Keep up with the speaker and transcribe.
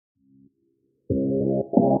Riley's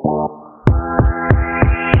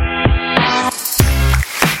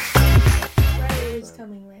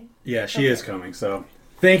coming, right? Yeah, she is coming. So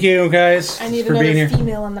thank you guys I need for being another here.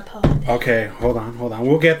 female on the pod. Okay, hold on.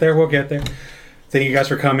 We'll get there. Thank you guys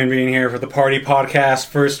for coming, being here for the Party Podcast,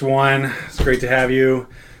 first one. It's great to have you,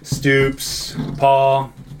 Stoops,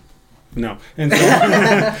 Paul. No, and so,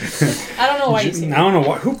 I don't know why you say I don't know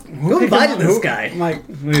what who invited this guy. Like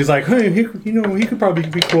he's like, hey, he could probably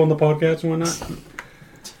be cool on the podcast and whatnot.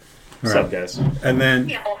 What's up, guys? And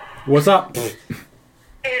then, what's up? Hey,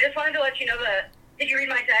 I just wanted to let you know that. Did you read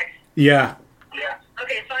my text? Yeah. Yeah.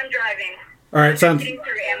 Okay, so I'm driving. All right, sounds. Getting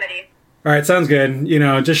through Amity. All right, sounds good.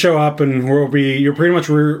 Just show up and you're pretty much,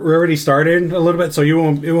 we're already started a little bit, so it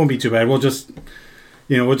won't be too bad. We'll just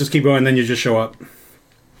keep going, then you just show up.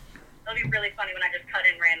 It'll be really funny when I just cut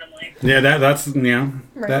in randomly. Yeah, that's it.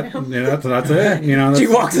 She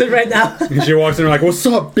walks in right now. She walks in like, what's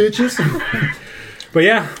up, bitches? But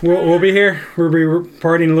yeah, we'll be here. We'll be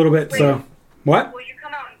partying a little bit, so. What? Will you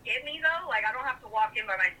come out and get me, though? Like, I don't have to walk in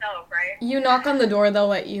by myself, right? You knock on the door, they'll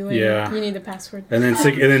let you in. Yeah. You need the password. And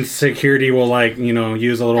then security will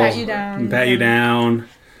use a little Pat you down. Pat you down.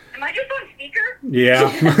 Am I just on speaker? Yeah. Oh,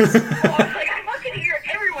 I was like, I fucking hear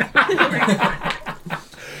everyone talking right now.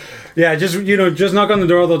 Yeah, just knock on the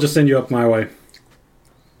door. They'll just send you up my way.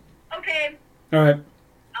 Okay. All right.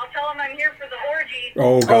 I'll tell them I'm here for the orgy.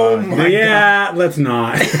 Oh God. Oh, my God. Let's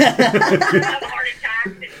not. Have heart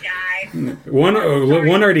attacks and die. One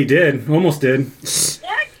already did. Almost did.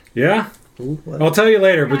 What? Yeah. I'll tell you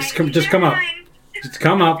later. But just come up. Just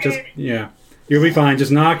come up. Just you'll be fine.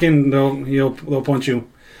 Just knock and they'll punch you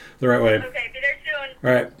the right way. Okay, be there soon.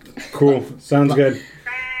 All right. Cool. Sounds good.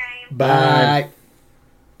 Bye. Bye.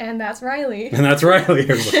 And that's Riley. And that's Riley.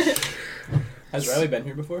 Everybody. Has Riley been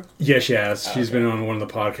here before? Yeah, she has. She's been on one of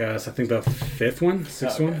the podcasts. I think the sixth one,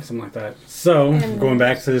 something like that. So, And going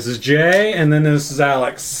back to this is Jay, and then this is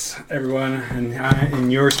Alex. Everyone, and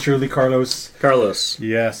yours truly, Carlos. Carlos.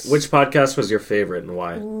 Yes. Which podcast was your favorite and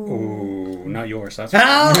why? Ooh, not yours. That's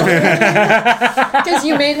Because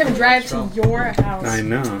you made him drive to your house. I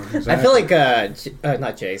know. Exactly. I feel like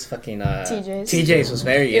not Jay's, fucking TJ's was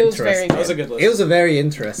very It was very interesting. good. That was a good list. It was a very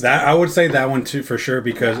interesting. That I would say that one too for sure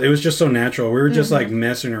because it was just so natural. We were just like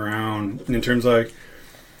messing around in terms of like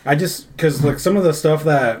because like some of the stuff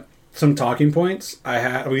that some talking points I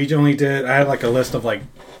had I had like a list of like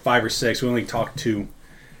 5 or 6. We only talked 2,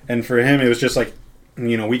 and for him it was just like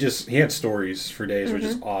he had stories for days, which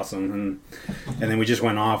is awesome, and then we just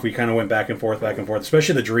went off. We kind of went back and forth,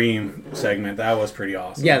 especially the dream segment. That was pretty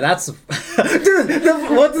awesome. Yeah, that's dude.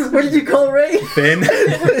 What did you call Ray? Finn.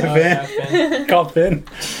 Finn. Called Finn.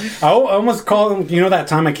 I almost called him. That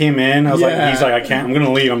time I came in, I was like, he's like, I can't. I'm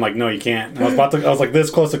gonna leave. I'm like, no, you can't. I was like this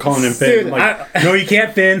close to calling him Finn. Dude, like, no, you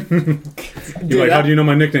can't, Finn. You're like, how do you know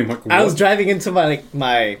my nickname? Like, I was driving into my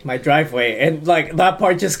driveway, and like that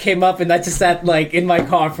part just came up, and I just sat like in my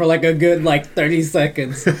car for like a good 30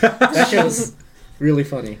 seconds. That shit was really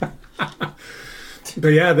funny. But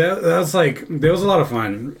yeah, that was like that was a lot of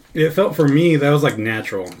fun. It felt for me that was like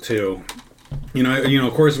natural too.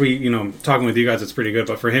 Of course we talking with you guys it's pretty good,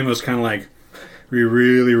 but for him it was kind of like we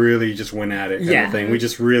really just went at it kind of thing. We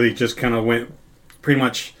just really just kind of went pretty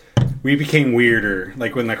much. We became weirder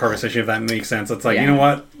like in that conversation, if that makes sense. It's like you know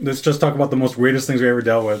what? Let's just talk about the most weirdest things we ever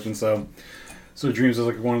dealt with, and so dreams is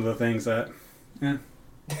like one of the things that. Yeah.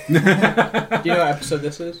 Do you know what episode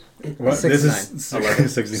this is? What? 69.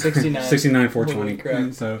 This is 69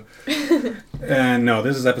 420. So, and no,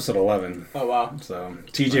 this is episode 11. Oh wow! So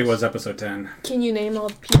TJ was episode 10. Can you name all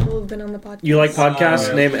the people who've been on the podcast? You like podcasts?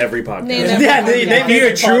 Yeah. Name every podcast. Name every podcast. Are you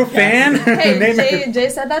a true fan? Hey, Jay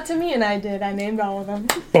said that to me, and I did. I named all of them.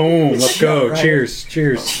 Boom! Let's go! Right. Cheers!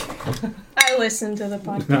 I listened to the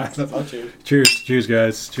podcast. I'll choose. Cheers,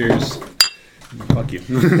 guys! Cheers! Fuck you!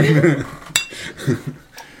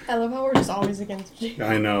 I love how we're just always against Jay.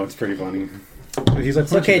 I know it's pretty funny. He's like,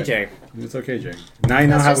 It's okay, Jay. It's okay, Jay. Now you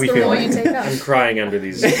know how we the feel. role you take up. I'm crying under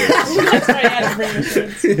these. That's why I had to bring the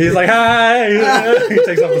shades. He's like, hi! He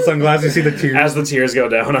takes off the sunglasses. You see the tears. As the tears go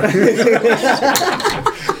down.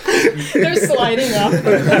 They're sliding up.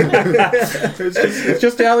 It's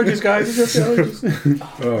just the allergies, guys. It's just the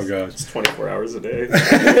allergies. Oh, gosh. It's 24 hours a day.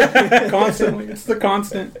 Constantly. It's the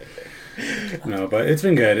constant. No, but it's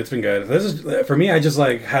been good. This is for me. I just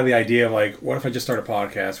had the idea of what if I just start a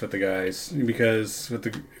podcast with the guys, because with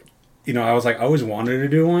the, I was I always wanted to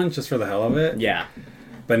do one just for the hell of it. Yeah.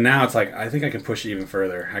 But now it's I think I can push it even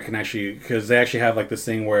further. I can actually, because they actually have this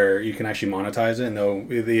thing where you can actually monetize it, and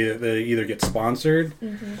they either get sponsored,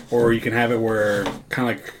 or you can have it where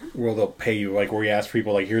kind of where they'll pay you, where you ask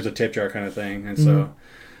people here's a tip jar kind of thing, and so.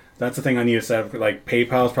 That's the thing I need to set up. Like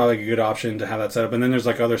PayPal is probably a good option to have that set up. And then there's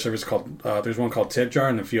like other service called there's one called TipJar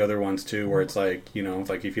and a few other ones too, where it's like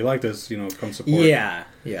like if you like this, come support.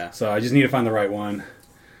 Yeah. So I just need to find the right one.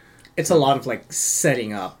 It's a lot of like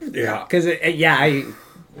setting up. Yeah. Because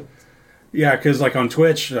Because like on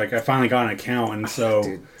Twitch, like I finally got an account, and so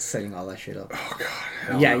dude, setting all that shit up. oh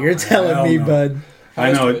god, Yeah, you're telling me, bud. How I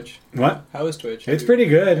is know. Twitch? What? How is Twitch? It's pretty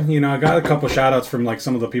good. I got a couple shout outs from like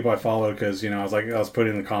some of the people I followed because I was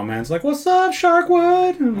putting in the comments like, "What's up,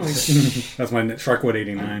 Sharkwood?" And I'm like, that's my Sharkwood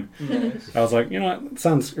 89. Nice. I was like, it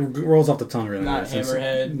sounds rolls off the tongue really Not nice.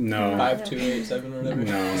 Hammerhead. No. 5287 or whatever.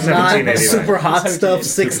 No. Not 1789. super hot stuff.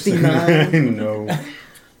 69. No.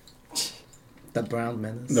 The Brown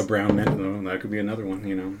Menace. The Brown Mint. No, that could be another one.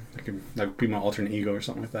 That could be my alternate ego or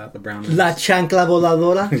something like that. The Brown Mint. La Chancla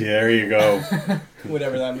Voladora. Yeah, there you go.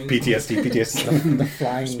 Whatever that means. PTSD. The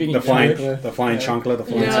flying. Speaking The of flying Chancla. chancla. The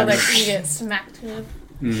flying like chancla. you get smacked with.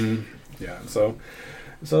 Mm-hmm. Yeah, so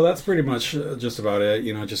that's pretty much just about it.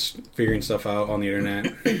 Just figuring stuff out on the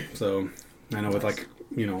internet. So I know with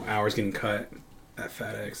hours getting cut at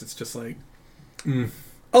FedEx, it's just like,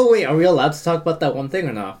 Oh wait, are we allowed to talk about that one thing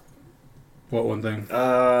or not? what one thing?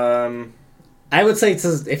 I would say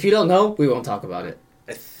if you don't know, we won't talk about it.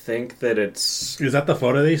 I think that it's. Is that the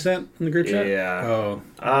photo they sent in the group chat? Yeah. Oh,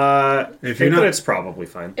 I If think you're not- that it's probably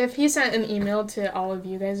fine. If he sent an email to all of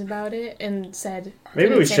you guys about it and said, Maybe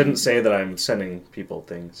did we it say- shouldn't say that I'm sending people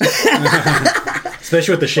things.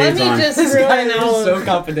 especially with the Let shades me on. just This guy ruin is all so of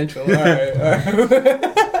confidential. Alright.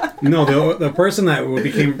 No, the person that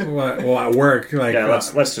became at work like Yeah,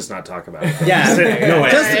 let's just not talk about it. Yeah, No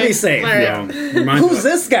way. just to be safe. Alright. Reminds Who's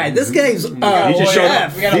this guy? This guy's He just showed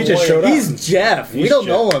Jeff. up. We got a He just lawyer. showed up. He's Jeff. We He's don't Jeff.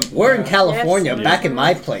 know him. We're in California, Yes. back in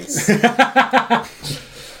my place.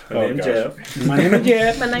 My name's gosh. Jeff. My name is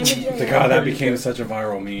Jeff. My name is Like, oh, that became such a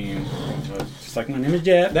viral meme. Just like, my name is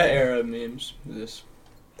Jeff. That era of memes is just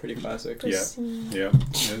pretty classic. Yeah. Yeah,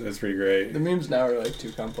 that's pretty great. The memes now are like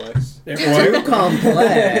too complex. Too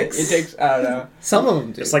complex. It takes, I don't know. Some of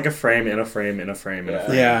them do. It's like a frame in a frame in a frame in a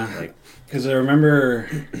frame. Yeah. Like, Because I remember,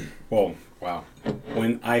 well, wow,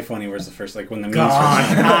 when iFunny was the first, like when the memes God,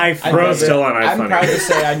 first I Bro's still on I'm iFunny. proud to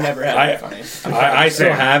say I never had I- that funny. I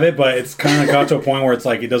still have it, but it's kind of got to a point where it's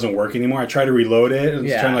like it doesn't work anymore. I try to reload it and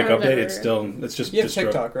Yeah. trying to like I've update never- it. It's just You have destroyed.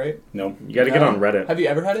 TikTok, right? No, You got to get No. on Reddit. Have you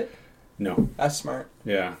ever had it? no, That's smart.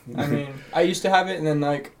 yeah. I mean, I used to have it, and then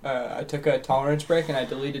I took a tolerance break, and I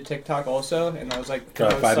deleted TikTok also, and I was like, For I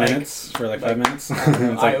like was 5 like, minutes. For like 5 minutes. It's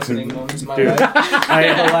like- eye-opening moments in my Dude.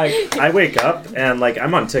 life. I wake up and like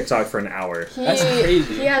I'm on TikTok for an hour. That's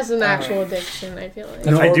crazy. He has an actual addiction, I feel like.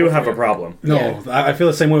 No. I do horrible have for a you. problem. No, Yeah. I feel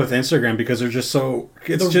the same way with Instagram because they're just so.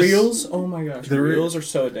 It's The just, reels, oh my gosh, The the re- reels are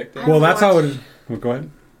so addictive. Well, that's how it. Well, go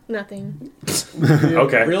ahead. Nothing.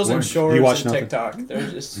 Okay. Reels and What? shorts You watch and nothing. TikTok, they're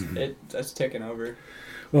just that's taking over.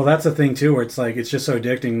 Well, that's the thing too, where it's like it's just so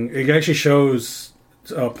addicting. It actually shows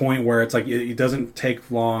a point where it's like it doesn't take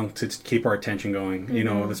long to keep our attention going. You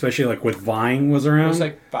know, especially like with Vine was around. It's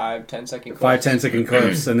like 5-10 second clips. 5-10 second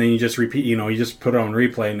clips, and then you just repeat. You just put it on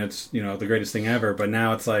replay, and it's the greatest thing ever. But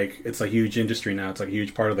now it's a huge industry now. It's like a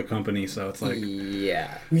huge part of the company. So it's like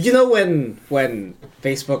yeah. You know when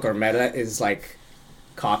Facebook or Meta is like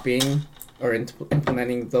copying or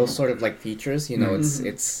implementing those sort of like features,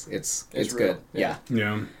 it's It's good. real, Yeah.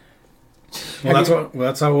 yeah. Well,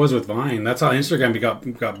 that's how it was with Vine. That's how Instagram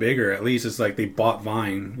got bigger. At least it's like they bought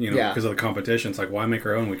Vine, Yeah. because of the competition. It's like, why make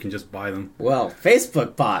our own? We can just buy them. Well,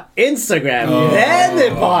 Facebook bought Instagram, Oh. then they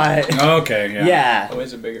bought. Okay, yeah. Yeah.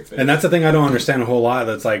 Always a bigger fish. And that's the thing I don't understand a whole lot.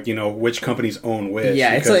 That's like which companies own which.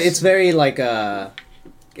 Yeah, because- it's very like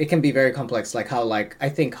it can be very complex. Like how I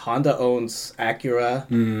think Honda owns Acura,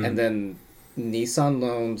 and then Nissan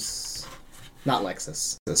owns not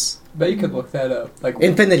Lexus. Bet you could look that up. Like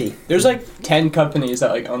Infinity. there's like 10 companies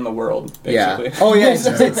that like own the world, basically. Yeah. Oh yeah,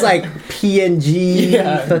 it's like P&G,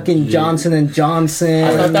 Yeah. fucking Johnson and Johnson.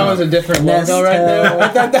 I thought that was a different logo right there. I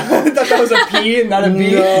thought that was a P and not a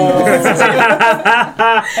B. No.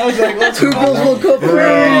 I was like, let's Two girls will cook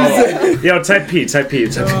freeze. Yo, type P. Type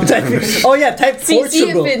Portugal. See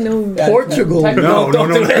if it knows. Portugal. Type- No, Don't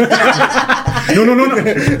do it. no.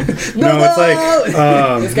 No, it's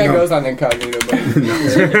like This guy goes on incognito, but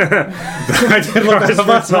I did look Just that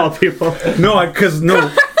for up. small people. No, because no,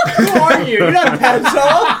 who are you? You're not that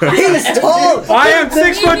tall. He's tall. I am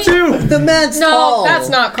 6'2". The man's No, tall. that's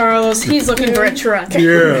not Carlos. He's looking for a truck.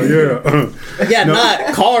 Yeah. Yeah,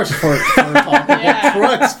 not cars for tall people. Yeah.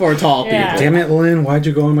 Trucks for tall people. Yeah. Damn it, Lynn! Why'd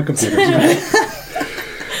you go on my computer?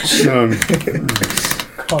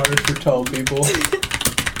 Cars for tall people.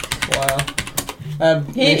 Wow.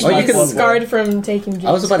 He's Oh, you can- scarred from taking James.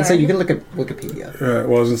 I was about to say you Card. can look at Wikipedia.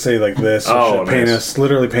 Well, I was gonna say like this. Oh, paint nice. us,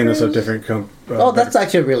 literally paint us a different. Oh, that's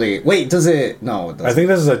actually really. Wait, does it? No, it I doesn't. think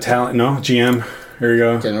this is a talent. No, GM. Here you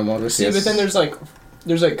go. General Motors. See, yes. but then there's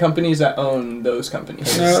like companies that own those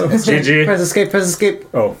companies. No. GG. Press escape.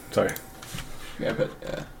 Oh, sorry. Yeah, but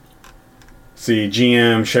yeah. See,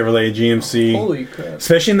 GM, Chevrolet, GMC. Holy crap.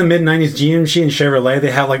 Especially in the mid '90s, GMC and Chevrolet,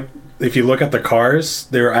 they have like, if you look at the cars,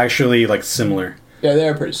 they're actually like similar. Yeah, they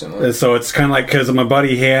are pretty similar. And so it's kind of like, because my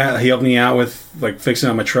buddy he helped me out with like fixing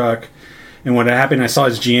up my truck, and when it happened, I saw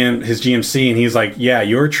his GMC, and he's like, "Yeah,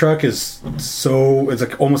 your truck is it's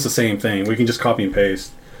like almost the same thing. We can just copy and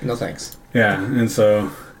paste." No thanks. Yeah, and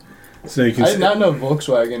so you can. I did not know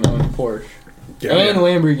Volkswagen owned Porsche Yeah, and yeah.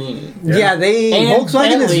 Lamborghini. Yeah, they And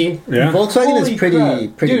Volkswagen Bentley. is Yeah. Volkswagen Holy is pretty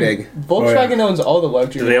crap. pretty Dude, big. Volkswagen Oh, yeah. owns all the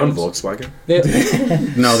luxury. Do they own ones. Volkswagen?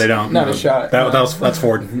 No, they don't. Not no. a shot. That's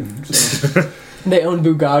Ford. They own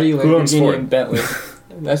Bugatti, Who owns Lamborghini, Ford? and Bentley.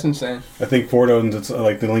 That's insane. I think Ford owns it's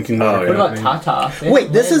like the Lincoln. Oh, Motor yeah. What Company. about Tata?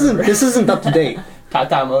 Wait, this isn't up to date.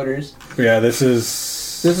 Tata Motors. Yeah, this is.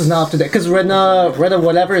 This is not up to date because Renault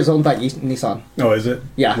whatever is owned by Nissan. Oh, is it?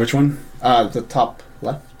 Yeah. Which one? The top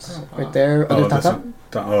left, right there under this Tata. one?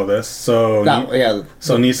 Oh, this. So Yeah.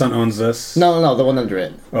 so Nissan owns this. No, the one under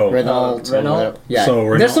it. Oh. Renault. Renault? whatever. Yeah. So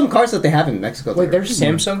Renault- There's some cars that they have in Mexico. Wait, there. there's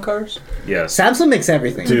Samsung cars? Yes. Samsung makes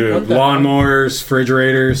everything. What Dude, the- lawnmowers,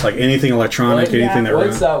 refrigerators, like anything electronic, What? anything that What's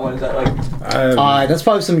runs. that one? Is that like... That's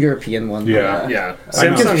probably some European one. Yeah. Yeah. I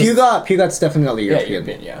know. Because Samsung's, Pugot's definitely Yeah, European.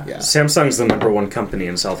 European, yeah. Yeah. Samsung's the number one company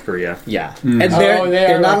in South Korea. Yeah. Mm. And Oh,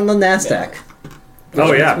 they're are not on like- the Nasdaq.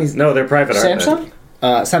 Oh, yeah. means- No, they're private, aren't they? Samsung?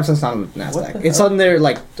 Samsung's not on the What Nasdaq. the It's hell? on their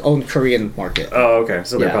like own Korean market. Oh, okay.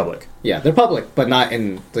 So they're Yeah. public. Yeah, they're public, but not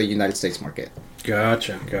in the United States market.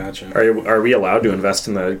 Gotcha. Are we allowed to invest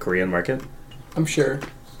in the Korean market? I'm sure.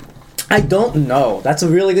 I don't know. That's a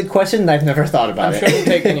really good question, and I've never thought about I'm it. sure they'll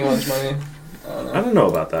take anyone's money. I don't know. I don't know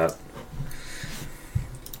about that.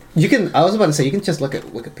 You can. I was about to say you can just look at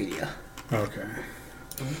Wikipedia. Okay.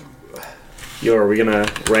 Yo, are we gonna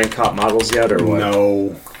rank hot models yet, or what?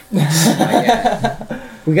 No.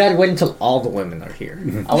 We gotta wait until all the women are here.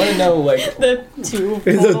 I want to know, like... The two.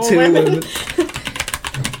 The two women.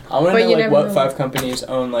 I want But to know, you like, never what know. 5 companies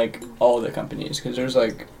own, like, all the companies. Because there's,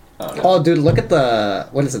 like... I don't know. Oh, dude, look at the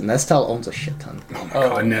what is it? Nestle owns a shit ton. Oh my Oh,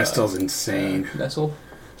 god, Nestle's insane. Nestle?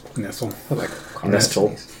 Nestle. Like car Nestle.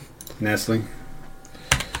 companies. Nestle.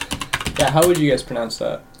 Yeah, how would you guys pronounce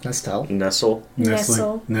that? Nestle. Nestle.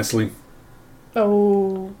 Nestle. Nestle.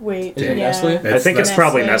 Oh, wait. Is it yeah. Nestle? I think it's Nestle.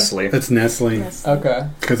 probably Nestle. It's Nestle. Nestle. Okay.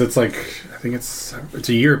 Because it's like, I think it's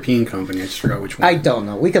a European company. I just forgot which one. I don't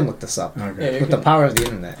know. We can look this up Yeah, Okay. you with the can- power of the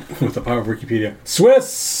internet. With the power of Wikipedia.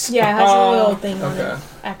 Swiss! Yeah, it has a little thing on Okay. it.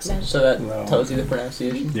 Accent. So that No. tells you the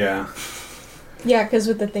pronunciation? Yeah. Yeah, because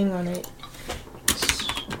with the thing on it.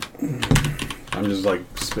 I'm just like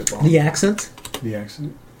spitballing. The accent. The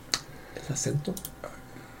accent. Acento.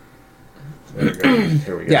 There we go.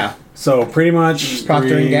 Here we go. Yeah. So pretty much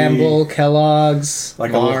Procter and Gamble, Kellogg's,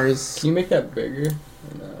 Like Mars. Can you make that bigger?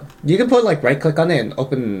 Or no? You can put like right click on it and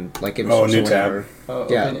open like image Oh, source new or tab. whatever. Oh,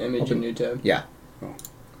 Yeah, open image open- and new tab. Yeah. Oh.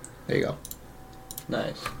 There you go.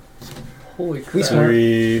 Nice. Holy We crap. smart.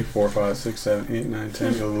 3, 4, 5, 6, 7, 8, 9,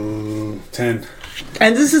 10. Ooh, 10.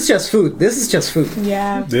 And this is just food. This is just food.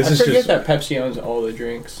 Yeah. This I is forget just. that Pepsi owns all the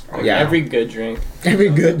drinks. Like, Yeah. Every good drink. Every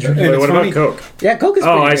good drink. And Wait, it's what funny- about Coke? Yeah, Coke is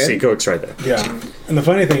Oh, pretty I good. see. Coke's right there. Yeah. And the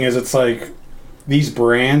funny thing is, it's like these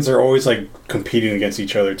brands are always like competing against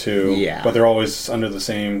each other too. Yeah. But they're always under the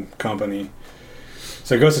same company.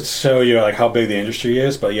 So it goes to show you like how big the industry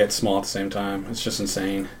is, but yet small at the same time. It's just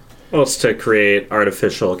insane. Well, it's to create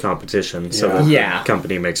artificial competition so Yeah. that Yeah. the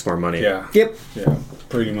company makes more money. Yeah. Yep. Yeah.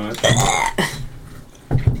 Pretty much.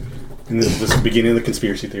 And this is the beginning of the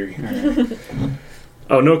conspiracy theory. All right.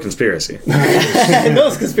 Oh, no conspiracy.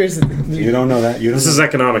 Those conspiracy. You don't know that. You don't This know is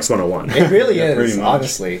economics 101. It really Yeah, pretty is, much.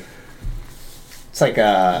 honestly. It's like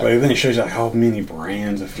But then it shows you like how many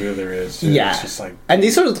brands of food there is. Too. Yeah. It's just like, and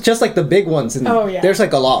these are just like the big ones, and Oh, yeah. there's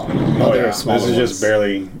like a lot. oh Other yeah, smaller this is just ones.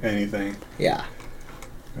 barely anything. Yeah.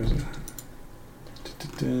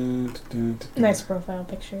 Nice profile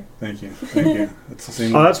picture. Thank you. Thank you. It's the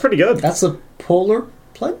same. Oh, that's pretty good. That's the polar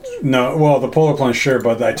plunge. No, well, the polar plunge, sure,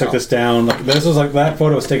 but I took Oh. this down. Like, this was like that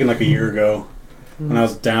photo was taken like a year ago when I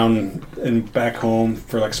was down and back home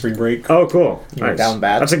for like spring break. Oh, cool. You were Nice. down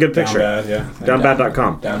bad? That's a good Down picture. bad, yeah.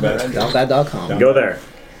 Downbad.com. Down bad. bad. Downbad.com. Down- Go there.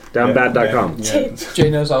 Downbad.com. Yeah, Jay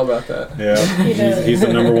knows all about that. yeah. He does. He's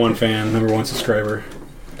the number one fan, number one subscriber.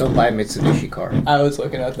 Don't buy a Mitsubishi car. I was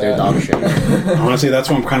looking at They're that. dog shit. Honestly, that's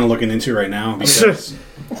what I'm kind of looking into right now because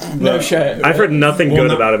No shit. I've heard nothing Well, good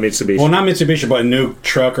not- about a Mitsubishi. Well, not Mitsubishi, but a new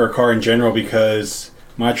truck or car in general, because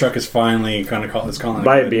my truck is finally kind of it's calling.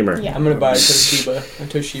 Buy a Beamer. Yeah. I'm gonna buy a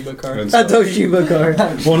Toshiba car. And A so- Toshiba car.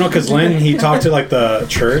 Well, no, because Lynn, he talked to like the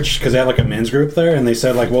church because they had like a men's group there, and they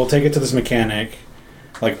said like, "We'll take it to this mechanic,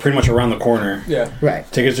 like pretty much around the corner. Yeah. Right.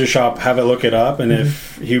 Take it to the shop, have it look it up, and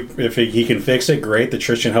if he can fix it, great. The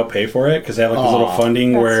church can help pay for it because they have like this little Aw,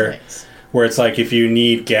 funding That's where nice. it's like if you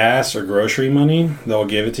need gas or grocery money, they'll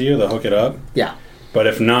give it to you. They'll hook it up. Yeah. But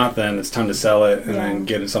if not, then it's time to sell it and Yeah. then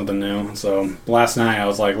get it something new. So last night I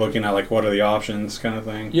was like looking at like what are the options kind of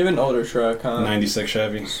thing. You have an older truck, huh? 96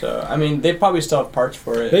 Chevy. So I mean, they probably still have parts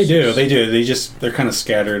for it. They It's do. just- They do. They're kind of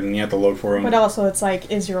scattered and you have to look for them. But also, it's like,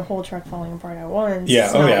 is your whole truck falling apart at once? Yeah,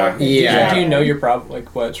 It's oh, not yeah. worth it. Yeah. Do you know your problem?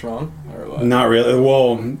 Like what's wrong or what? Not really.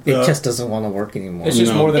 Well, It just doesn't want to work anymore. It's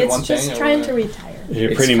just No. more than It's one thing. just or trying what? to retire. yeah,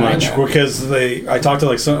 it's pretty much kinda- because I talked to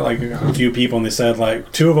like a few people and they said like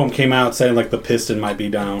two of them came out saying like the piston might be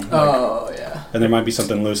down. Like, Oh yeah. and there might be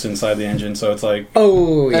something loose inside the engine. So it's like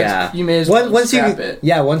Oh yeah. That's- you may as well once you scrap it.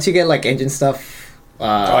 yeah, once you get like engine stuff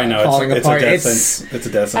I know falling it's apart, a death it's sentence. It's a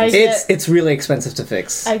death I- sentence. it's really expensive to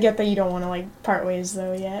fix. I get that you don't want to like part ways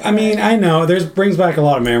though yet. I mean, I know there's brings back a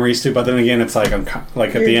lot of memories too, but then again, it's like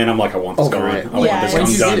like at the end, I'm like, I want this Over gone. it. I want Yeah, this. When I'm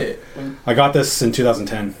did you done. get it? I got this in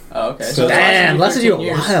 2010. Oh, okay. So- it's Damn, lasted you a 13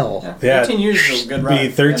 years. while. Yeah. 13 years is a good It'll run. be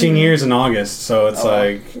 13 Yeah. years in August, so it's Oh, wow.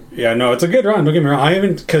 like, yeah, no, it's a good run. Don't get me wrong. I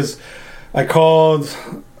haven't because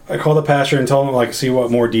I called the pastor and told him like see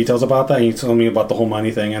what more details about that. He told me about the whole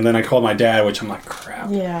money thing, and then I called my dad, which I'm like, crap.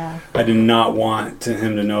 Yeah. I did not want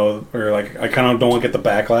him to know, or like I kind of don't want to get the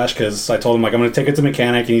backlash because I told him like I'm going to take it to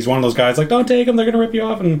mechanic, and he's one of those guys like don't take him, they're going to rip you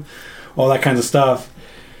off and all that kinds of stuff.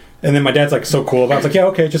 And then my dad's like so cool about it. It's like, yeah,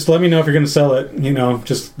 okay, just let me know if you're going to sell it. You know,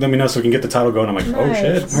 just let me know so we can get the title going. I'm like, oh Nice.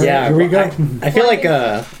 shit, all right, Yeah, here we go. I feel like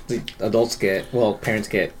the adults parents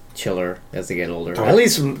get chiller as they get older. Oh. At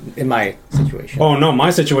least in my situation. Oh no,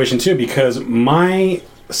 my situation too, because my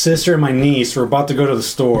sister and my niece were about to go to the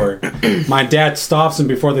store. My dad stops them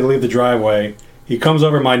before they leave the driveway. He comes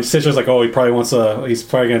over. My sister's like, "Oh, he's probably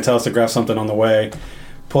going to tell us to grab something on the way."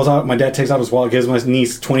 Pulls out. My dad takes out his wallet, gives my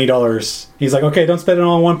niece $20. He's like, "Okay, don't spend it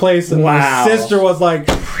all in one place." And Wow. my sister was like,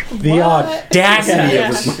 "The What? audacity Yeah.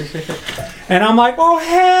 of this!" And I'm like, "Oh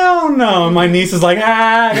hell no!" And my niece is like,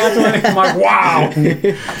 "Ah, I got $20." I'm like, "Wow."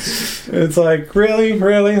 It's like really,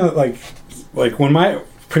 like when my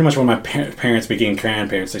parents became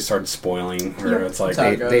grandparents, they started spoiling. Or Yep. it's like,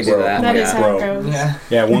 That's how it They goes. do that. That is yeah. how Bro. it goes. Yeah.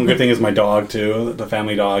 yeah. One good thing is my dog too, the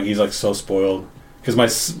family dog. He's like so spoiled because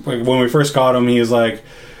like, when we first got him, he was like,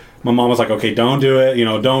 my mom was like, "Okay, don't do it. You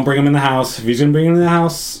know, don't bring him in the house. If he's gonna bring him in the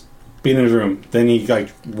house, be in his room." Then he like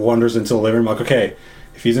wanders into the living room. Like, okay,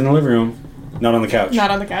 if he's in the living room, not on the couch.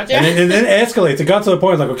 Not on the couch. And Yeah. then it escalates. It got to the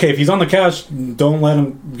point like, okay, if he's on the couch, don't let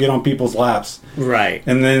him get on people's laps. Right.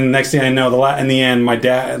 And then next thing I know, in the end, my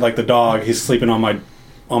dad, like the dog, he's sleeping on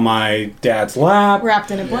my dad's lap,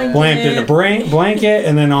 Wrapped in a blanket. blanked in a blanket,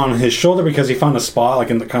 and then on his shoulder because he found a spot like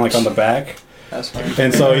kind of like on the back. That's funny.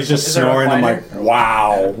 And so he's just Is there a snoring. I'm recliner?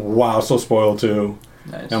 like, wow, so spoiled too.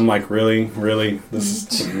 Nice. And I'm like, really,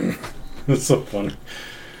 this is it's so funny.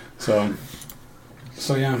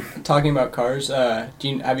 So yeah, Talking about cars, have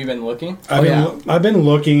you been looking? I've been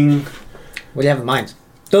looking. What do you have in mind?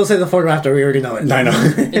 Don't say the Ford Raptor. We already know it. I know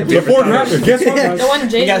the Ford Raptor. Guess what? The one You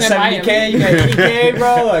Jason got and I 70K, you got 80K,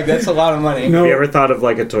 bro. Like that's a lot of money. No. Have you ever thought of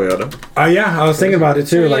like a Toyota? Yeah, I was thinking about it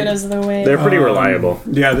too. Like, Toyota's the way. They're pretty Um, reliable.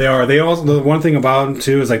 yeah, they are. They also the one thing about them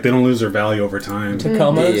too is like they don't lose their value over time.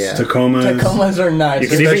 Tacomas. Yeah. Tacomas. Tacomas are nice. You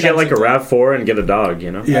could even get like a RAV4 and get a dog,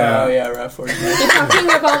 you know? Yeah. Oh yeah, RAV4. You're talking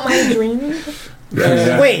about my dream.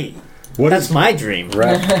 Yeah. Wait, What that's is my dream.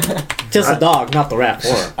 rap? Just a dog, not the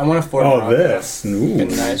RAV4. I want a Ford Oh, Bronco. this. Ooh. A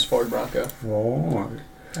nice Ford Bronco. Oh.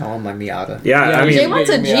 I want my Miata. Yeah, I you Jay mean, wants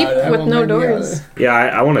a Maybe Jeep Miata. with want no my doors. yeah,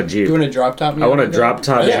 I want a Jeep. You want a drop top? I want a Miata? drop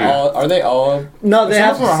top Are they Jeep. all? Are they all? No, they Some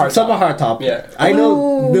have of them are hard some top. are hard top. Yeah. I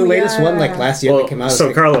know the Ooh, latest one, like yeah. last year, Well, that came out. so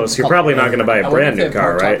like, Carlos, you're probably not going to buy I a wonder brand if new they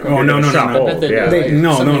car, have right? hard top. Oh, no, no, Shop no, no. I bet old, they do. yeah. They-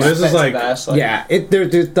 no, Some no, of these this is expensive like- ass, Yeah,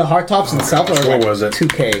 the hard tops themselves are What like was it?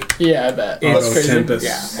 2K. Yeah, I bet. It's That's crazy. Tempest.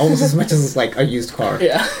 Yeah, almost as much as like a used car.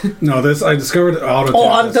 Yeah. No, this I discovered Auto. Oh,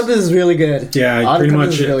 Auto Tempest. Tempest is really good. Yeah, Auto pretty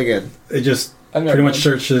Tempest much is really good. It just I've never pretty much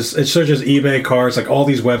been. searches eBay cars like all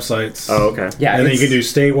these websites. Oh, okay. Yeah, and then you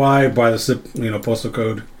it's- can do statewide by the postal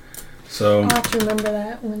code. So I'll have to remember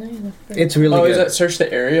that when I have a friend. It's really Oh, good. is that search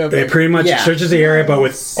the area? it pretty much Yeah. searches the area, but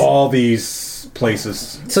with all these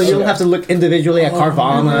places. So you don't Okay. have to look individually at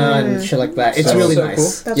Carvana and shit like that. It's So- really so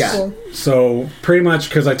nice. That's yeah. cool. So pretty much,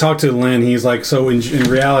 because I talked to Lynn, he's like, so in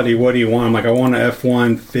reality, what do you want? I'm like, I want an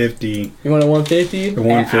F-150. You want a 150? The I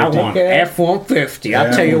 150. want F-150. Yeah.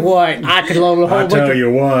 I'll tell you what, I could load a whole I bunch tell of...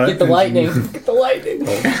 you what. Get the lightning. Get the lightning.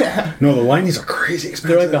 No, the lightnings are crazy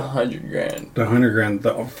expensive. They're like $100,000. The 100 grand.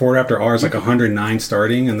 The Ford Raptor R is like 109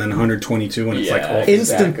 starting, and then 122 when it's like Yeah. all.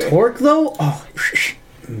 Instant Exactly. torque, though? Oh,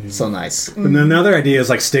 so nice. And then another idea is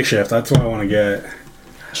like stick shift. That's what I want to get.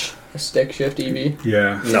 A stick shift EV.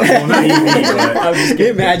 Yeah. No. Well, not EV, but I'm just Can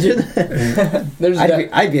you kidding. imagine? There's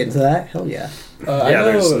I'd be into that. Hell yeah. I Yeah,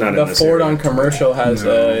 there's know none in the this Ford area. on commercial has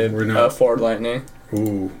No, we're a not. Ford Lightning.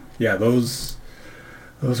 ooh, yeah, those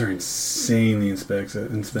are insanely expensive.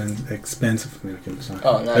 I mean, okay, sorry.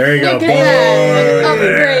 Oh, nice. There you go. Look at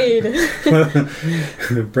that. Boy.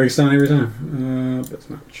 Upgrade. Breaks down every time. That's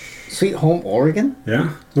not. Sweet Home, Oregon?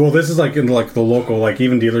 Yeah. Well, this is like in like the local, like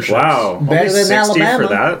even dealerships. Wow. Better Only than 60 Alabama. for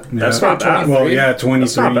that? That's Yeah. not bad. Well, yeah, That's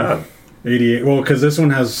 23, not bad. 88. Well, because this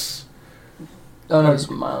one has Oh, no, it's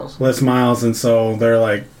miles. less miles, and so they're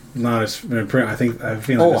like not as. I think I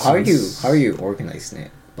feel. Oh, like how are you organizing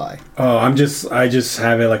it by? Oh, I just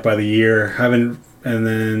have it like by the year, haven't, and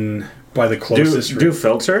then by the closest. Do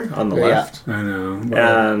filter on the Yeah. left. I know. But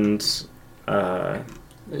And,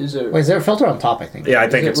 Is it? Wait, is there a filter on top, I think? yeah, I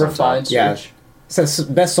think is it's it on top. refined Yeah. switch? It says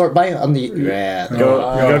best sort by on the... Yeah. Go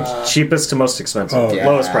Uh, cheapest to most expensive. Oh. Yeah.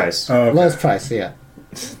 Lowest price. oh, okay. Lowest price, yeah.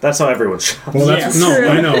 That's how everyone shops. Well, that's Yes. no, True.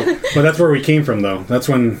 I know, but that's where we came from, though. That's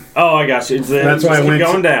when. Oh, I got you. That's why I keep went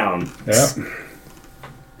going to- down. Yeah.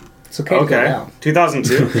 It's okay to go Okay. down.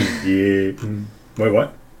 2002, Yeah. Wait,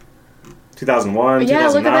 what? 2001, Yeah,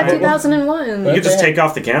 look at that 2009. 2001. You could just take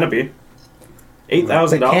off the canopy. $8,000.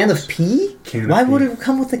 The can of pee? Can Why of would pee. it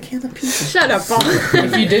come with a can of pee? Shut up, Paul.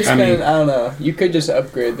 If you did I spend, mean- I don't know, you could just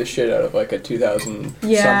upgrade the shit out of like a 2000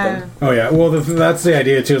 Yeah. something. Oh yeah. Well, that's the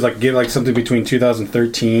idea too. Is like get like something between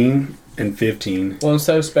 2013 and 15. Well,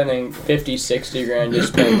 instead of spending 50, 60 grand, just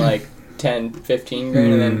spend like 10, 15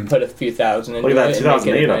 grand and then put a few thousand into Look at that it and make it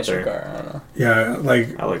 2008 a up nicer there. car. I don't know. Yeah,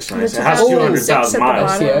 like That looks The nice. It has 2006 200,000 at the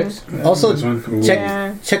miles. bottom. CX. Also, this one. Ooh. check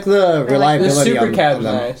Yeah. check the The reliability super on cab's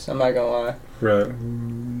them. nice, I'm not gonna lie.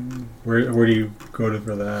 Re- Where do you go to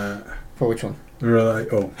for that? For which one?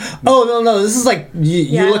 Like, oh, Oh, no, this is like, you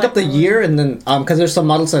Yeah, I look like up the that one. year and then, because there's some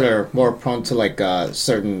models that are more prone to like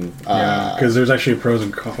certain, yeah, because there's actually pros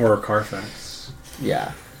and or Carfax.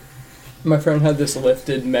 yeah. My friend had this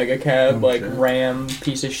lifted mega cab, Oh, like shit. Ram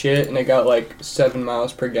piece of shit, and it got like 7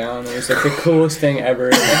 miles per gallon. It was like the coolest thing ever.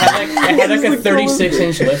 It had like a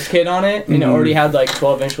 36-inch lift kit on it, and it already had like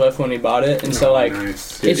 12-inch lift when we bought it. And so Oh, like,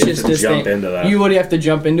 nice. Dude, it's you have just to this jump thing. into that. You would have to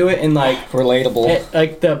jump into it, and like, Relatable.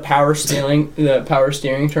 like the power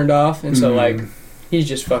steering turned off, and so like, he's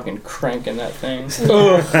just fucking cranking that thing.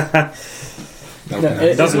 No,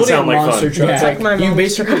 it's Doesn't literally sound a like monster fun. truck. Yeah. It's like My you mom's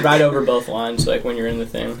basically ride over both lines, like when you're in the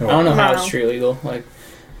thing. I don't know how it's Wow. street legal. Like,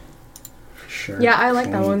 Sure. Yeah, I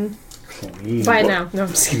like that one. Clean. Buy it now. No, I'm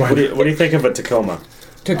just kidding. What do you think of a Tacoma?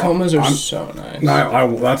 Tacomas are I'm- so nice.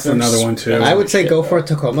 No, that's another one too. I would say Shit, go though. for a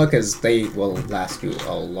Tacoma because they will last you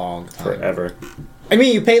a long time. Forever. I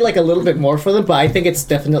mean, you pay like a little bit more for them, but I think it's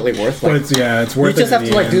definitely worth But like. it's it's You worth just it. have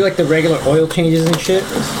to like do like the regular oil changes and shit.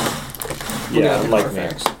 Yeah, the like me.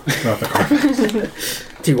 Carfax. Not the Carfax.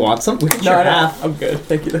 Do you want some? We can No, share no, half. I'm good.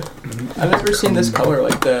 Thank you. I've never seen this color.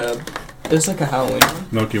 Like it's like a Halloween one.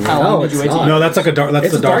 Milky Way. How No, long did it's you wait? not. To No, that's like a dark. That's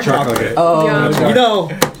It's the a dark dark chocolate. chocolate. Oh, Yeah. okay. You know,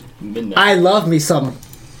 Midnight. I love me some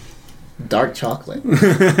dark chocolate.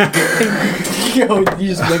 Yo, you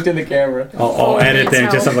just looked at the camera. I'll edit it's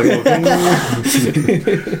that. Just have how- like a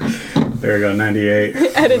little. There we go. 98.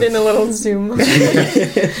 Edit in a little zoom.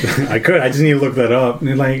 I could. I just need to look that up. And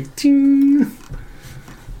then like, ting.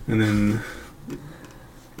 And then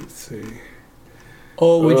let's see.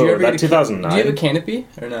 Oh, would you Oh, ever that get a 2009? Do you have a canopy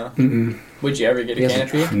or no? Mm-mm. Would you ever get a Yes.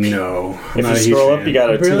 canopy? No. If I'm not you a huge scroll up, fan. you got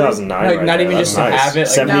a Really? 2009 Like right not there. even That's just to nice. have it.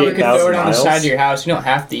 Like now you can throw it on the 78,000 side of miles. your house. You don't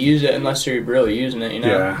have to use it unless you're really using it. You know.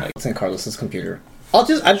 Yeah. Like, It's in Carlos's computer. I'm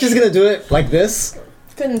just gonna do it like this.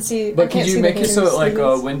 Couldn't see. but I can't could you see make the it so it like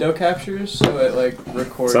haters. window captures so it like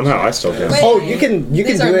records? Somehow I still can. Wait. Oh, you can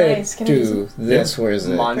These do are it nice. Can I use to this. Where is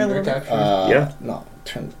it? Monitor capture. Yeah. No,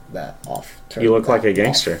 turn that off. Turn You look that like a off.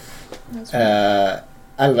 gangster.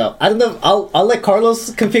 I don't know. I'll let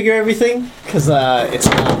Carlos configure everything because it's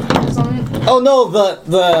not. It's on- Oh no,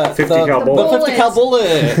 the 50 cal the bullet. 50 cal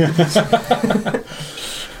bullet.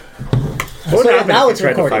 What So happened now if it's you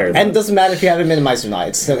tried to fire recording, that? and it doesn't matter if you have it minimized or not.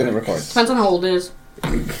 It's still gonna record. Depends on how old it is.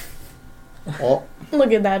 Oh,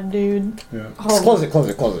 Look at that dude. Yeah. Just close it.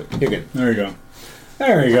 You're good. There you go.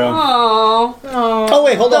 There you go. Oh. Oh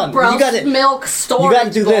wait, hold on. Breast You got it. milk storage You gotta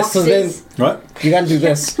do this. So then boxes. What? you gotta do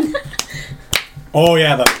this. Oh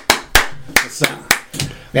yeah, the sound.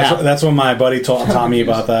 Yeah. That's what my buddy taught me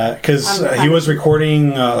about that because he was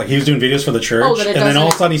recording, like he was doing videos for the church, Oh, that it and then all of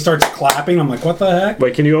a doesn't- sudden he starts clapping. I'm like, what the heck?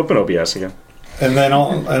 Wait, can you open OBS again? And then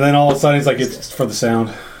all of a sudden he's like, it's for the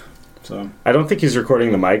sound. So I don't think he's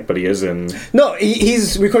recording the mic, but he is in No,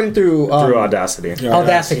 he's recording through Audacity. yeah,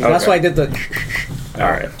 Audacity. That's Okay. why I did the. All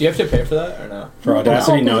right. Do you have to pay for that or no? for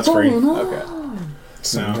Audacity, no, it's free. Okay.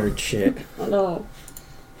 Some nerd shit. No.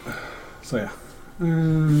 So yeah,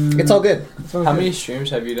 It's all good. How many streams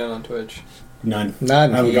have you done on Twitch? None.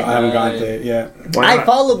 None. I haven't gotten to it yet. Why I not?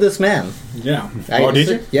 followed this man. Yeah. I Oh, did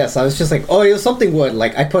you? Yes, I was just like, oh, it was something wood.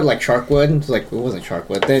 Like I put like sharkwood. It was like it wasn't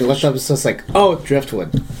sharkwood. Then it looked up, it's just like, oh,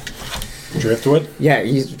 driftwood. Driftwood?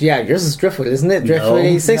 Yours is driftwood, isn't it? Driftwood No.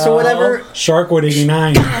 86 No. or whatever. Sharkwood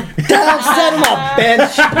 89. Damn, set him up,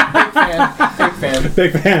 bench. Big fan.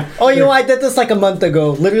 Big fan. Oh, you know, I did this like a month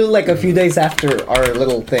ago. Literally like a few days after our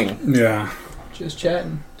little thing. Yeah. Just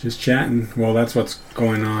chatting. Just chatting. Well, that's what's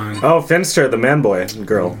going on. Oh, Finster, the man boy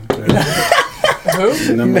girl.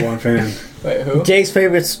 Who? Number one fan. Wait, who? Jay's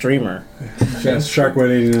favorite streamer. Yes, Sharkwood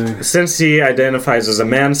 89. Since he identifies as a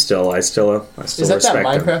man still, I still Is that respect him.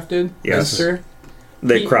 Minecraft dude? Yes. Mister?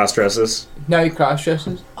 They He- cross dresses. Now he cross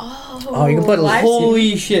dresses? Oh, you can put a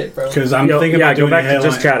Holy shit, bro. Because I'm Yo, thinking yeah, about go doing back a to Halo,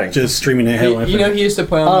 just chatting. just streaming a Halo. You know he used to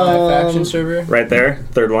play on my faction server? Right there,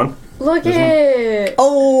 third one. Look This it.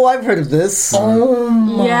 Oh, I've heard of this.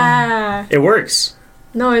 Oh Yeah. It works.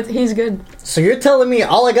 No, he's good. So you're telling me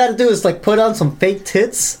all I gotta do is like put on some fake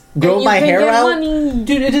tits, grow And you my can hair get out? money.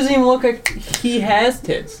 Dude, it doesn't even look like he has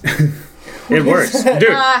tits. It works. Dude,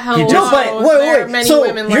 Hello. he No, just but wait, There are wait. many So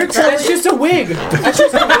women you're like telling That's just a wig. That's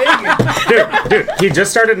just a wig. dude, he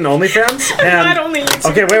just started an OnlyFans Not and only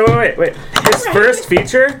YouTube. okay, wait. His first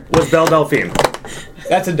feature was Belle Delphine.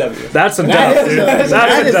 That's a W. That's a dub, dude. that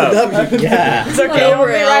That's a is dub. a W. Yeah. It's okay. Over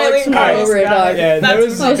it, Alex. Riley. Over it, dog. Yeah, there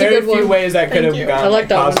was That was a very good few one. ways that could have you. gone I like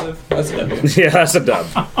that one. positive. That's a W. Yeah, that's a dub.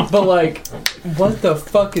 But like, what the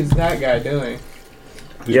fuck is that guy doing?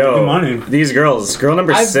 He's making money. Yo, these girls. Girl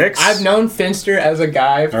number 6. I've known Finster as a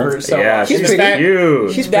guy for so Yeah, long. She's she's pretty.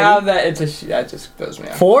 cute. She's now pretty. that it's that just throws me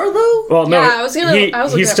off. 4 though? Well, no, Yeah, I was looking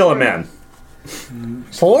he's at still a porn. man.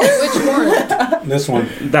 4? Which one? This one.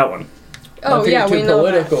 That one. Oh Not to yeah, get we too know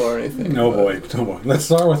political that. or anything. No but- boy. Let's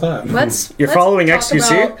start with that. Let's. You're let's following talk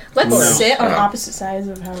XQC? about- Let's No. sit on No. opposite sides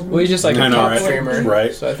of how. Well, he's just like I a know, top right? streamer,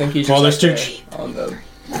 Right. So I think he's Well, just there's like on the.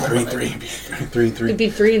 3 and 3. It'd be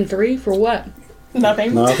 3 and 3 for what?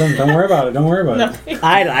 Nothing. Nothing. Don't worry about it. Nothing.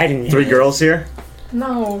 I didn't. 3 girls here.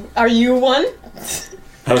 No. Are you one?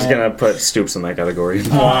 I was gonna put Stoops in that category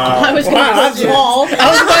Wow. I was Wow, gonna that's small. I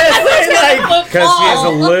was about to say like. because he's a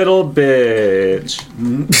little bitch.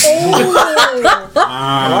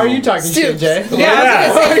 Why are you talking shit, Jay? Yeah, I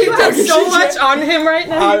was gonna say you have talking so shit, much on him right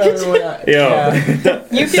now. You can- Yo,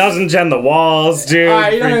 You can- doesn't gen the walls, dude.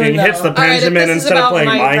 Alright, you don't even Freaking know. hits the Alright, if Benjamin this is instead of about playing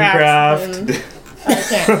Minecraft. then I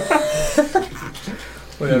can't.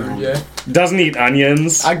 Whatever, Jay. Doesn't eat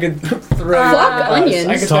onions. I could throw. Fuck you onions.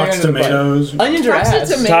 I could throw Talks you under the bus. tomatoes. Onions are Talks to ass.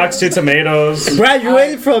 tomatoes. Talks to tomatoes.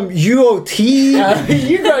 Graduated from UOT.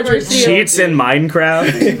 You graduated. Cheats in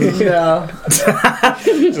Minecraft. No.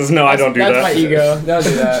 Just no, I don't do That's that. my ego. Don't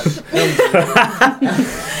do that.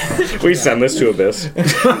 We send this to Abyss.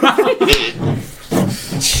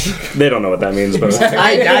 They don't know what that means, but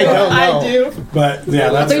I don't know. I do. But yeah,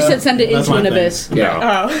 I that's. thought you said send it that's into my an thing. abyss. no.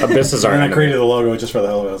 Oh. Abyss is our And I enemy. created the logo just for the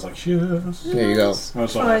hell of it. I was like, yes. There you go. I was like,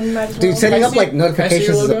 Fun, might as Dude, well. setting Can I up see- like can I see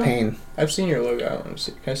your notifications is a logo? pain. I've seen your logo. I want to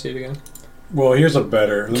see. Can I see it again? well, here's a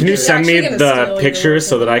better. Can you send me actually gonna the steal pictures yours.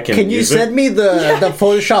 so that I can Can you use send it? me the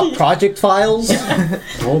Photoshop project files?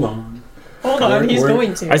 Hold on. Hold on, he's Where-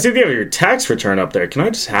 going to. I see you have your tax return up there. Can I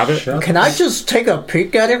just have it? Shut Can I just take a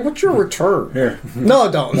peek at it? What's your return? Here.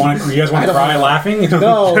 No, don't. You guys want I to don't cry know. laughing?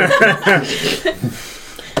 No.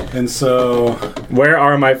 And so Where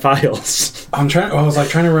are my files? I was like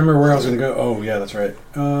trying to remember where I was gonna go. Oh yeah, that's right.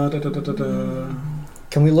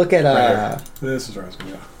 Can we look at Right here. This is where I was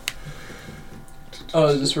gonna go. Oh,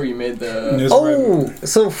 is this where you made the? This is Oh, right-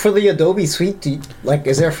 so for the Adobe Suite,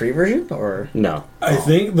 is there a free version or? No. I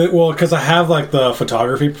think that because I have like the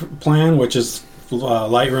photography plan, which is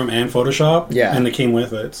Lightroom and Photoshop. Yeah. and it came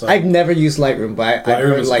with it. So I've never used Lightroom, but I Lightroom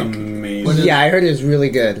heard is like, amazing. What is- yeah, I heard it's really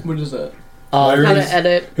good. What is that? Lightroom How is- to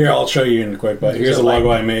edit. Here, I'll show you in quick. But Is here's it a logo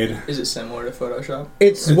like- I made. Is it similar to Photoshop?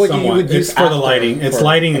 It's It's what you somewhat- would use It's for the after lighting. It's for-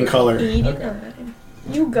 lighting and color. 89.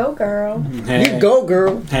 You go, girl. Hey. You go,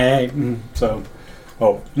 girl. Hey. So,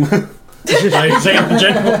 oh. Like, saying in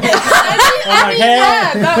general. I mean,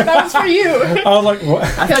 yeah, that was for you. I was like, what? I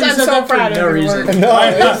thought Because you I'm said so that for proud of no your reason. work. No,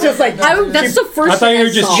 it's just like That's the first I thought thing you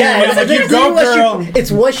were just saw. cheering. yeah, I'm like, it's you go, girl.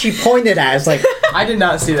 It's what she pointed at. It's like I did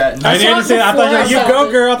not see that. I didn't say that. I thought you were like, you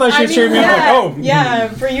go, girl. I thought she was cheering me. I'm like, oh. Yeah,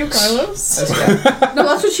 for you, Carlos. That's bad. No,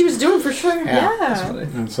 that's what she was doing for sure. That's Yeah. funny.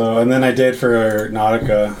 And so, and then I did for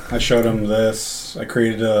Nautica. I showed him this. I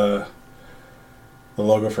created the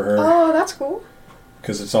logo for her Oh, that's cool.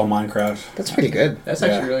 because it's all Minecraft. that's pretty good. That's Yeah.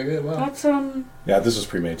 actually really good. Wow. That's Yeah, this was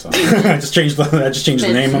pre-made, so I just changed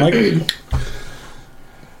the name. I'm like,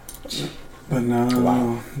 but no,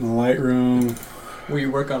 the Lightroom. Will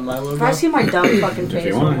you work on my logo? If I see my dumb fucking If you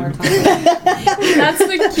face one want. more time, That's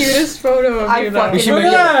the cutest photo of I you, though. fucking We should make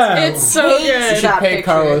it. Yeah. It's so You good. should that pay picture.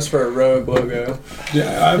 Carlos for a rogue logo.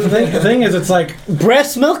 Yeah, the thing is, it's like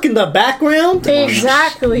Breast milk in the background.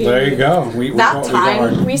 Exactly. there you go. We That go time-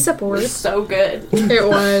 hard. We support. so good. It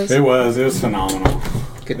was. It was phenomenal.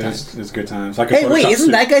 Good It times. was good times. I could Hey, wait, Photoshop isn't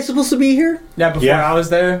soup. that guy supposed to be here? Yeah, before Yeah. I was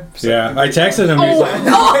there. Yeah, I texted him. He's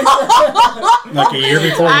like a year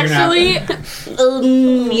before. Actually,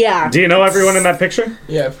 Yeah. Do you know everyone in that picture?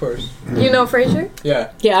 Yeah, of course. you know Fraser? Yeah.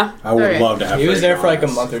 Yeah. I would Okay. love to have. He was Fraser there for on like a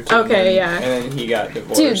this. month or two. Okay, and yeah. then he got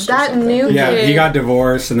divorced. Dude, or that something. new Yeah, kid. he got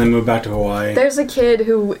divorced and then moved back to Hawaii. There's a kid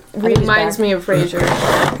who he's reminds back. me of Fraser.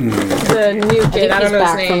 Mm. The new kid. I he's don't know his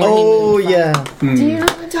back name. from- Oh yeah. Do you Mm. know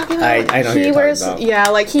what I'm talking about? I know who He you're wears, talking about. yeah,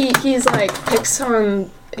 like he's like picks on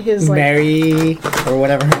his like. Mary or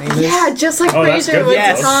whatever her name is. Yeah, just like Oh, that's Fraser good. with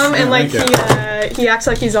Yes. Tom, and Yeah, like thank he acts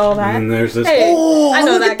like he's all that. And there's this. Hey, Oh, I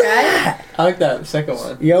know look that at guy. I like that second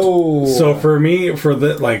one. Yo. So for me, for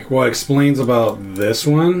the like, what explains about this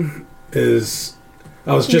one is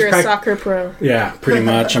I was just You're a soccer pro. yeah, pretty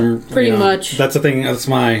much. I'm Pretty much. That's the thing. That's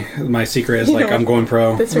my secret is like I'm going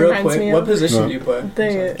pro. This Real reminds quick, me what of position do you play?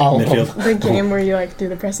 the Oh, Midfield. the game where you like do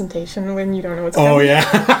the presentation when you don't know what's Oh coming. yeah.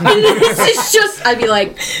 This is just. I'd be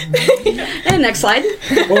like, and next slide.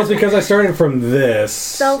 Well, it's because I started from this.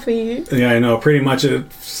 Selfie. Yeah, I know. Pretty much,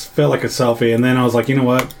 it felt like a selfie, and then I was like, you know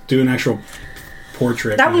what? Do an actual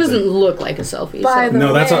portrait. That kind one of thing. doesn't look like a selfie. By So. the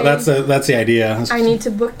No, way, that's the idea. I need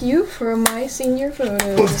to book you for my senior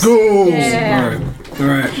photos. Let's go. Yeah. All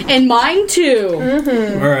right. And mine too.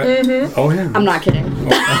 Mm-hmm. All right. Oh yeah. I'm not kidding.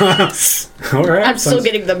 All right. I'm still sounds,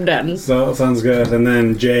 getting them done. So sounds good. And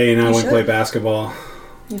then Jay and I You went to should. play basketball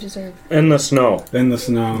You deserve. In the snow. in the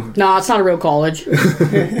snow. No, it's not a real college.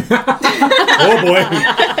 Oh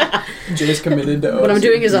boy. Jay's committed to What I'm OSU.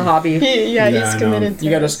 doing is a hobby. Yeah, I he's know. committed. To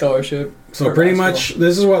You got a this. scholarship. So for pretty basketball. much,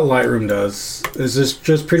 this is what Lightroom does. Is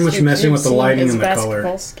just pretty much You've messing with the seen lighting his and the basketball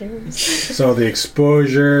color. skills. So the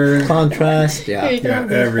exposure, contrast. Here Yeah. you go, yeah, do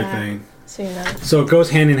that, everything. So you know. So it goes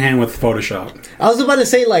hand in hand with Photoshop. I was about to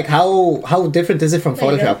say like how different is it from There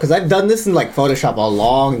you go. Photoshop? Because I've done this in like Photoshop a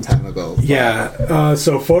long time ago. Yeah.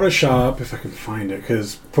 So Photoshop, if I can find it,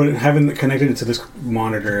 because having it connected to this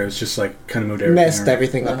monitor, it's just like kind of moved everything. Messed around.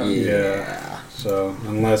 everything up. Uh-huh. Yeah. So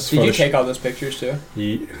unless Did you Photoshop- take all those pictures too?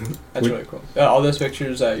 Ye- That's We- really cool. All those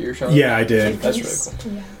pictures that you're showing? Yeah, I did. That's really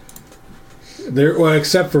cool. Yeah. There, well,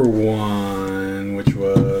 except for one, which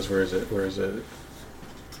was where is it?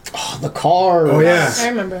 Oh, the car. Oh yeah. I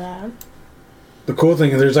remember that. The cool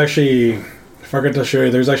thing is there's actually, I forgot to show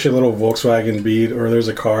you, there's actually a little Volkswagen Beat, or there's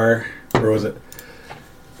a car, or was it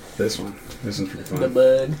this one? This one's pretty The fun.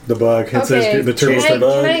 bud. The bug. It says the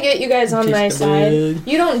turbo. can I get you guys on Chase my the side? bug.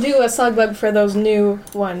 You don't do a slug bug for those new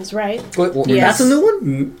ones, right? Wait, Yes. That's a new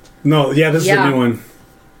one. No, yeah, this is Yeah. the new one.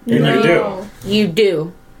 You no. do. You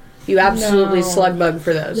do. You absolutely No. slug bug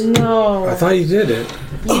for those. No. I thought you did it.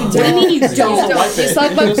 What do you mean you You don't? don't. You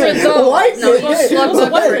slug bug for those. What? No, you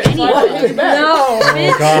slug bug for anyone. No.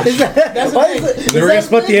 Oh gosh. Why is it? We're gonna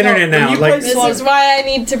split the internet now. Like, This is why I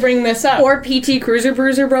need to bring this up. Or PT Cruiser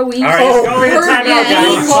Bruiser, bro. We All right, Oh, it's going to timeout, yeah.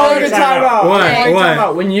 guys. Call Going it to a timeout. What? Call it a What?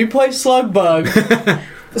 timeout. When you play slug bug,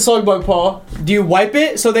 slug bug, Paul, do you wipe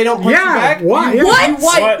it so they don't punch you yeah. back? Why? You, What? You wipe.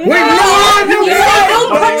 What? Wait, no, You said no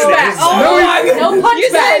What punch is back. this? No punch You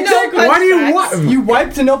said back. no punch Why do you backs. what? You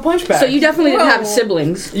wiped to no punch back. So you definitely didn't have Whoa.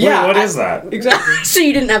 siblings. Wait, yeah. what is that? Exactly. So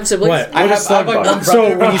you didn't have siblings. What? I What have, is slug I have, like, bug? a So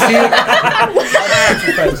brother- when you see it,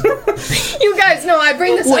 You guys know I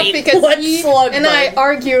bring this Wait, up because what he slug and bug? I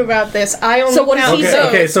argue about this. I only So what does count he okay, say? those.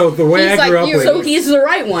 okay. So the way He's I grew like up you. with, So he's the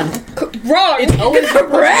right one. Wrong. It's always the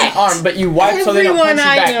person's Correct. arm, but you wipe so they don't Everyone punch you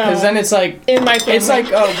I back. know. Because then it's like In my family. it's like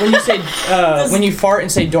when you say when you fart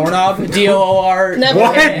and say doorknob, DOOR. Never.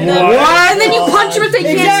 what? Never. What? And then you punch him if they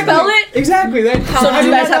can't spell it. Exactly. Then, So do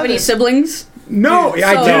you guys have any siblings? No, I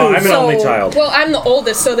So- do. No, I'm an So- only child. Well, I'm the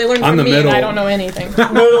oldest, so they learn I'm from the me, and middle. I don't know anything.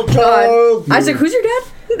 Middle child. Isaac, who's your dad?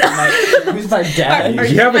 Who's my dad?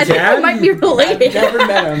 You have a I think dad? we might be related. Never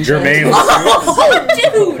met him. Jermaine. Oh,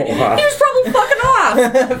 dude! Wow. He was probably fucking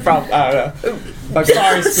off. Probably, I don't know.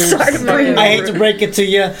 Sorry, Stu. Sorry to bring I hate to break it to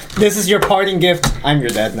you. This is your parting gift. I'm your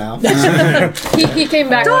dad now. He came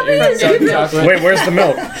back. Chocolate. Wait, where's the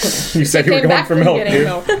milk? You said you were Came going back for from milk, getting dude.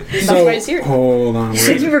 milk. That's So, why he's here. hold on.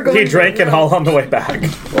 Wait. You were going He drank it all on the way back.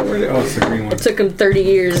 Oh, it's the green one. It took him 30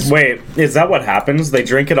 years. Wait, is that what happens? They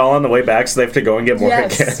drink it all on the way back, so they have to go and get more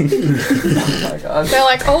Yes. again. Oh my god. They're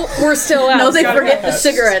like, oh, we're still out. No, they Gotta forget go. the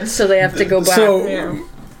cigarettes, so they have to go back.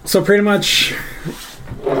 So pretty much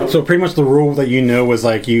the rule that you know was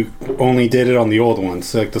like you only did it on the old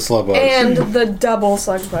ones, like the slug bugs. And the double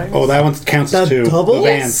slug bugs. Oh, that one counts The as two. double? The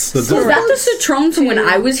Yes. Vans. The Was that the Citron from when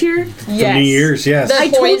I was here? yes. New Year's, yes. The I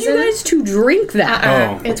told you poison? guys to drink that.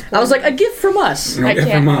 Oh. It's I was like, a gift from us. No, I get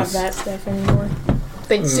can't from have us. that stuff anymore.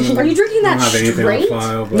 Thanks to Are you drinking I don't that have anything on straight?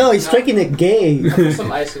 file, but No, he's drinking it gay. Put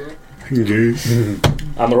some ice in it.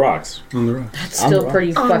 On the rocks. on the rock. That's still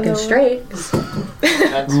pretty On fucking the straight.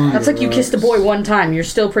 That's like you kissed a boy one time. You're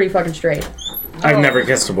still pretty fucking straight. I've never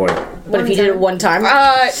kissed a boy. But if you did it one time,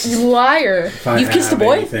 you liar. If I you've kissed a have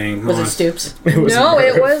boy? anything Was it on- Stoops? It was No,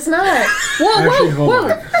 Merv. it was not. Whoa, Actually, hold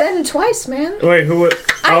whoa. on. Ben twice, man. Wait, who? I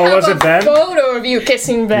Oh, have was a it Ben? photo of you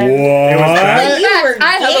kissing Ben. It was Ben? Yes,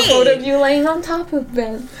 I have a gay. photo of you laying on top of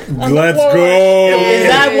Ben. On the Let's floor. go! Is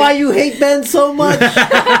that why you hate Ben so much?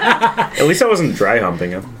 At least I wasn't dry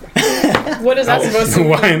humping him. What is that supposed to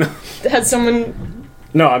Why not? Had someone...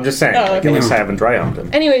 No, I'm just saying. Oh, Like, okay. at least I haven't dry humped him.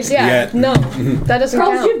 Anyways, yeah. Yeah. No, that doesn't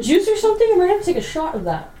Carl, do count. you have juice or something? I'm gonna have to take a shot of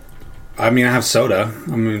that. I mean, I have soda.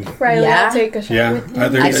 I mean, Riley, Yeah? I'll take a shot yeah. with you.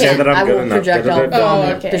 Either I say can't. that I'm I good won't enough. projectile Get it done.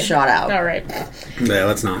 vomit Oh, okay. the shot out. All right. yeah,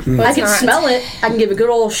 let's not. I can not. smell it. I can give a good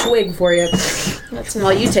old swig for you. That's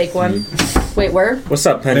While you take one. Wait, where? What's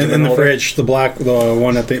up, Benjamin? In the Holder? fridge, the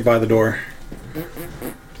one at by the door.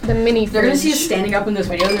 the mini They're gonna see us fridge. standing up in this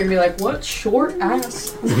video. They're gonna be like, "What short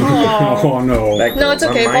ass?" Oh. Oh no. That No, it's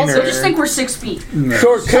girl's a okay. minor. Also, Just think we're 6 feet. No.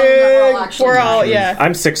 Short Tell them that we're all king. actually We're all, giant. yeah.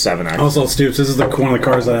 I'm 6'7", actually. Also, Stoops, this is one of the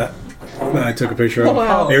cars that I took a picture of.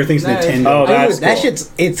 Wow. Everything's Nice. Nintendo. Oh, Dude, that's that cool.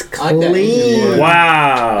 shit's it's I like that engine. clean.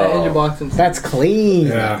 That engine Wow. box and That's clean.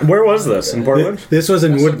 Yeah. Where was this? In Portland? This was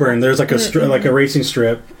in Woodburn. There's like a like a racing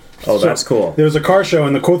strip. Oh, that's cool. There was a car show,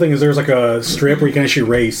 and the cool thing is there's like a strip where you can actually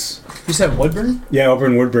race. You said Woodburn? Yeah, over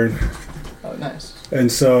in Woodburn. Oh, nice.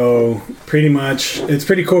 And so, pretty much, it's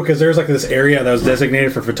pretty cool because there's like this area that was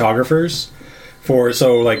designated for photographers.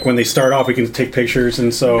 So like when they start off, we can take pictures,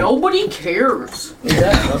 and so Nobody cares. Who's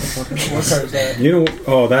that? What car is that? you know,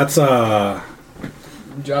 oh, that's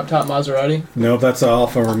Drop top Maserati? no, that's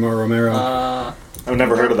Alfa Romero. I've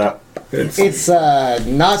never heard of that. It's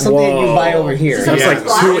not something that you buy over here. That's Yeah.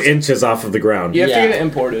 like 2 inches off of the ground. You have Yeah. to get it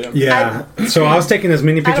imported. Yeah. So I was taking as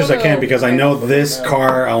many pictures as I don't can know. because I know this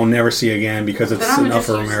car I'll never see again because it's Then I'm an gonna just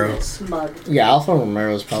Alfa use Romero. this mug. Yeah, Alfa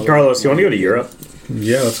Romero's probably. Carlos, you want to go to Europe?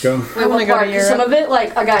 Yeah, let's go. I want to go to Europe. Some of it,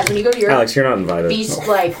 like, guys, when you go to Europe, Alex, you're not invited. these,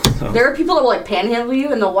 like, there are people that will, like, panhandle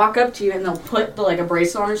you, and they'll walk up to you, and they'll put, like, a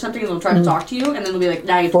bracelet on or something, and they'll try to talk to you, and then they'll be like,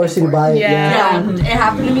 now you have to Force pay you to for buy it. it. Yeah. Yeah, it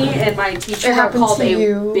happened to me, and my teacher It got happened called to a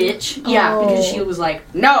you? bitch. Yeah, because she was like,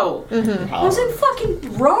 no. I was in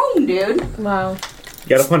fucking Rome, dude. Wow.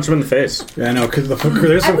 You gotta punch him in the face. Yeah, I know because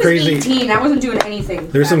there's I some was crazy. 18. I wasn't doing anything.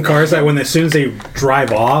 There's some back cars then. that when as soon as they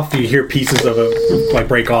drive off, you hear pieces of it like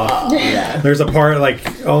break off. Yeah. There's a part like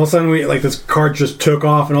all of a sudden we like this car just took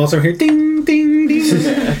off and all of a sudden we hear ding ding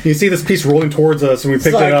ding. You see this piece rolling towards us and we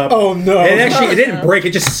picked like, it up. oh, no. And actually it didn't break;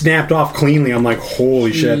 it just snapped off cleanly. I'm like,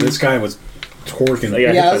 holy shit! This guy was torquing.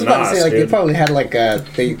 Yeah. Yeah, I was hit about the to say, nos, like, they dude. probably had, like,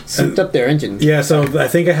 they souped up their engine. Yeah, so I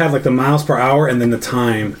think I had like the miles per hour and then the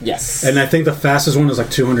time. Yes. And I think the fastest one was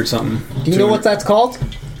like 200 something. Do you know what that's called?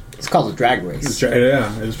 It's called a drag race.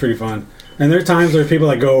 Yeah, it was pretty fun. And there are times where people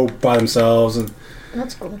that go by themselves and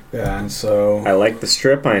That's cool. yeah, and so I like the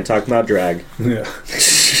strip. I ain't talking about drag. yeah.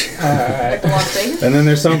 Like Las Vegas. And then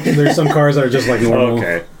there's some cars that are just like normal.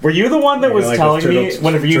 Okay. Were you the one that Yeah, was like telling the me turtle-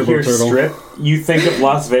 whenever you turbo hear turtle. strip, you think of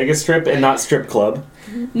Las Vegas Strip and not strip club?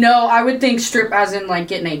 No, I would think strip as in, like,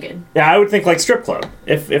 get naked. Yeah, I would think like strip club.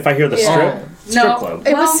 If I hear the Yeah. strip, strip No. club.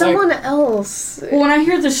 It Well, was someone else. Well, when I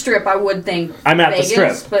hear the strip, I would think I'm at Vegas, the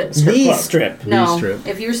strip. but Strip The club. strip. no. strip.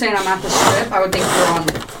 If you were saying I'm at the strip, I would think you're on.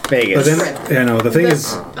 But Vegas. then, Strip. yeah, no. The thing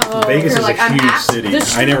is, Vegas You're is like, a I'm huge at city. the I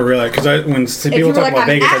strip. never realized because when If you people were talk like, about I'm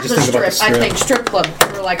Vegas, at I just the think about the strip, I strip. think strip club.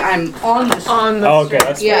 If you're like, I'm on the strip. On the Oh, okay, strip.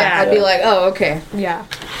 that's Yeah, I'd be like, oh, okay. Yeah.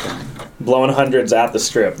 Blowing hundreds at the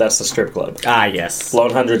strip. That's the strip club. Ah, yes.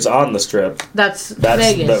 Blowing hundreds on the strip. That's That's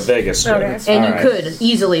Vegas. the Vegas strip. Okay. And All you right. could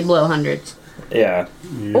easily blow hundreds. Yeah,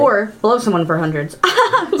 Or love someone for hundreds.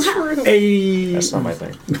 Hey, that's not my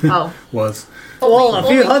thing. Oh. was. Well, a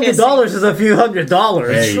few Only $100 kissing. is a few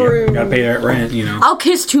 $100. Hey, True. gotta pay that rent, you know. I'll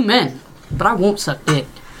kiss 2 men, but I won't suck dick.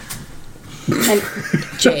 And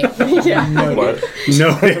Jay. What?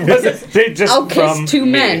 No, They just I'll from kiss 2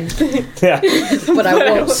 me. men, Yeah, but I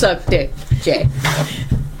won't suck dick. Jay.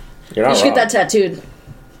 you're You not should wrong. get that tattooed.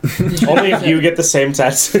 Only if you get the same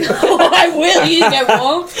tattoo. Oh, I will. You think I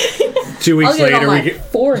won't? 2 I'll weeks get it on later, my we get.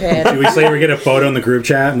 forehead. 2 weeks later, we get a photo in the group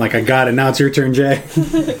chat. I'm like, I got it. Now it's your turn, Jay.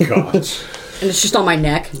 Gosh. And it's just on my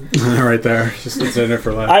neck. Right there. Just it's in it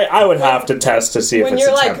for life. I would have to test to see if When it's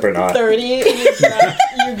you're a like temp or not. 30 and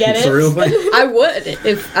you get It's it. a real thing. I would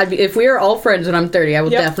if we are all friends and I'm 30. I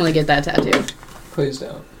would Yep. definitely get that tattoo. Please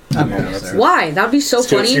don't. I'm Yeah, almost that's there. Why? That'd be so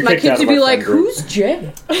Scoops, funny. you're My kicked kids out would of be our like, friend group. "Who's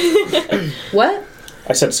Jay?" What?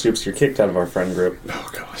 I said, Scoops, you're kicked out of our friend group. Oh,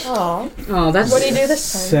 gosh. Aw. Oh, that's What do you do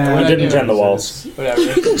this time? Sad. I didn't gem the walls. Whatever.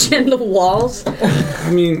 in the walls. I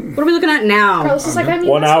mean, What are we looking at now? Carlos is like, I mean,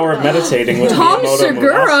 1 hour of meditating with Tom Miyamoto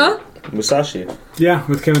Segura. Musashi. yeah,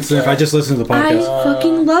 with Kevin Smith. I just listened to the I podcast.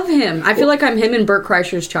 fucking love him. I feel like I'm him and Burt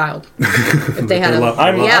Kreischer's child. If they had a,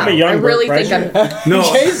 I'm a young I really Burt think Kreischer. I'm. No,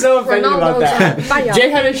 Jay's so offended about that. Bye, Jay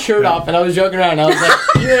had his shirt off, and I was joking around. I was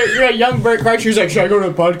like, "You're a young Burt Kreischer." He's like, "Should I go to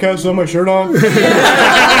the podcast with my shirt on?"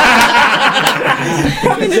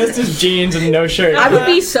 Just his jeans and no shirt. I would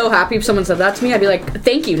be so happy if someone said that to me. I'd be like,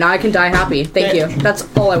 "Thank you. Now I can die happy. Thank you. That's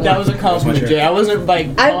all I want." That was a compliment, Jay. I wasn't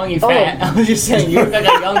like calling you fat. I was just saying you look like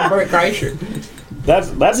a young Burt Kreischer.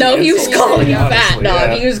 That's no, an he was insult, calling you fat. honestly, No,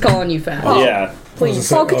 yeah. he was calling you fat. Yeah.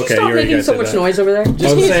 please. Oh, could you Okay, stop you already making guys so did much that. noise over there? I was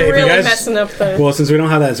He's say, if you really guys, messing up the. well, since we don't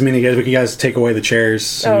have that as many guys, we can guys take away the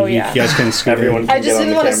chairs. Oh, and yeah. You guys can scoot Everyone in. I can just get on didn't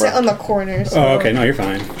the want to sit camera. on the corner. So. Oh, okay. No, you're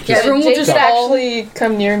fine. Yeah, everyone will Jake just should all, actually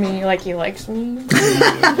come near me like he likes me.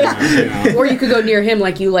 or you could go near him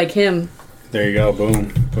like you like him, There you go.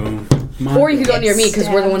 Boom. Boom. or you could go near me because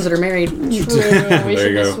we're the ones that are married. True. We There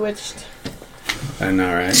should you have go. switched. I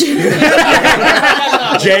know, right?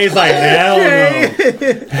 Jay's like, hell no.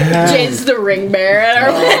 Jay's the ring bearer at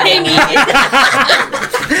our wedding.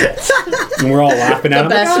 And we're all laughing at The him.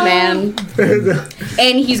 best man,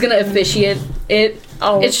 and he's gonna officiate it.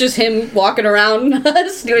 Oh, It's just him walking around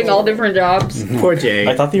us doing all different jobs. Poor Jay.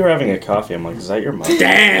 I thought you were having a coffee. I'm like, is that your mom?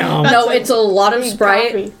 Damn. No, it's a lot of need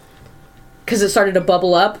Sprite coffee. because it started to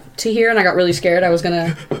bubble up to here, and I got really scared. I was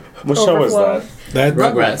gonna. What show was Overflow. that? That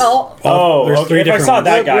Rugrats. Oh, Oh, there's three okay. If I different saw ones.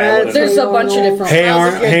 that guy, I would've there's a known. bunch of different. Hey, That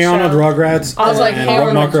was a good hey Arnold, show. Rugrats. I was like, and Hey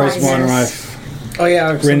Arnold, Rugrats, Rugrats. One Wife, Oh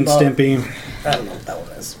yeah, Ren and some, Stimpy. I don't know what that one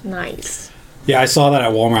is. Nice. Yeah, I saw that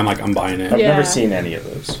at Walmart. I'm like, I'm buying it. I've Yeah. never seen any of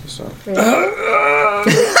those. So Really?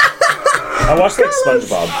 I watched like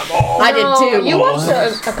SpongeBob. I did too. You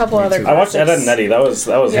watched a couple other. I watched Ed classics. and Eddie. That was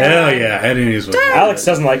Hell yeah, Ed and Eddie's was. Alex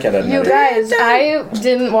doesn't like Ed and You Eddie. guys, I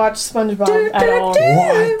didn't watch SpongeBob at all.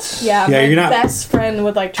 What? Yeah, Yeah, my you're not- best friend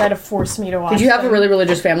would like try to force me to watch. Did you have a them. really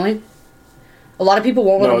religious family? A lot of people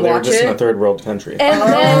won't let No, them they were watch just in a it. third world country. And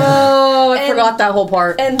then, Oh, I and- forgot that whole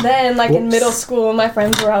part. and then, like in Whoops. middle school, my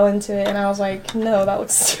friends were all into it, and I was like, "No, that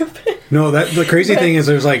looks stupid." No, that the crazy thing is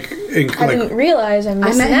there's like, I didn't realize I I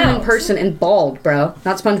missed met him out. in person and bald, bro.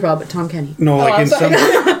 Not SpongeBob, but Tom Kenny. no, like I'm in sorry.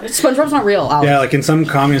 some SpongeBob's not real. Alex. yeah, like in some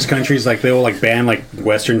communist countries, like they will like ban like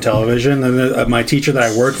Western television. And my teacher that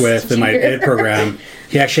I worked with in my ed program,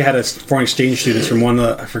 he actually had a foreign exchange students from one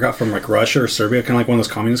of the, I forgot, from like Russia or Serbia, kind of like one of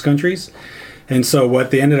those communist countries. And so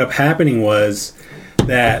what they ended up happening was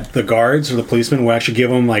that the guards or the policemen would actually give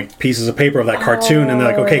them like pieces of paper of that cartoon, and they're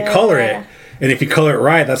like, okay, yeah. color it. And if you color it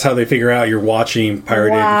right, that's how they figure out you're watching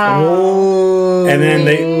pirated. Wow. And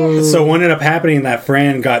then so what ended up happening, that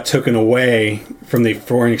friend got taken away from the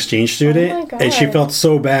foreign exchange student, Oh my and she God. felt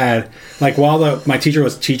so bad. Like while my teacher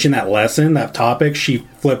was teaching that lesson, that topic, she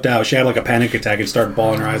flipped out. She had like a panic attack and started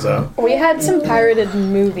bawling her eyes out. We had some pirated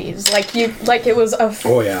movies, like it was a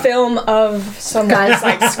Oh, yeah. film of someone's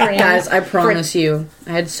like screen. Guys, I promise you,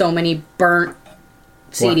 I had so many burnt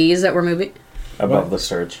CDs that were moving Above the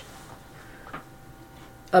search.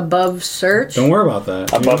 above search. Don't worry about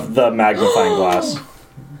that. Above the magnifying glass.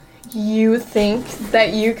 You think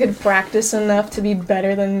that you could practice enough to be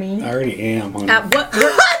better than me? I already am. Honey. At what?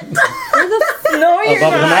 No, you're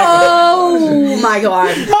Above the not. magnifying Oh my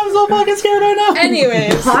god! I'm so fucking scared right now.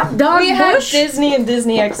 Anyways, Hot dog we had bush. Disney and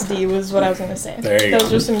Disney XD was what I was gonna say. There you Those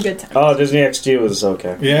go. were some good times. Oh, Disney XG was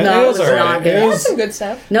okay. Yeah, No, it was it's alright. not good. It It had was- some good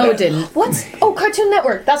stuff. No, it didn't. What's Cartoon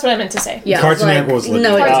Network? That's what I meant to say. Yeah, Cartoon it Network was was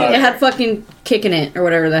no, legit. it had fucking Kicking It or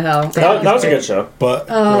whatever the hell. That was a good show. but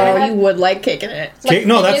Oh, you would like Kicking It.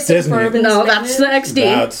 no, that's Idiots of Disney. Bourbon No, Street. that's the XD.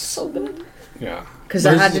 That's So good. yeah. because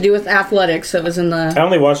that had to do with athletics. So it was in I the.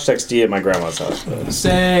 only watched XD at my grandma's house. But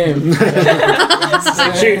Same.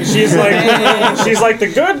 she's like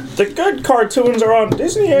the good cartoons are on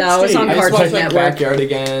Disney XD. No, it's on I used to watch Cartoon like Network.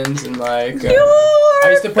 Backyardigans and like. I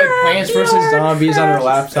used to play Plants vs Zombies on her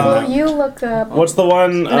laptop. You look up. What's the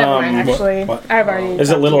one? Never mind, actually. what? I've already. Is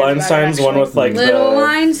it talked Little to you about it, Einstein's one actually. with like Little the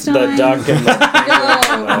Einstein. duck and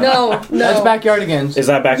the No. That's Backyardigans. Is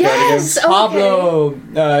that Yes. Backyardigans? Pablo,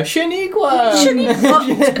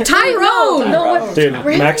 Shaniqua. Tyrone. No, what? Dude,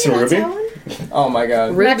 Really? Max and That's Ruby? that one? Oh my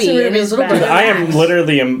god. Max and Ruby and Ruby's his little bad. brother. I am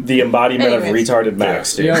literally the embodiment of Anyways. retarded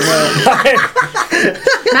Max, dude. You don't know.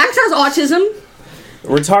 Max has autism.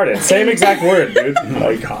 Retarded. Same exact word, dude. Oh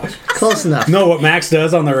my gosh. Close enough. No, what Max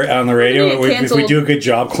does on the radio, Get if we canceled. do a good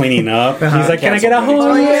job cleaning up, he's like, "Can I get a Canceled.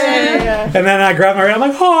 oh Yeah. yeah?" And then I grab my radio, I'm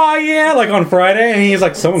like, "Oh yeah!" Like on Friday, and he's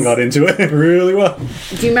like, "Someone got into it really well."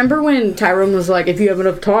 Do you remember when Tyrone was like, if you have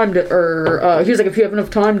enough time to, or he was like, if you have enough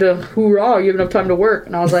time to, hoorah, you have enough time to work.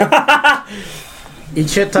 And I was like, Eat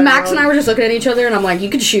shit, Tyrone. Max and I were just looking at each other, and I'm like, you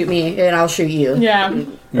could shoot me, and I'll shoot you. Yeah.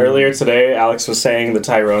 Earlier today, Alex was saying that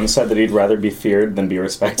Tyrone said that he'd rather be feared than be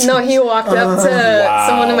respected. No, he walked up to Wow.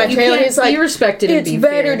 someone in my You trailer. can't He's like, be respected and "It's be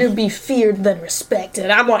better feared." to be feared than respected."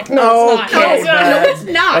 I'm like, "No, it's not." Okay, No, it's not. man. No, it's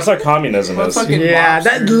not. That's what communism is. Fucking Yeah,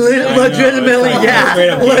 that mobsters. legitimately, I know, yeah. straight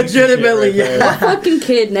up gangster Legitimately, shit right yeah. Fucking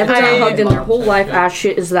kid never got I- hugged in their whole life. Ass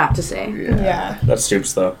shit is that to say? Yeah. That's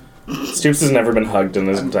Stoops, though. Stoops has never been hugged in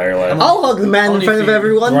his entire life. I'll hug the man in Only front of fear.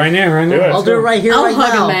 everyone. Right now, right Do now. it. I'll do it right here, I'll right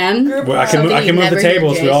hug now. a man. Well, I can Something I you can move the never hear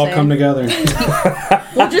tables. Jay We all say. come together.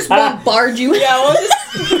 We'll just bombard you. Yeah, we'll just.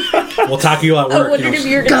 We'll talk you at I work. wondered You if know,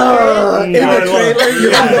 you were gonna In the trailer,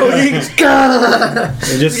 you're going,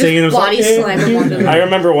 and just singing. it was body like, slam him onto I the.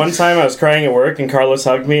 remember one time I was crying at work and Carlos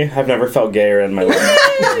hugged me. I've never felt gayer in my life.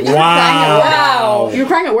 Wow. You were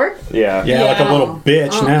crying at work? Yeah. Yeah, like a Yeah. little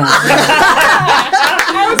bitch now.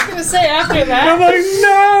 I was gonna say after that. I'm like,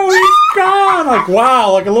 no, he's gone. Like,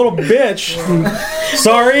 wow, like a little bitch.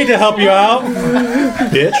 Sorry to help you out,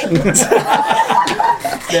 bitch.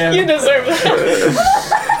 Damn. You deserve that.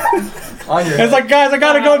 On your It's like, guys, I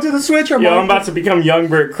gotta go to the switcher. Yo, I'm about to become young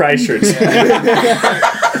Bert Kreischer.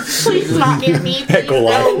 Please not get me. Hey, go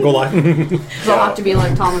live, go live. So I'll have to be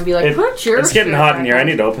like Tom and be like, put your. It's getting shirt hot back in here. I on.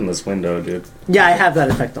 need to open this window, dude. Yeah, I have that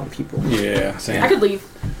effect on people. Yeah, same. I could leave.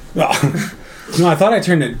 Oh. No, I thought I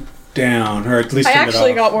turned it down, or at least I turned it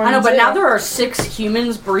actually off. got one. I know, but too. now there are 6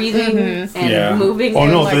 humans breathing and Yeah. moving. Oh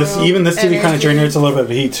in, no, like, this even this TV kind of energy. generates a little bit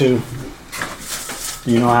of heat too.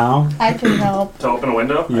 You know how? I can help. To open a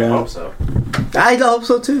window? I Yeah. hope so. I hope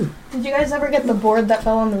so too. Did you guys ever get the board that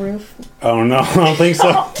fell on the roof? Oh no, I don't think so.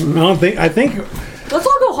 I think Let's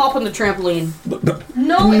all go hop on the trampoline. No, it's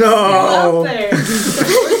No. still out there. The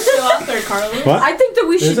board's still out there, Carly. what? I think that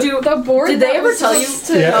we should it? do. The board. Did they that ever was tell you? supposed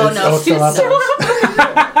to- Yeah, Oh it's- no, it's still out there. you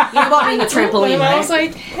know about me in the trampoline, And I right? was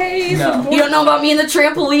like, "Hey, No. the board." You don't know about me in the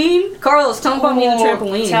trampoline? Carlos, tell him about me in the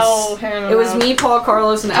trampolines. Tell him. It was about- me, Paul,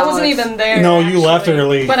 Carlos, and I wasn't Alex. even there. No, you left actually.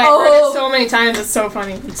 early. But I Oh. heard it so many times. It's so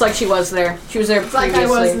funny. It's like she was there. She was there It's like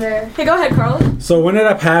previously. I was there. Hey, go ahead, Carlos. So what ended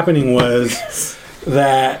up happening was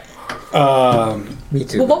that. Me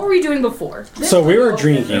too. Well, what were we doing before? So we were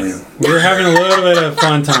drinking. We were having a little bit of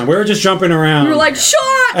fun time. We were just jumping around. We were like, shots!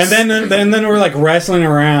 and then we were like wrestling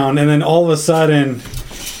around, and then all of a sudden,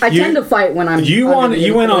 I you- tend to fight when I'm. you under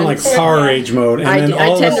the went on like influence. Power Rage mode, and then I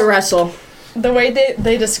all tend of to a, wrestle. The way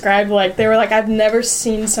they described, like, they were like, "I've never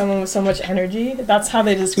seen someone with so much energy." That's how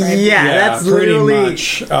they described it. Yeah, that's pretty literally.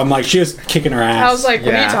 much. Like she was kicking her ass. I was like, "What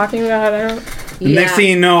are Yeah. you talking about?" I don't. The next thing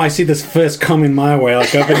you know, I see this fist coming my way,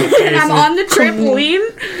 like up in the face. And I'm on the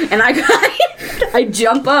trampoline, and I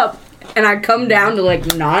jump up, and I come down to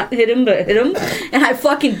like not hit him, but hit him, and I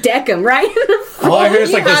fucking deck him right in the all I hear is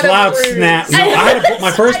You like this had a loud bruise. snap. No, I had my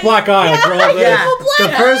first black eye. Like, rolled in. Yeah, the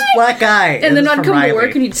first black eye. And then is I'd from come to Riley.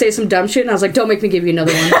 work and he'd say some dumb shit, and I was like, "Don't make me give you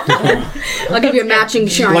another one. I'll give you a matching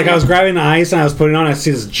shine." Like I was grabbing the ice and I was putting it on. I see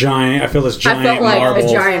this giant. I feel this I giant felt like marble.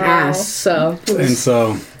 a giant ass. So And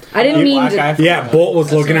so, I didn't mean Black to. eye for yeah, that. Bolt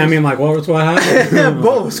was looking at me. I'm like, what happened?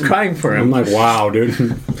 Bo was crying for I'm him. like, wow, dude.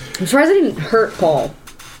 I'm surprised I didn't hurt Paul.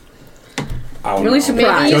 I don't Really know.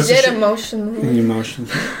 surprised. Maybe you Just a did shit. emotionally. Emotion.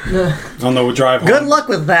 On the drive home. Good luck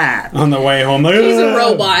with that. On the way home. Like, He's a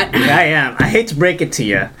robot. I am. I hate to break it to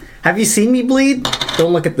you. Have you seen me bleed?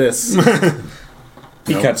 Don't look at this.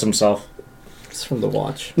 He cuts himself. It's from the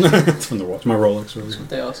watch. It's from the watch. My Rolex. Really.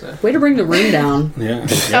 They all say. Way to bring the room down. Yeah.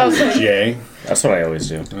 Oh, sorry. Jay. That's what I always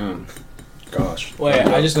do. Oh. Gosh. Wait,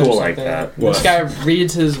 I just Cool noticed like something. that. What? This guy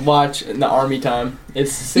reads his watch in the army time.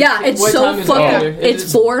 It's 16, Yeah, it's what so time is fucking. it?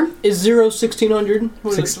 It's 4. Is 1600?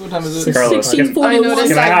 What time is it? Carlos, 1641. noticed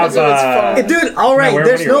Can I that have, because it was phone. Dude, all right. wear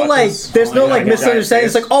There's one of your no like, watches? there's no Yeah, like like a giant misunderstanding.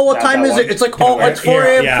 It's like, oh, what That- time that is one. it? It's like, Can I oh, wear it's it? 4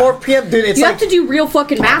 a.m., Yeah. 4 p.m. Dude, it's You like, have to do real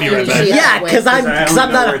fucking math when you see it yeah, that way. because I'm know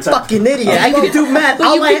not where a it's at. fucking idiot. I can do math.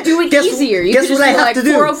 But you can do it easier. You Guess can what I just have be to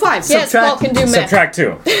like do? 405. Yes, Paul can do math. Subtract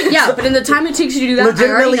 2. Yeah, but in the time it takes you to do that, I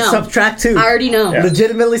already Legitimately know. subtract 2. I already know. Yeah.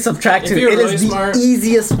 Legitimately subtract If 2. you're It really is the smart-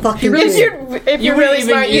 easiest fucking If thing. you're wouldn't really even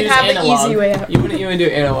smart, you'd use have analog. the easy way out. You wouldn't even do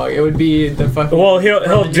analog. It would be the fucking. Well, he'll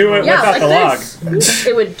do it Yeah, without like the log. this.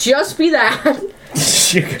 It would just be that.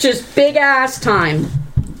 Just big ass time.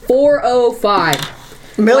 405.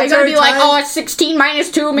 Why you gotta be like, oh, it's 16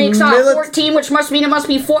 minus 2 makes 14, which must mean it must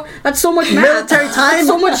be 4. That's so much math. Military time? That's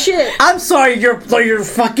so much shit. I'm sorry, your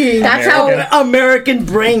fucking That's how- American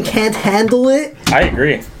brain can't handle it. I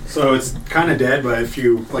agree. So it's kind of dead, but if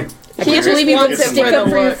you like, I can't believe you would wants it stick for up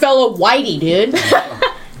the for your look. fellow whitey, dude.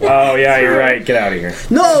 Oh, yeah, you're right. Get out of here.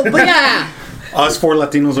 No, but Yeah. us 4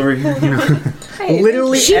 Latinos over here. You know.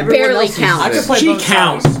 literally She everyone barely else counts. I could play She both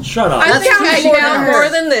counts. sides. Shut up. I That's think too I short of count her. more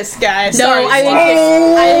than this guy. No, Sorry. I think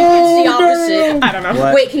it's the opposite. I don't know.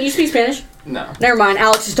 What? Wait, can you speak Spanish? No. Never mind.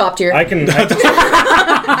 Alex is top tier. I can.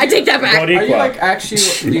 I take that back. Are you Boricua. like actually?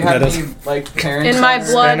 Do you have any like parents? In my that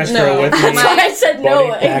are- blood, Spanish no. girl with me. That's why I said no.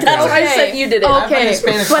 Body That's why I background. said you did it. I've been Okay, a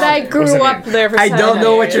Spanish but I father. What does grew it up mean? there for I 7 don't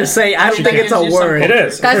know what years. you're saying. I don't She think it's a gives you word. It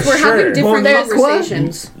is. Guys, for we're sure. having different Boricua?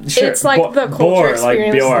 conversations. Sure. It's like the culture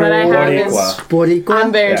experience Bior, that I have Boricua. is- Boricua?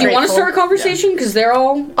 I'm very Do you want to grateful. start a conversation? Because they're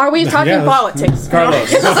all. Are we talking Yeah, let's- politics? Carlos.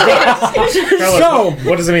 Carlos,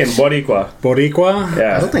 what does it mean? Boricua. Boricua. I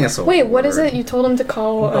Yeah. don't think that's a Wait, word. what is it? You told him to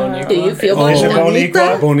call. Do you feel Oh, Is it bonita?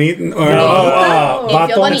 Bonicua? Bonita. Or, Oh, Bato.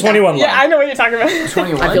 feel bonita. 21 Yeah, I line. know what you're talking about.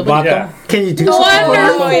 21. I feel bonita. Yeah. Can you do something?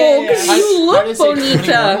 Wonderful, Oh, yeah, yeah. because How- you how look does it say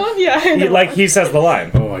bonita. Yeah, I know. He says the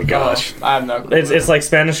line. Oh my gosh. I have no clue. It's like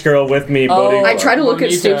Spanish girl with me, Oh. Boricua. I try to look at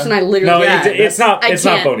Bonita. Stoops and I literally. No, Yeah, it's not. I It's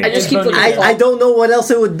not can't. Bonita. I just keep looking. I don't know what else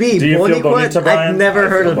it would be. Do you feel Boricua? bonita, Brian? I've never I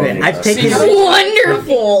heard feel of it. bonita. I've taken.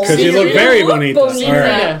 Wonderful. Because you look very bonita. bonita. All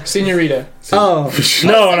right. Senorita. Oh.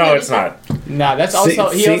 No, it's not. Nah, that's also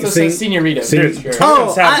he also says senorita. Dude, Sure.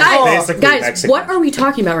 Oh, sounds I- basically Guys, Mexican. what are we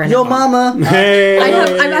talking about right Yo, now? mama. Hey. I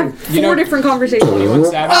have You 4 know- different conversations.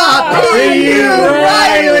 What's that? Hey,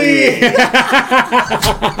 Riley.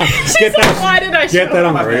 She's like, why did I show Get that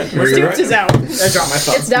on up? the right. Stoops is out. I dropped my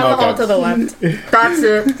phone. It's down the hall Okay. to the left. That's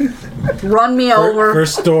it. Run me over.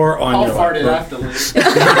 First door on I'll your fart it left. after this.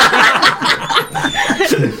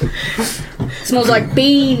 Smells like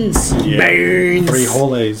beans. Yeah. Beans. 3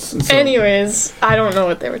 whole A's. So- Anyways, I don't know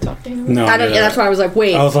what they were talking about. No. I don't, yeah, that's why I was like,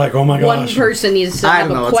 wait. I was like, oh my One gosh. person needs to I have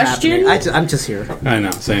don't know a what's question. happening. I'm just here. I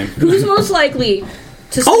know. Same. Who's most likely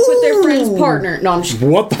to stick with their friend's Oh! partner? No, I'm just,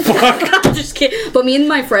 What the fuck? I'm just kidding. But me and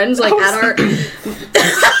my friends, like, at our.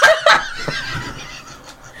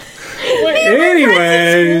 We'll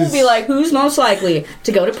Anyways. be like, who's most likely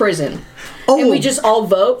to go to prison? Oh, And we just all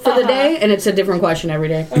vote for the day, and it's a different question every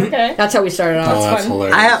day. Okay. That's how we started Oh, off. that's fun.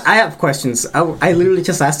 hilarious. I have questions. I literally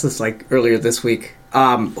just asked this like earlier this week.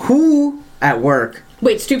 Who at work?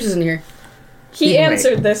 Wait, Stoops isn't here. He He can wait.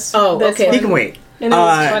 answered this. Oh, this okay. one, He can wait. And it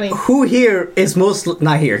was funny. Who here is most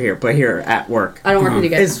not here, but here at work? I don't work with you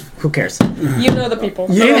guys. Is who cares? You know the people.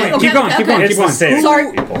 Yeah. Keep going. Keep going. It's Keep the going. same.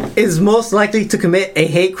 Sorry. People. Is most likely to commit a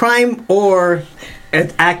hate crime or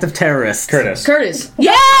an act of terrorist? Curtis. Curtis. I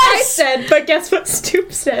Yes! said, but guess what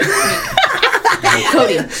Stoops said?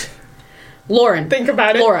 Cody. Lauren. Think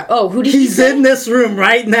about it. Laura. Oh, who did you He's say? in this room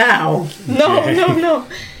right now. No.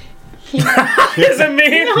 Is it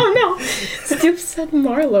me? No. Stoops said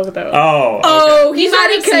Marlo, though. Oh. Oh, he's He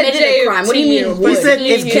already might have said committed Jay a crime. What do you to mean? you. He would? said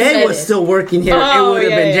if He Jay said was it. still working here, it Oh, would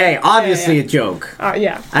have yeah, been yeah. Jay. Yeah, Obviously yeah. a joke.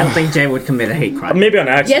 Yeah. I don't think Jay would commit a hate crime. Maybe on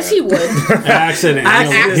accident. Yes, he would. Accident.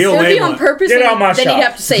 Accident. He'll It would be label on it. purpose. Get and out my then shop. he'd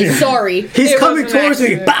have to say sorry. He's It coming was an towards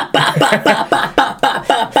me. accident. Ba, ba, ba, ba, ba, ba, ba,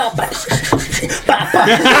 ba, ba, ba. Ba,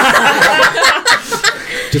 ba.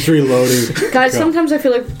 Just reloading. Guys, Go. sometimes I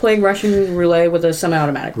feel like playing Russian roulette with a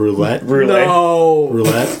semi-automatic. Roulette. Roulette. No.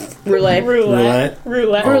 Roulette. Roulette. Roulette.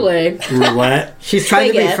 Roulette. Roulette. She's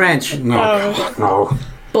trying to be Baguette. French. No. No.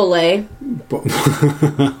 Belay.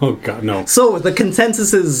 Oh god, no. So the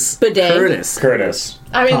consensus is Bidet. Curtis.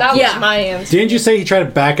 I mean, that was Yeah. my answer. Didn't you say he tried to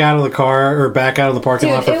back out of the car or back out of the parking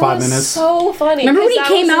Dude, lot for it 5 was minutes? so funny. Remember when 'cause he that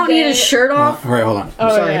came was the out and he had his day- shirt off? All right, hold on.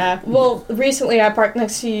 Oh, Sorry. yeah. Well, recently I parked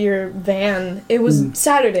next to your van. It was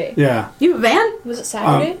Saturday. Yeah. You have a van? Was it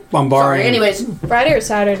Saturday? I'm borrowing. Sorry. Anyways, Friday or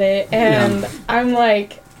Saturday. And I'm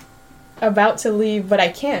like, about to leave, but I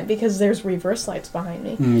can't because there's reverse lights behind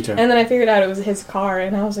me. Okay. And then I figured out it was his car,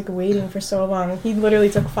 and I was like waiting for so long. He literally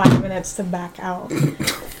took 5 minutes to back out.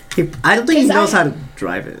 I don't think he 'Cause knows how to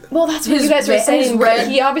drive it. Well, that's what His you guys were red- saying. his But red-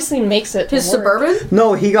 he obviously makes it. To His work. Suburban?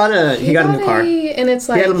 No, he got a new car. And it's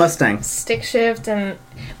He like had a Mustang. stick shift and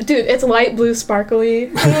dude, it's light blue,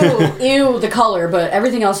 sparkly. Ew, the color, but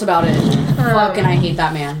everything else about it. Fucking, I hate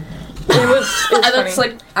that man. It was That's funny.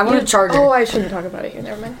 like, I want to charge Oh, it. I shouldn't talk about it here.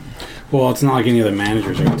 Never mind. Well, it's not like any of the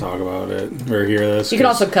managers are going to talk about it or hear this. You can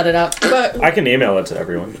also cut it out. But I can email it to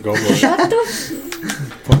everyone. Go for it. Shut the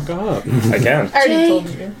Fuck up. I can. I already Jay. told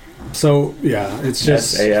you. So, yeah, it's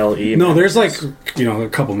just... SALE. No, there's like, a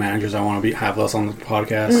couple managers I want to have us on the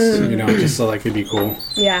podcast, just so like it'd be cool.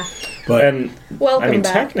 Yeah. But, And Welcome I mean,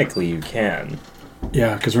 back. technically you can.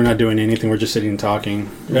 yeah, because we're not doing anything, we're just sitting and talking.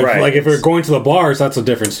 Right. Like, if we're going to the bars, that's a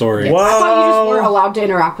different story. Whoa. I thought you just weren't allowed to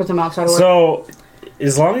interact with him outside of work. So,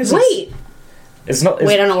 as long as Wait! it's not.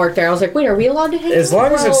 Wait, I don't work there. I was like, wait, are we allowed to hang As out?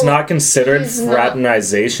 long as it's Well, not considered he's not-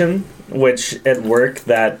 fraternization, which at work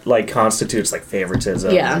that like constitutes like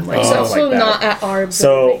favoritism. Yeah. And, like, It's Oh. stuff also like that. not at our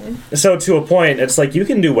So, building. to a point, it's like you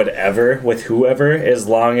can do whatever with whoever as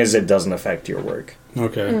long as it doesn't affect your work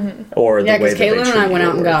Okay. or the Yeah, way because that they Caitlin and I treat went your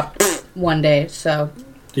out and work. got one day, so.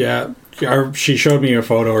 Yeah. She showed me a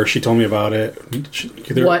photo, or she told me about it.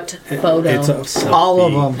 What photo? It's a selfie. All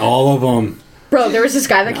of 'em. All of them. Bro, there was this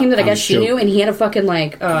guy that came that I I'm guess she joking. knew, and he had a fucking,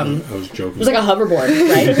 like, I it was joking. was like a hoverboard,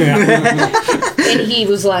 right? And he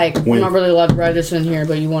was like, I'm not really allowed to ride this in here,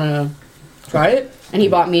 but you want to try it? And he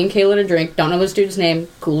bought me and Kayla a drink. Don't know this dude's name.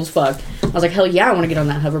 Cool as fuck. I was like, hell yeah, I want to get on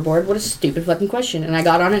that hoverboard. What a stupid fucking question. And I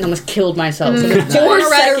got on it and almost killed myself. Do you want to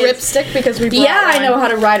ride a ripstick because we brought Yeah, I one. know how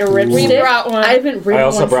to ride a ripstick. We brought one. I haven't ridden I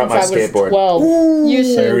also one brought my since I was skateboard. 12. You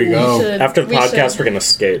should. There we go. You should. After the We podcast, should. we're gonna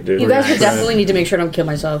skate, dude. You guys would definitely need to make sure I don't kill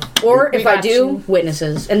myself. Or We if I got do, you.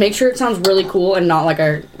 witnesses. And make sure it sounds really cool and not like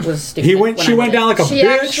I was stupid. She when I went did down like a She bitch.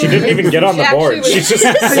 actually- She didn't even get on the She board. actually She was- just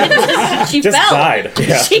it. She just fell. died.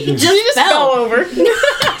 Yeah. She just fell. over.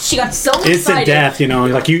 She got so Instant excited. death,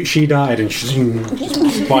 like she died and she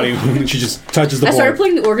body she just touches the I started board.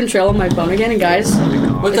 playing the Oregon Trail on my phone again, and guys,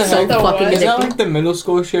 What the it's so heck? fucking Is that addicting. like the middle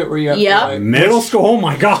school shit where you have Yep. to like... Middle school. Oh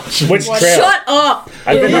my gosh. Which trail? Shut up!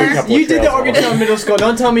 I've been on a couple You of did the trails. Oregon Trail in middle school.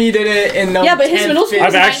 Don't tell me you did it in Yeah, but his middle school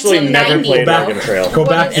I've actually never 1990, played bro. Oregon Trail. Go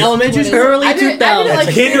back to elementary school. Early I did it 2000s. like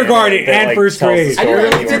kindergarten That, and like, first tells the grade. story I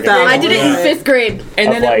did of it the in Oregon fifth grade. I did it in Yeah. 5th grade. And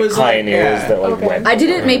of, then like, it was like, pioneers yeah. that like Okay. went. I did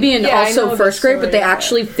it maybe in Yeah, I also know first the grade, but they story.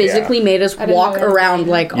 actually physically made us I didn't walk know that. around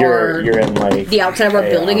like You're in like the outside of our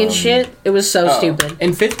building and shit. It was so Oh. stupid.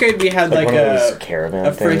 In 5th grade, we had like like one of those a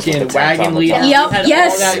caravan things with the freaking tents wagon on the leader. top. Yep, We had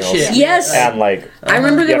yes, all that shit. yes. And like I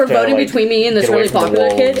remember they you were have to, voting like, between me and this get away really from the popular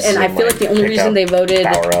kid, wolves and I feel like the only pick reason up they voted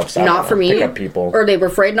power-ups, I not don't for know, me, pick up people. or they were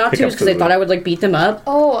afraid not Pick to, up is because they food. thought I would like beat them up.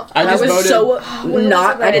 Oh, I I just was voted. so was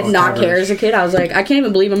not. it I did about? not care as a kid. I was like, I can't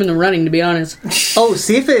even believe I'm in the running, to be honest. Oh,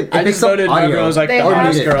 see if it I picks just up voted audio. whoever was like They the have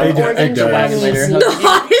hottest girl. I did- Oregon I Wagon did. leader. The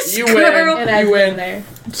hottest You girl. win. and I've You been win. there.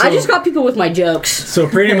 I just got people with my jokes. So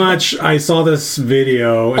pretty much, I saw this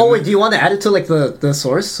video. And Oh wait, do you want to add it to like the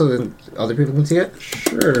source so that other people can see it?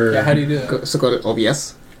 sure. Yeah, how do you do that? So go to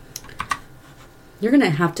OBS. You're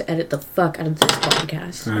gonna have to edit the fuck out of this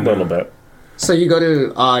podcast. I A know. little bit. So you go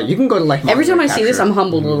to you can go to like Every time I monitor see this, capture. I'm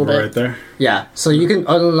humbled a little Right bit. there. Yeah. So you can.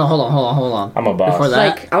 Oh no! Hold on. I'm a boss. Before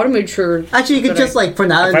that, Like, I would have made sure. actually, you could But just like for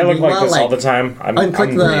now. If I look like meanwhile, this all the time, I'm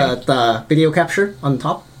unclick green. the video capture on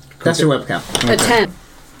top. That's your webcam. A 10.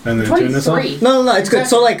 And then turn this off. 23. No, it's good.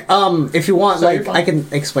 So like, if you want, So like, you're fine. I can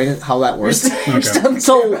explain it how that works. Okay.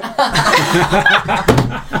 So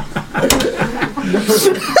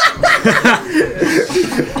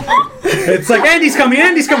It's like Andy's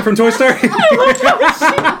coming from Toy Story.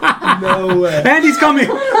 No way. Andy's coming.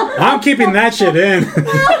 I'm keeping that shit in.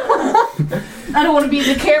 I don't want to be in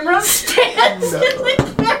the camera. Stand in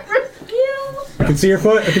the camera view. I can see your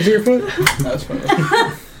foot. That's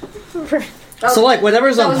funny. so like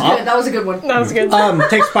whatever's That on was top. good. That was a good one. That was good.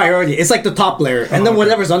 Takes priority. It's like the top layer, and then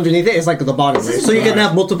whatever's underneath it is like the bottom layer. So you can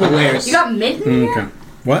have multiple layers. You got mint in here? Okay.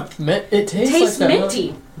 What? It tastes, Tastes like that, huh?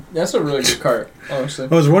 minty. That's a really good cart, honestly.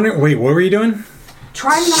 I was wondering. Wait, what were you doing?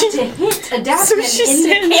 Try not to hit adaptation So she's in the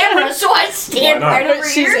standing camera, so I stand Why not? right over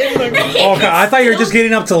She's here. in the Oh, okay. I thought you were just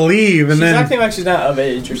getting up to leave, and She's then acting like she's not of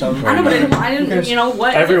age or something. I know, but I didn't, you know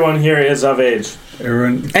what? Everyone here is of age.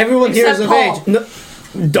 Everyone here is Except of Paul. age.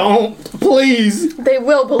 No, don't please. They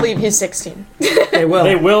will believe he's 16. They will.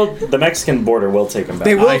 They will. The Mexican border will take them back.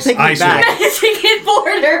 They will Ice- take me ice back. Mexican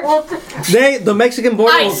border. The Mexican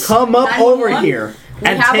border will Ice. come up 911. over here We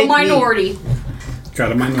and have take a minority.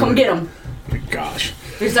 Got a minority. Come get them. Oh my gosh.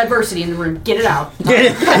 There's diversity in the room. Get it out.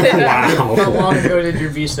 How Wow. long ago did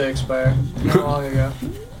your visa expire? How long ago?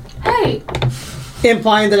 Hey.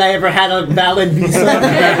 Implying that I ever had a valid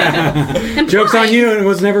visa. Joke's on you, and it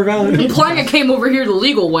was never valid. Implying I came over here the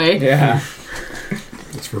legal way. Yeah.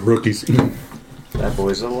 It's for rookies. That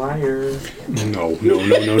boy's a liar. No.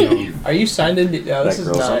 Are you signed into? No, this That is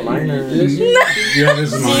girl's not. a minor. Yeah,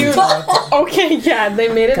 this is mine. Okay, yeah,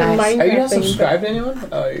 they made it Guys, in Minecraft. Are you not thing, subscribed to anyone?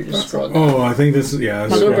 Oh, you're just scrolling. Oh, I think this is My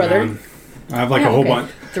this is little right brother. on. I have like Yeah, a whole okay.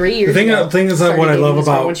 bunch. 3 years The thing- ago. the thing is that started what I dating love this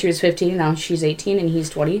girl about- when she was 15, now she's 18 and he's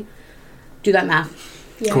 20. Do that math.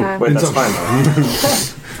 Yeah. Wait, that's It's fine.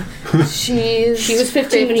 She was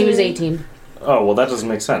 15 when he was 18. Oh, well, that doesn't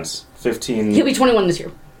make sense. 15. He'll be 21 this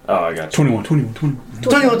year. Oh, I got you. 21.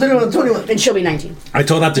 21. And she'll be 19. I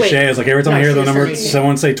told that to Wait. Shay. I was like, every time No, I hear the she's number, 13.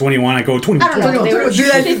 someone say 21, I go 21. I don't know. They were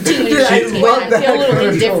Dude, I- 15 when he dude, was I 18. love I that feel a little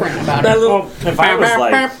commercial. indifferent about That it. little. If I was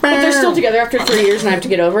like, But they're still together after 3 years and I have to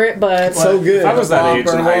get over it, but... So good. if I was that age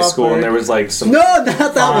in high Whopper. school and there was like some No, not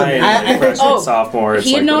that one. fine freshman, Oh, sophomore, it's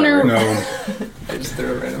he had like known her- whatever. No. I just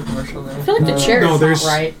threw a random commercial there. I feel like the chair No, is there's-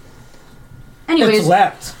 not right. It's Anyways,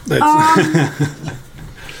 left. That's, oh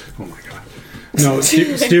my god. No,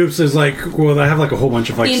 Stoops is like, well, I have like a whole bunch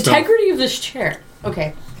of like the stuff. integrity of this chair.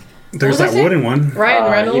 Okay. There's what was that I wooden one. Ryan You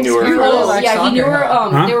Reynolds. knew her You for really Oh, like yeah, he knew soccer, her.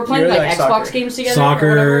 huh? They were playing You really like like Xbox soccer. games together. Soccer, or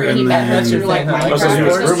whatever, and he bet then- through like Oh, Minecraft so he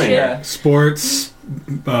was and grooming shit. her. Sports,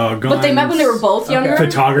 guns. But they met when they were both younger.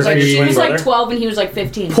 Photography. Like, she was like Brother? 12 and he was like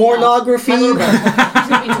 15. Pornography. My little brother. He's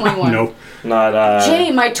gonna be 21. Nope. Not, Jay,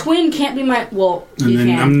 my twin can't be my. Well, And he then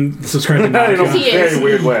can. I'm subscribed to in a Naka. He is. very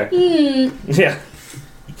weird way. Yeah.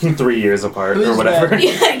 3 years apart or Who's whatever.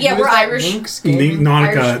 that? yeah, we're Irish.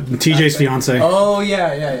 Nautica, TJ's fiance. Oh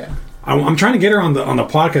yeah. I'm trying to get her on the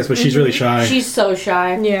podcast, but she's really shy. She's so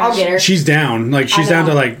shy. Yeah. I'll get her. She's down. Like she's I know. down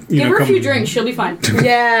to like Give her a few drinks, she'll be fine.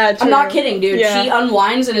 Yeah, I'm not true. kidding, dude. Yeah. She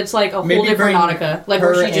unwinds and it's like a whole Maybe different bring Nautica. Like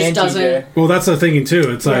where her she just and doesn't. TJ. Well, that's the thinking too.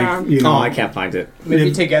 It's Yeah. like, you know. Oh, I can't find it. Maybe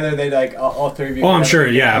Yeah. together they like all three of you. Oh, I'm could sure.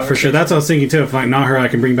 have a Yeah, for sure. That's what I was thinking too. If like not her, I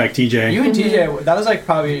can bring back TJ. You and TJ, that was like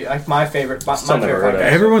probably like my favorite. My Still never favorite heard of podcast.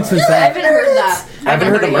 it. Everyone's been I saying. haven't heard that. I haven't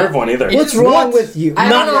heard the it Merv yet. one either. What's wrong with you? I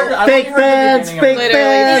don't know. I've Fake only heard the fans. beginning Fake of it.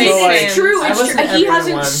 Literally. fans. So, like- It's true. I It's listened true. to He every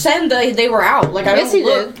hasn't one. said that they were out. Like I Yes, don't he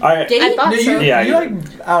look. did. I, Did I he? thought No, so. you Yeah, like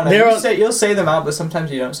I don't They're- know. You'll say them out, but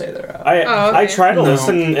sometimes you don't say they're out. I Oh, I okay. try to No.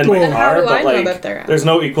 listen in Well- my Then how car, do I but know like that they're out? there's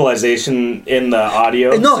no equalization in the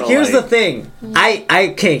audio. No, so, here's like, the thing.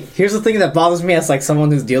 Okay, here's the thing that bothers me as like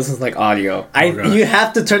someone who deals with like audio. God. You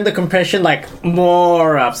have to turn the compression like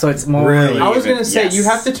more up, so it's more. Really? I was even. gonna say Yes. you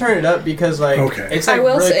have to turn it up because like Okay. it's I like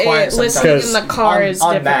will really say, quiet listening sometimes. in the car On- is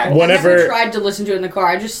on difficult. Mac. I've never Whenever tried to listen to it in the car.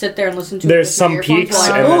 I just sit there and listen to it. there's with some my earphones peaks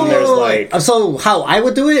while I and work. then there's like So how I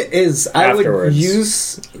would do it is I would Afterwards.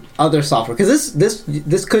 use other software because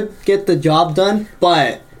this could get the job done,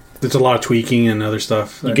 but There's a lot of tweaking and other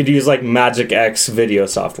stuff. you could use like Magic X video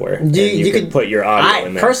software. and you could put your audio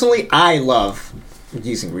in there. personally I love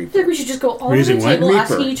using I Reaper. think we should just go all We're over the using what? table Reaper.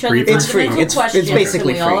 asking each other Reaper. It's free. fundamental It's questions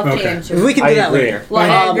basically and we all free. have to Okay. answer. We can I do that agree. later. Like,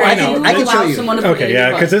 I would know. you I can allow show you. someone to put Okay, it in yeah,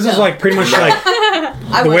 your because this butt? is No. like pretty much like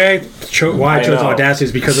I the would- way why I I chose know. Audacity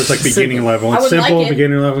is because it's like beginning level. I It's would like simple it.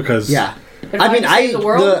 beginning level because Yeah. If I mean, could save the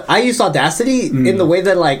world, I use Audacity in the way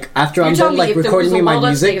that like after you're I'm telling done me like if there was recording a me my world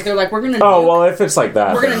at stake, if music. they're like, we're gonna Oh nuke, well, if it's like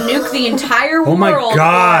that, we're gonna nuke the entire Oh my world.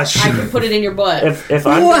 gosh. I can put it in your butt. if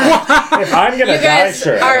I'm gonna You die, guys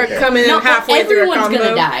sure. I are don't care. coming in No, halfway through a everyone's combo.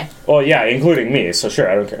 gonna die. Well, yeah, including me. So sure,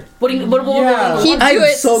 I don't care. What do you? What? Yeah. He'd do I'm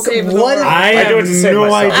it so to save the what? world. I I do have it to save no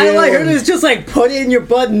myself. idea. I like heard it's just like put it in your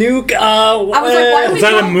butt, nuke. I was like, why do we Is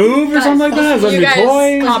that a go- move or Guys, something like that? Is that a You new guys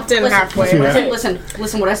toy? hopped in halfway.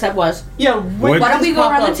 Listen. What I said was, Yeah, What? why don't we go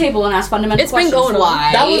around the table and ask fundamental It's been questions? going on.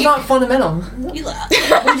 Why? That was not fundamental. You,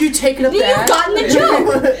 Would you take it up You've the ass? gotten the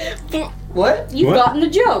joke. What? You've What? gotten the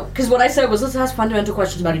joke. Because what I said was, let's ask fundamental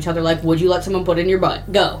questions about each other. Like, would you let someone put it in your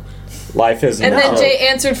butt? Go. Life is And then no. Jay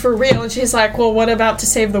answered for real, and she's like, "Well, what about to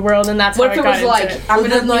save the world?" And that's What how if it it got was into like, it. I'm Well,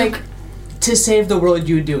 gonna then, nuke? To save the world,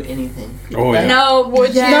 you would do anything. Oh yeah. No,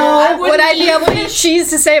 Would you? I Would I be able to eat cheese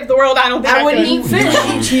to save the world? I don't think I wouldn't could. eat fish.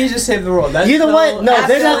 Eat cheese to save the world. That's You know what? No,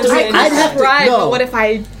 they'd have to. absolutely I'd have to. Right, No. but what if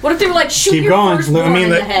I? What if they were like, shoot Keep your going. firstborn I mean, in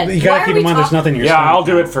the that, head? you Why gotta are keep we in mind there's talking- nothing in your Yeah, stomach. I'll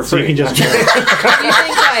do it for So you free. can just. Do you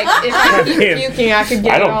think like if I keep puking, I could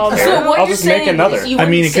get I it don't all? care. So down? what I'll you're just make saying another. is you I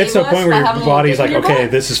mean, wouldn't it gets to a save point us where by your having a little body's dick like, in your okay,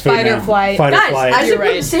 butt? this is food Fight or now. flight. Fight or Guys, flight. I said You're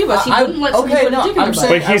wouldn't right. save us. He wouldn't let someone Okay, put a no, dick in I'm your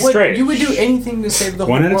saying But he's I would- straight. You would do anything to save the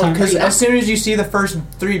whole One at a world time. because as soon soon as you see the first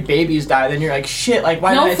 3 babies die, then you're like, shit, like,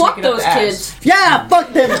 why did I fuck take it up those the ass? kids. Yeah,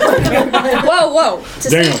 fuck them. Whoa. To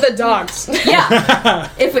save the dogs. Yeah.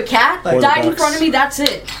 If a cat Like, died in ducks. front of me, that's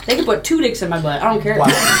it. They can put 2 dicks in my butt. I don't care. Wow.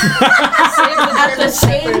 At the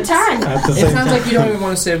same time. At the It same sounds time. like you don't even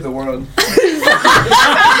want to save the world.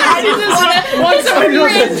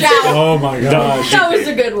 Oh my gosh. That was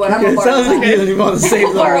a good one. I'm a It sounds like you borrow don't want to save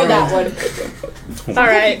the borrow world. that one. All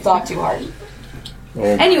right. Thought too hard. Oh.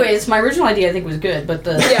 Anyways, my original idea I think was good, but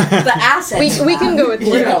the Yeah. the assets. We can go with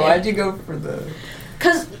Yeah, your why'd you go for the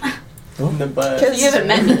Because in the butt? you haven't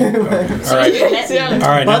met me. All right. You haven't met me.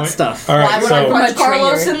 All right. Butt now stuff. All Why right. would I So. punch I'm a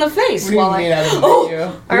Carlos trainer. in the face What do you while mean I? out of the Oh,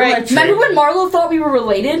 video? all right. Remember when Marlo thought we were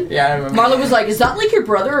related? Yeah, I remember. Marlo was like, "Is that like your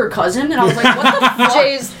brother or cousin?" And I was like, "What the fuck?"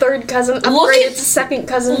 Jay's third cousin Look upgraded at- to second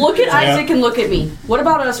cousin. Look at Isaac and look at me. What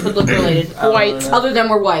about us would look related? White. Other than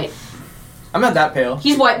we're white. I'm not that pale.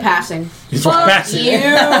 He's white passing. He's Fuck passing. you, dog.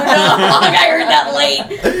 I heard that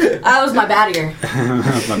late. That was my bad ear.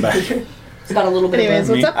 That's my bad. It's got a little bit Anyways,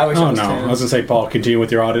 of Me? what's up? I wish I Oh was no! tan. I was gonna say, Paul, continue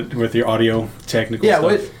with your audio technical Yeah,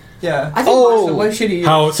 stuff. what? Yeah. I think So what should he use?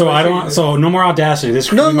 How? So What I should he don't. use? So no more Audacity.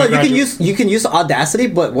 This No, my you can graduate- use Audacity,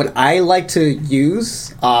 but what I like to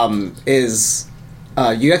use is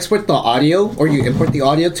you export the audio or you import the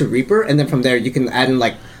audio to Reaper, and then from there you can add in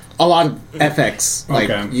like a lot of FX. Like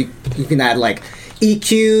Okay. you can add like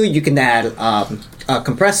EQ, you can add a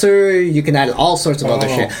compressor, you can add all sorts of other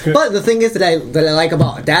Oh, shit. good. But the thing is that I like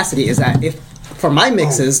about Audacity is that if for my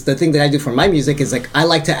mixes, the thing that I do for my music is like I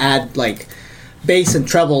like to add like bass and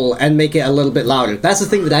treble and make it a little bit louder. That's the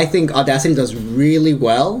thing that I think Audacity does really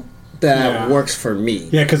well that Yeah. works for me.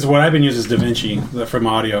 Yeah, because what I've been using is DaVinci from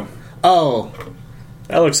audio. Oh,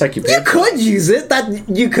 That looks like you you paid for it. could use it. That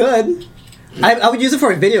you could. I would use it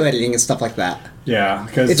for video editing and stuff like that. Yeah,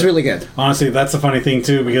 because It's really good. honestly, that's the funny thing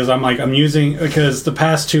too. Because I'm using because the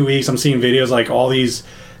past 2 weeks I'm seeing videos like all these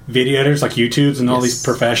video editors like YouTubes and all Yes. these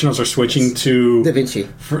professionals are switching to DaVinci.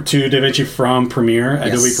 to DaVinci from Premiere,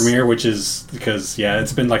 Adobe Yes. Premiere, which is because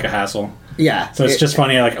it's been like a hassle. Yeah. So it's just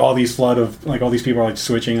funny, like all these flood of like all these people are like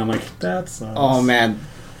switching. I'm like, that's Oh man.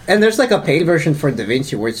 And there's like a paid version for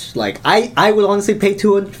DaVinci, which like I would honestly pay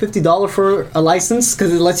 $250 for a license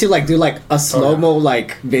because it lets you like do like a slow mo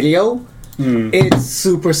like video. It's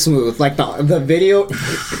super smooth. Like the video.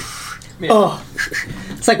 Oh,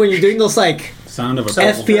 it's like when you're doing those like sound of a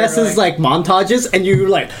FPS's like montages, and you're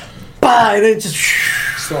like, bah, and then just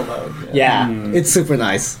Slow mode. yeah, it's super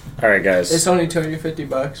nice. All right, guys. It's only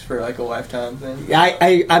 $250 for like a lifetime thing.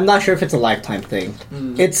 I'm not sure if it's a lifetime thing.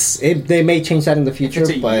 They may change that in the future,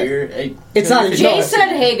 It's a but year. It's not a $250. Jay said,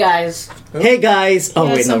 "Hey guys." hey guys, oh He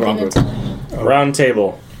has wait, no, wrong something group. to Round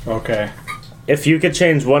table. Okay. If you could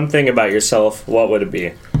change one thing about yourself, what would it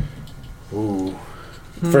be? Ooh.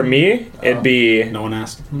 For me, it'd be No one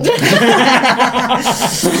asked.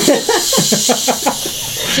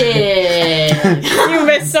 Shit. You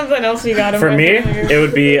missed something else you got him for with me. earlier. It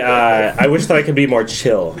would be. I wish that I could be more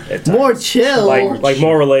chill. At times. More chill. like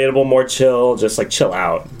more relatable, more chill, just like chill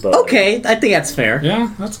out. But Okay, I think that's fair.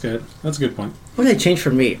 Yeah, that's good. That's a good point. What did I change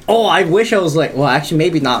for me? Oh, I wish I was like. Well, actually,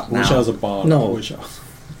 maybe not now. Wish I was a ball. No. Wish I was.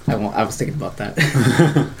 I was thinking about that.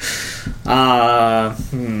 I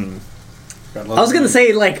was gonna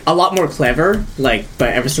say like a lot more clever, like, but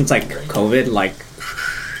ever since like COVID, like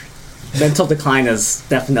mental decline has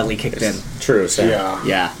definitely kicked in. true. So Yeah.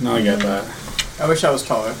 Yeah. No, I get that. I wish I was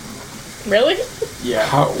taller. Really? Yeah.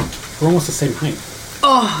 How? We're almost the same height.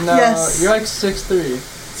 Oh No, yes. you're like 6'3".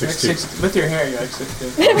 6'2". With your hair, you're like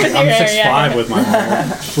 6'2". With your I'm hair, 6'5" with my hair,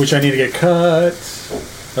 which I need to get cut.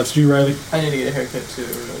 That's you, Riley. I need to get a haircut too.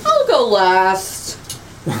 I'll go last.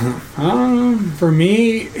 For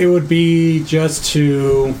me, it would be just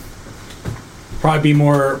to probably be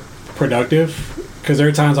more productive. Because there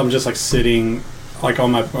are times I'm just like sitting, like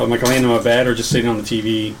I'm like laying in my bed or just sitting on the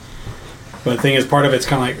TV. But the thing is, part of it's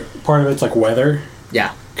like weather.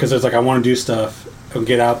 Yeah. Because it's like I want to do stuff and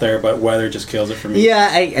get out there, but weather just kills it for me. Yeah,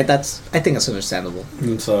 I think that's understandable.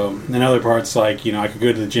 And so, in other parts, like, I could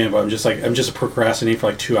go to the gym, but I'm just procrastinating for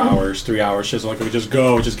like 2 hours, 3 hours, just like, just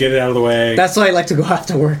get it out of the way. That's why I like to go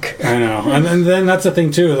after work. I know. And then that's the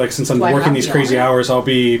thing too, like, since I'm Why working not these be crazy on? hours, I'll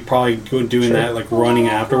be probably doing that, like, running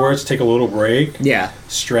afterwards, take a little break, Yeah.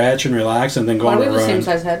 stretch and relax, and then go Why on do a we have the same run.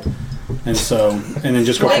 size head? And so, and then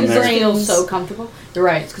just go My from brain there. feels so comfortable. You're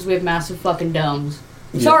right. It's because we have massive fucking domes.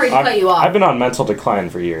 Sorry to cut you off. I've been on mental decline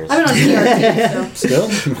for years. I've been on TRT. So. Still?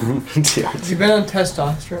 You've been on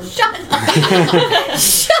testosterone. Shut up!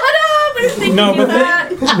 Shut up! I didn't think No, you knew but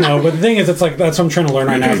that. no, but the thing is, it's like, that's what I'm trying to learn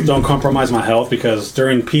right now, is don't compromise my health, because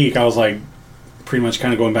during peak, I was like, pretty much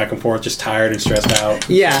kind of going back and forth, just tired and stressed out.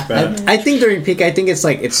 Yeah, But- I think during peak, I think it's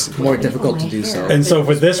like it's more difficult to do so. And so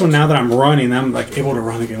for this one, now that I'm running, I'm like able to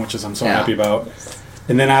run again, which is I'm so happy about.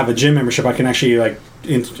 And then I have a gym membership. I can actually like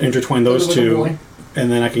intertwine those two,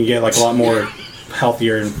 and then I can get like a lot more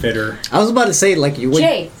healthier and fitter. I was about to say like you would.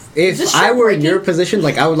 Jay, if I were in your position,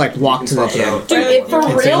 like I would like walk to the gym. dude, it for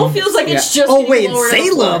real Salem? feels like it's just. Oh getting wait, in lower and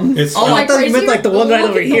Salem. It's Oh, I thought you meant like the one right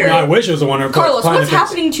over here. No, I wish it was the one. Carlos, what's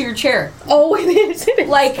happening to your chair? Oh wait,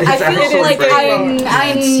 Like I feel like I'm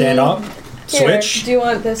Stand up, Here, switch. do you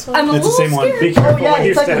want this one? I'm a It's the little same one. scared. Be careful when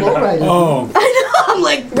you stand up. Oh, I'm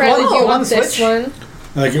like, Riley, do you on want the this Switch? one?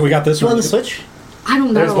 like we got this You want one. the switch? I don't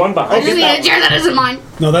know. There's one behind I you. just need a chair that isn't mine.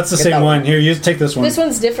 No, that's the Get same that one. Here, you take this one. This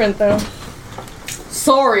one's different though.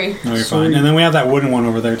 Sorry. No, you're fine. And then we have that wooden one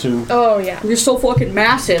over there too. Oh yeah. You're so fucking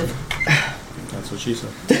massive. That's what she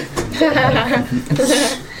said.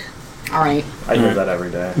 All right. I hear that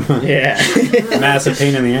every day. Yeah. Massive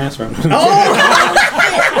pain in the ass, right?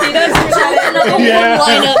 He does Another Yeah.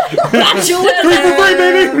 one-liner. Got you in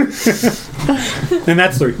there. And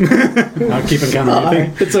that's 3. I'll keep it counting.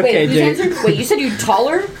 Anything. It's okay, Wait, whose Jay. answer? Wait, you said you're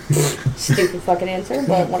taller? Stupid fucking answer,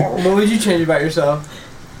 but whatever. What would you change about yourself?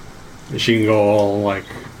 She can go all like.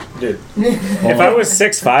 Dude, if I was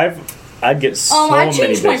 6'5", I'd get so I many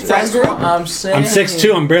changed my bitches. friend group. I'm saying. I'm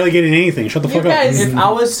 6'2". I'm barely getting anything. Shut the You fuck guys- up. If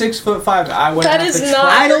I was 6'5", I would That have is to not.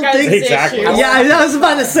 I don't your guys' think- Exactly. issue. Yeah, I was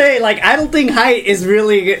about to say, like, I don't think height is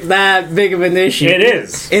really that big of an issue. It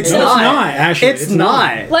is. It's No, not. it's not. Actually, It's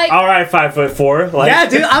not. Like, All right, 5'4". Like, Yeah,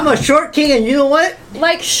 dude, I'm a short king, and you know what?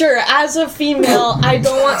 sure, as a female, I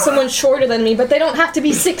don't want someone shorter than me, but they don't have to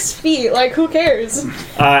be 6 feet. Like, who cares?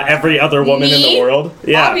 every other woman in Me? the world.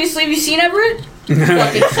 Yeah. Obviously, have you seen Everett?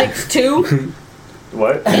 Fucking 6'2".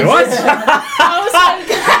 What? What? I was like,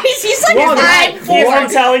 He's like Wrong. 5'4". I'm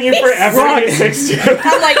telling you forever he's 6'2".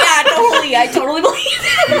 I'm like, yeah, I totally believe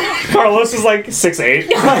it. Carlos is like 6'8".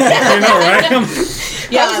 I know, right?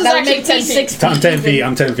 Yeah, This is that would actually make 10 me feet. 6 feet. I'm 10 feet.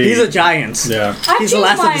 I'm 10 feet. He's a giant. Yeah. I He's the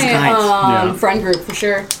changed last of his my, kind. Yeah. friend group for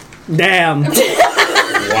sure. Damn.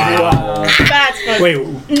 Wow. that's funny.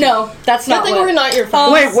 Wait, No, that's Good not thing what. we're not your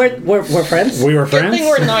friends. Wait, we're friends? we were Good friends? thing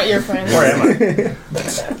we're not your friends. Where am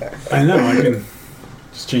I? I know. I can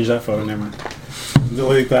just change that photo. Never mind.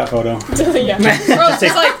 Delete that photo. Yeah. Bro,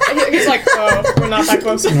 he's like, oh, we're not that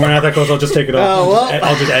close. We're not that close. I'll just take it off. Oh, well.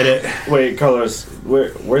 I'll just edit. Wait, Carlos,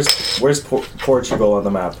 where's Portugal on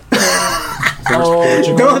the map?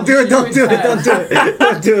 Don't do it, don't do it, don't do it.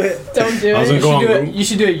 Don't do it. Don't do I was it. gonna go on Google. You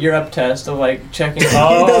should do a Europe test of like checking.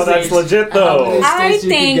 Oh, that's legit though. I States you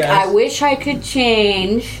could think guess. I wish I could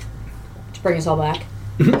change. To bring us all back.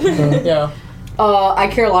 Yeah. I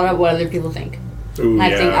care a lot about what other people think. Ooh, I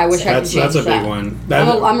think I wish I could that's a change big that.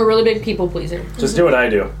 one. I'm a really big people pleaser. Just do what I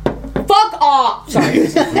do. Fuck off! Sorry.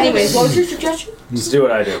 Anyways, what was your suggestion? Just do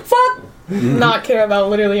what I do. Fuck! Not care about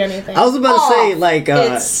literally anything. I was about to say, like,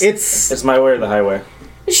 It's- It's my way or the highway.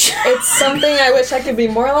 It's something I wish I could be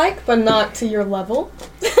more like, but not to your level.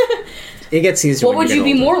 it gets easier. What when would you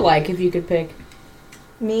get be older. more like if you could pick?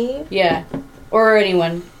 Me? Yeah. Or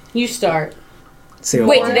anyone. You start. Say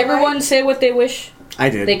Wait, what? did everyone say what they wish I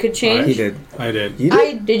did. they could change? He did. I did. You did?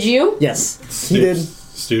 I Did you? Yes. He did.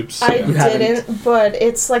 Stoops. I yeah. haven't. didn't, but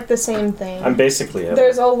it's like the same thing. I'm basically it.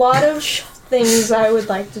 There's a lot of things I would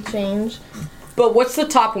like to change. But what's the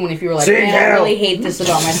top one if you were like, Sing man, I hell. really hate this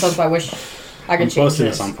about myself, I wish I could I'm change posting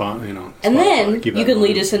this. this on pot, you know. And Spotify. then Keep you that can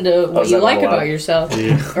lead going. us into what is you that like not allowed? about yourself.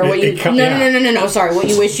 Yeah. Or what you... Yeah. No, sorry. What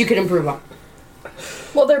you wish you could improve on.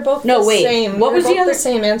 Well, they're both No, the wait. same. What They're was the both other- the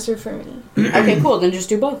same answer for me. Okay, cool. Then just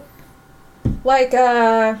do both. Like,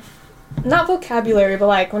 not vocabulary, but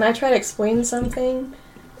like when I try to explain something,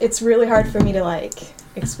 it's really hard for me to like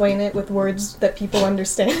explain it with words that people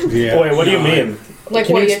understand. Yeah. Wait, what do you No, mean? Like,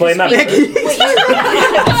 Can what you do explain have that? to speak? Wait,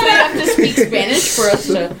 you have to speak Spanish for us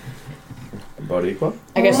to... Boricua?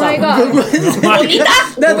 I guess Oh my not. god. Bonita?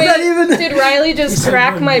 That's Wait, not even. did Riley just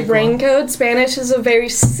crack my brain code? Spanish is a very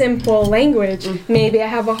simple language. Maybe I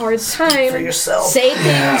have a hard time. Say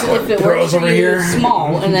things if it Pros works for over you here.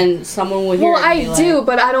 small, and then someone will hear Well, it and be I like, do,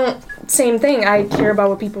 but I don't. Same thing. I care about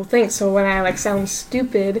what people think. So when I like sound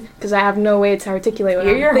stupid because I have no way to articulate what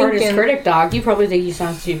You're I'm your hardest thinking. critic, dog. You probably think you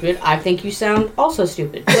sound stupid. I think you sound also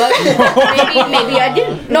stupid. But maybe I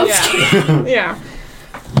didn't. No, I'm just kidding. Yeah.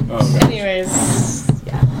 Oh, Anyways,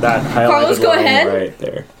 That highlighted Carlos, go line ahead. right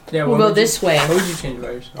there. Yeah. We'll what go would you- this way. What would you change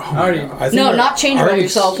about yourself? Oh I my already. God. I think No, I- not change I about already-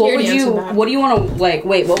 yourself. You What would already you? answered that. What do you want to like?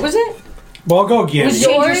 Wait, what was it? Well, I'll go again. Was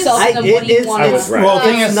change yourself and then what do you want to... Well, the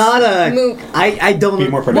thing is, not a... I don't be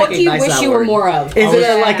more what do you wish you were more of? Is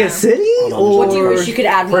it like a city? Or what do you wish you could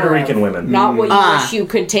add more Puerto Rican of? women. Not what you wish you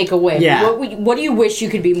could take away. Yeah. What do you wish you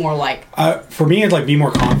could be more like? For me, it's like be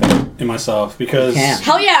more confident in myself because...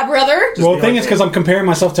 Hell yeah, brother! Well, the thing is, because I'm comparing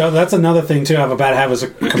myself to others. That's another thing, too. I have a bad habit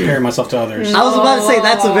of comparing myself to others. I was about to say,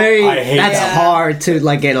 that's a very... That's that. hard to,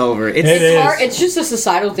 like, get over. It's hard. It's just a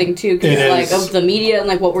societal thing, too, because, like, of the media and,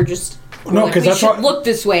 like, what we're just... No, because we should look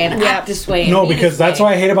this way and act this way. No, because that's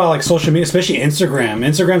what I hate about like social media, especially Instagram.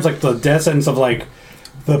 Instagram's like the death sentence of like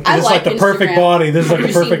this is like the perfect body. This is like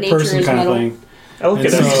the perfect person kind of thing. I look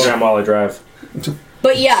at Instagram while I drive.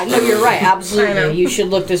 But yeah, no, you're right. Absolutely, you should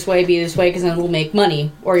look this way, be this way, because then we'll make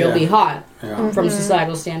money, or you'll be hot from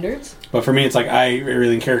societal standards. But for me, it's like I really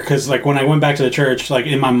didn't care because like when I went back to the church, like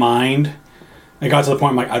in my mind, I got to the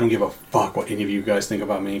point I'm like I don't give a fuck what any of you guys think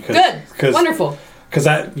about me. Good, wonderful. Because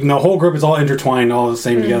that the whole group is all intertwined, all the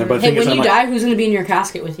same together. But hey, when you die, who's going to be in your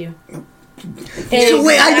casket with you? Exactly.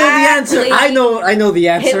 Wait, I know the answer. I know the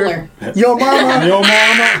answer. Hitler. Yo, mama. Yo,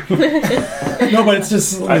 mama. No, but it's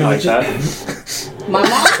just I like that. My mom.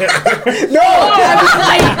 No, I was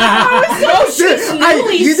like, oh, she's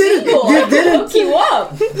newly you single. didn't. You didn't hook you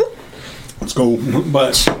up. Let's go.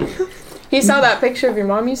 But he saw that picture of your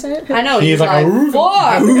mom you sent? I know. He's like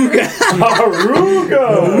fuck.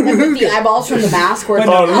 Aruga. And with the eyeballs from the mask. Where yeah.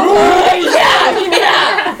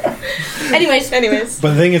 Anyways.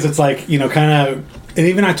 But the thing is, it's like, kind of, and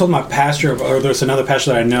even I told my pastor, or there's another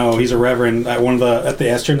pastor that I know, he's a reverend at at the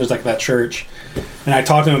S church, there's like that church, and I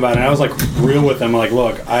talked to him about it, and I was like real with him, like,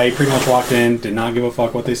 look, I pretty much walked in, did not give a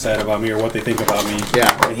fuck what they said about me or what they think about me.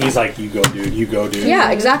 Yeah. And he's like, you go, dude.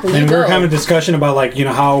 Yeah, exactly. And we were having a discussion about, like,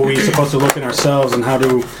 how are we supposed to look at ourselves and how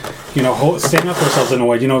to, stand up for ourselves in a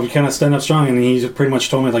way, we kind of stand up strong, and he pretty much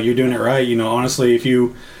told me, like, you're doing it right, honestly, if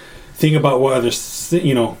you think about what others,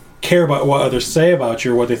 care about what others say about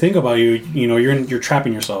you or what they think about you, you're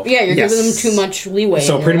trapping yourself. Yeah, you're giving them too much leeway.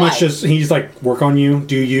 So pretty much he's like, work on you,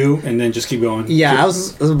 do you, and then just keep going. Yeah, I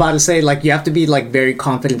was about to say, like, you have to be like very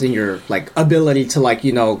confident in your like ability to like,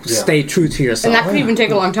 stay true to yourself. And that could even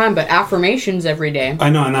take a long time, but affirmations every day.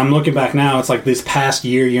 I know, and I'm looking back now, it's like this past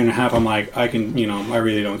year and a half, I'm like, I can, I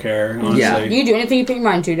really don't care, honestly. Yeah. You do anything you put your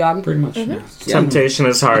mind to, dog. Pretty much, Temptation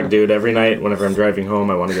is hard, dude. Every night, whenever I'm driving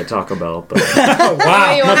home, I want to get Taco Bell. But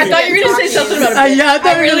wow. I thought you were going to say something about it. Yeah, I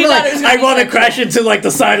thought really thought it was I want to crash into like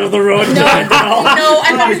the side of the road. No, I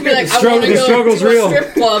thought you were like, I want to go struggle's to real. a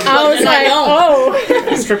strip club. I was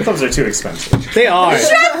like, strip clubs are too expensive. They are.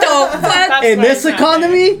 Shut the fuck. In this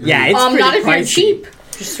economy, yeah, it's pretty not if you're pricey. cheap.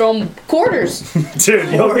 Just throw them quarters. Dude,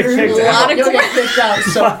 you'll get kicked A lot out. of quarters.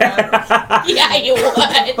 Yeah, you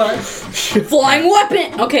would. Flying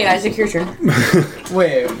weapon. Okay, Isaac, your turn.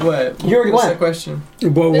 Wait, what? You already What's won. the question?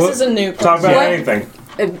 this is a new Talk about What? anything.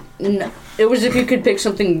 It was if you could pick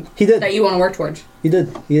something He did. that you want to work towards. He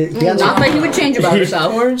did. He Not that he would change about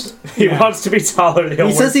himself. He wants to be taller.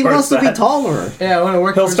 He says he wants to be taller. Yeah, I want to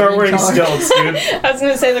work. He'll towards start being wearing taller. stilts, dude. I was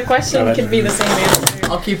going to say the question could be the same answer.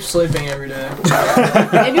 I'll keep sleeping every day.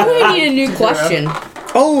 Maybe we need a new question.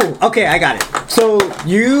 Oh, okay, I got it. So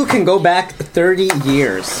you can go back 30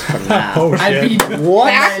 years from now. Oh, I'd be shit.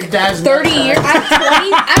 What? my dad's 30 not years.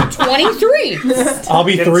 I'm 23. I'll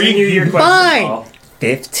be Continue 3. your question, Fine. Paul.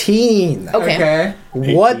 15. Okay. Okay.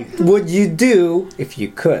 What would you do if you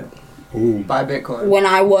could? Buy Bitcoin. When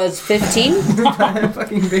I was 15, Buy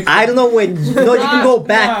fucking Bitcoin. I don't know when. No, you can go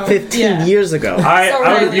back 15 years ago. I would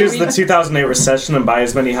have right, used we- the 2008 recession and buy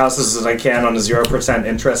as many houses as I can on a 0%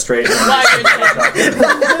 interest rate. and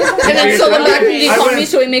then sell them back to the economy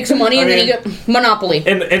so he makes some money and then he get Monopoly.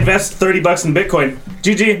 And invest $30 in Bitcoin.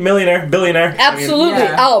 GG, millionaire, billionaire. Absolutely.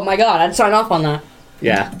 yeah. Oh my god, I'd sign off on that.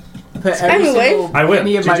 Yeah. Put every Anyway. single I win.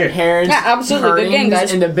 penny of my GG. parents' Yeah, absolutely. Good game, earnings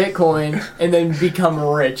guys. into Bitcoin and then become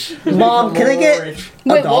rich. Mom, can I get Rich.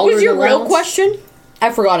 Wait, what was your real allowance? question?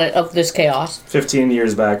 I forgot it of this chaos. 15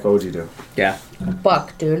 years back, what would you do? Yeah.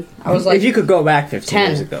 Fuck, dude. I was like, If you could go back 15 10.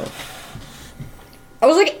 years ago. I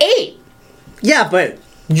was like 8. Yeah, but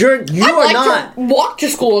you I'd are like not. to walk to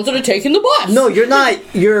school instead of taking the bus. No, you're not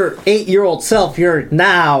your 8-year-old self. You're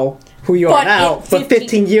now who you are But now, it- but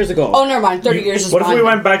 15 years ago. Oh, never mind. 30 years is What if fine. we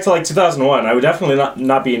went back to like 2001? I would definitely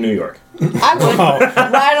not be in New York. I would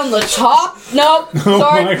right on the top. Nope.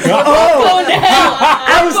 Sorry. my God. I'm going to hell.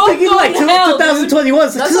 I was I'm thinking like going to hell, dude.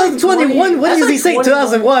 2021. So That's 2021. What does he say?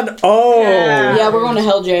 2001. Oh. Yeah, we're going to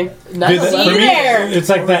hell, Jay. Dude, that- See for you me, there. it's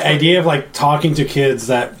like that idea of like talking to kids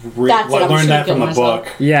that That's what I'm learned that thinking from the myself.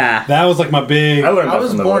 book. Yeah. That was like my big. I learned I that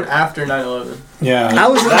was from the born book. after 9/11. Yeah. I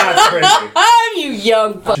was. That's crazy. You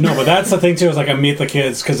young fuck. No, but that's the thing too. Is like I meet the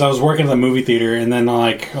kids because I was working at the movie theater, and then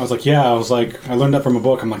I was like, I learned that from a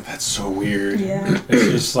book. I'm like, that's so weird. Yeah. It's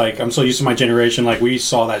just like I'm so used to my generation. Like we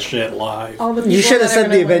saw that shit live. All the You people should have that are said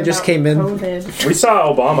gonna the learn Avengers about came in. COVID. We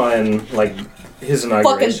saw Obama in like his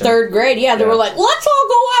inauguration. Fucking 3rd grade, yeah. They Yeah. were like, let's all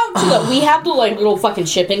go out to the. We have the like little fucking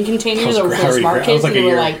shipping containers that were for the smart I was kids, like and a we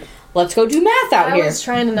were year. like, let's go do math out I here. was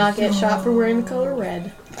trying to not get shot for wearing the color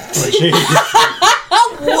red.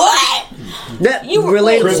 What? That You were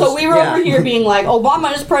related. wait, so we were over here being like,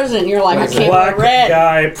 Obama is president. And you're like, I can't Black wear red.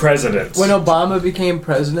 guy president. When Obama became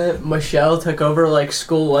president, Michelle took over like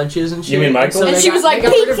school lunches and shit. You mean Michael? And they she was like, they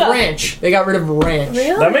got rid "Pizza." of ranch. They got rid of ranch.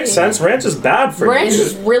 Really? That makes sense. Ranch is bad for Ranch you.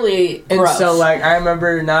 is really And gross. so like I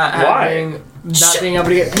remember not being able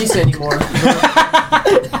to get pizza anymore.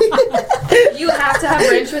 You have to have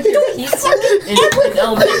ranch with your pizza? in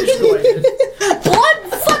elementary school. I did.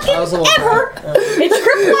 Blood fucking I was a little ever. It's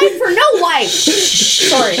kryptonite for no life.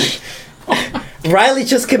 Sorry. Riley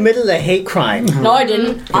just committed a hate crime. No, I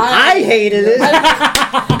didn't. I hated it.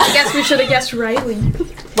 I guess we should have guessed Riley.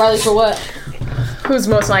 Riley for what? Who's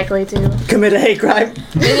most likely to? Commit a hate crime.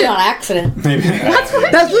 Maybe on accident. Maybe. That's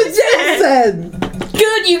what Jay said.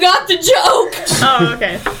 Good, you got the joke. Oh,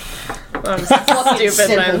 okay. I'm Fucking stupid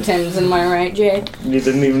then. simpletons, am I right, Jay? You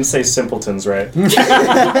didn't even say simpletons, right? I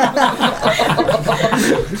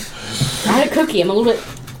had a cookie. I'm a little bit.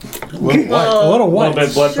 A little A what? little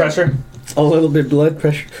bit blood pressure. A little bit blood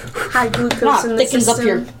pressure. High glucose Not in the thickens up system.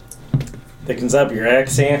 your. Thickens up your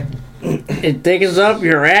accent. It thickens up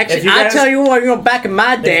your If accent. you I guys- tell you what, back in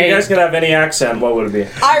my If day, you guys could have any accent, what would it be?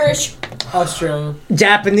 Irish. Australian.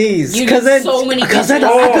 Japanese. You Because did then, so many because then good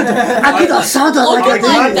I could have sounded like Looking a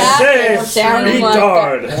like Danish. that or sounding like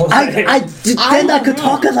that. retard. Then I could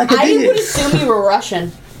talk like a I would Danish. assume you were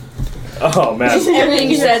Russian. Oh man, Everything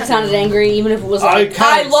you said sounded angry, even if it was like,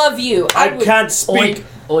 I love you. I would- can't speak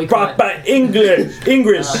Oink. proper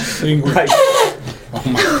English. Like, Oh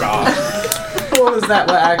my god. What was that?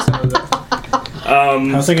 What accent was it? I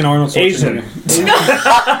was thinking Arnold Asian.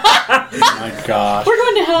 Schwarzenegger. Oh my gosh. We're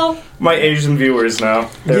going to hell. My Asian viewers now.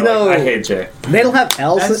 They're You know- like, I hate Jay. They don't have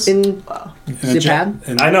L's That's- in Japan.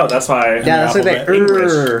 And I know, that's why. Yeah, that's like they.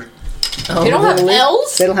 English. They don't have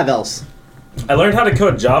L's? They don't have L's. I learned how to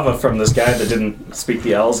code Java from this guy that didn't speak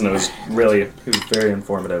the L's, and it was very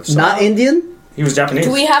informative. So. Not Indian. He was Japanese.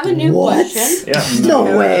 Do we have a new What? question? Yeah.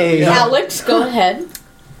 No way. Alex, go ahead.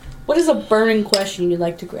 What is a burning question you'd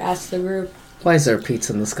like to ask the group? Why is there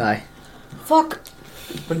pizza in the sky? Fuck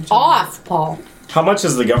off, Paul. How much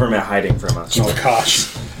is the government hiding from us? Oh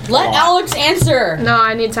gosh. Let Alex answer. No,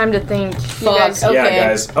 I need time to think. You Fuck. guys- Okay. Yeah,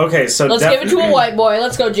 guys. Okay, so Let's give it to a white boy.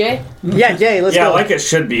 Let's go, Jay. Yeah, Jay, let's Yeah, go. like it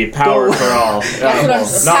should be power Go. for all. That's what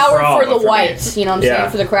I'm Not Power all, for but the me. whites. You know what I'm Yeah.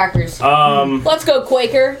 saying? For the crackers. Let's go,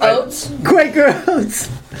 Quaker. Oats. Quaker Oats.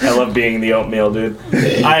 I love being the oatmeal dude.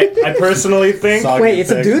 I personally think Soggy Wait, it's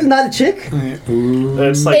a thick. dude, not a chick?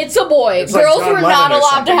 it's like It's a boy. it's like Girls John were Lennon not or allowed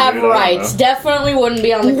to something, have dude, I don't rights. know. Definitely wouldn't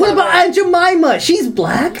be on the What cover. about Aunt Jemima? She's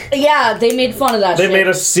black. Yeah, they made fun of that they shit. made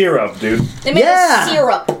a syrup, dude. They made Yeah. a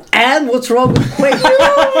syrup. And what's wrong with wait?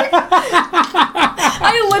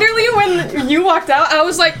 I literally, when you walked out, I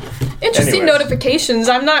was like, interesting Anyways. notifications.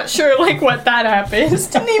 I'm not sure, like, what that app is.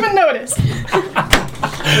 Didn't even notice.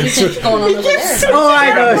 What do you think's going on over there? Oh,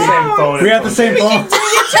 I know. Same phone. We have the same phone. To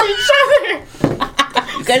each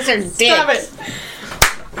other. You guys are Stop dicks.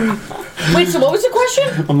 it. Wait, so what was the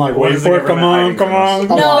question? I'm like, What wait is the for it. Come on, government come on.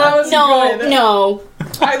 hiding No, was no, good. no.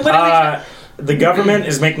 I literally. The government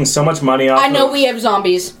is making so much money off I know of, we have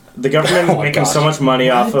zombies. the government is making so much money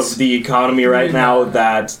off of the economy right now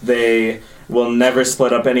that they will never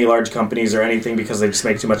split up any large companies or anything because they just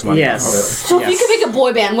make too much money Yes. off of So if you could make a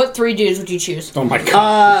boy band, what 3 dudes would you choose? Oh my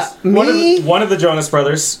god. it. One Me, of the Jonas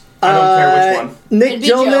Brothers. I don't care which one. Nick It'd be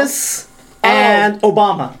Jonas, and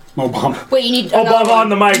Obama. Obama. Wait, you need another Obama one. on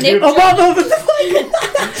the mic, Nick dude. Jo- Obama with the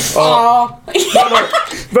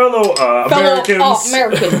Fellow Americans.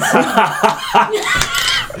 Americans.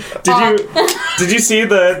 Did you see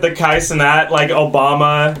the Kai Cenat like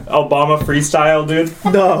Obama freestyle, dude?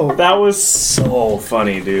 No. That was so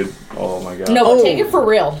funny, dude. Oh my god. No, but Oh. take it for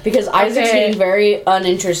real because Isaac's Okay. getting very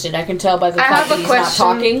uninterested. I can tell by the I fact have that a he's question.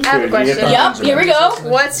 not talking. I have a Dude, you get question. that. Yep, here we go.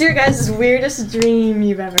 What's your guys' weirdest dream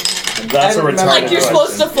you've ever had? That's a I remember- retarded Like you're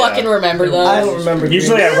supposed to question. fucking remember those. I don't remember.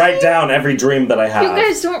 Usually I write down every dream that I have. You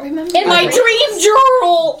guys don't remember? In my dream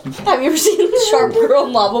journal. Have you ever seen Sharp Girl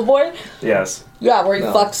and Lava Boy? Yes. Yeah, where he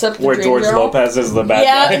fucks up the Where dream George girl. Lopez is the bad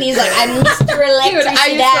Yeah, guy. and he's like, I'm Mr. Dude, I used to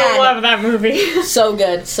Electricidad. love that movie. So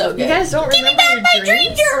good, so good. You guys don't Give me remember back your my dream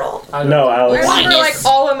dreams? journal. No, I Alex. remember Linus.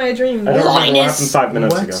 like all of my dreams. I don't remember what Linus. happened 5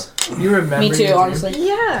 minutes What? ago. You remember? Me too, your honestly.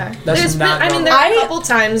 Yeah. That's There's not been, I mean, normal. there are a I couple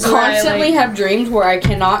times where Constantly I like, have dreams where I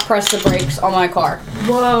cannot press the brakes on my car.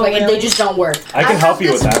 whoa, Like, really? they just don't work. I can help have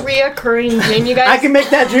you with this that. reoccurring dream, you guys. I can make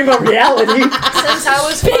that dream a reality. Since I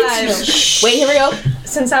was 5. Wait, here we go.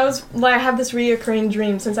 Since I was, like, I have this reoccurring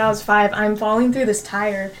dream. Since I was 5, I'm falling through this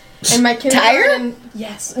tire, and my kindergarten.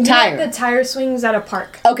 Yes. Tire? Like the tire swings at a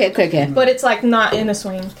park. Okay. But it's like not in a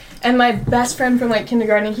swing. And my best friend from like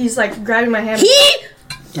kindergarten, he's like grabbing my hand.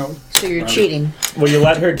 No. So you're cheating. Will you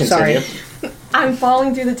let her continue? Sorry. I'm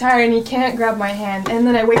falling through the tire and he can't grab my hand. And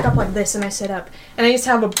then I wake up like this and I sit up. And I used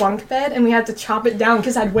to have a bunk bed and we had to chop it down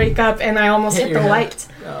because I'd wake up and I almost hit your the head. light.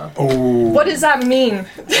 Oh. What does that mean?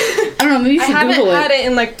 I don't know, maybe you I should haven't Google had it. it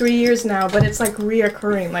in like 3 years now, but it's like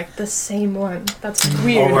reoccurring, like the same one. That's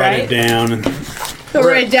weird, I'll write right? it down. And Go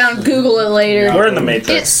write down, Google it later. We're in the It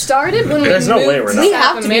Matrix. started when There's we no moved way we're to not. We South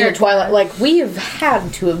have to be in the America. Twilight. Like, we have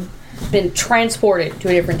had to have been transported to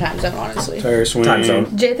a different time zone, honestly. tire swing. Time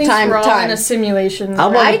zone. Jay thinks Time- we're all time. in a simulation.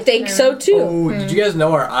 I'm I on- think so too. Oh, did you guys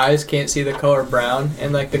know our eyes can't see the color brown?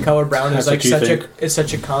 And like the color brown That's is like what you such think. it's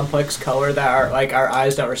such a complex color that our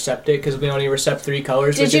eyes don't recept it because we only recept 3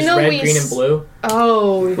 colors, Did which you is know red, we green, and blue.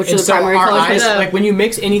 Oh, Which And are the primary our colors? eyes, Yeah. like when you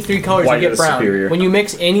mix any 3 colors, White you get is brown. superior. When you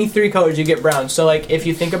mix any 3 colors, you get brown. So like if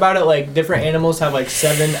you think about it, like different animals have like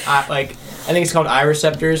 7 like I think it's called eye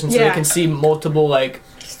receptors, and so Yeah. they can see multiple like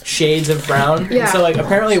shades of brown. Yeah. And so like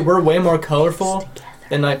apparently we're way more colorful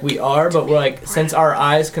than like we are, but we're like since our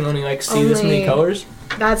eyes can only like see this many Only- colors,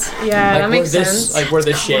 that's like that we're makes this sense. like we're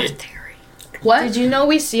this shade. What? Did you know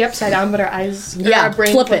we see upside down, but our eyes, Yeah, our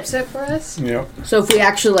brain flip flips it for us? Yep. So if we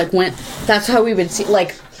actually like went, that's how we would see.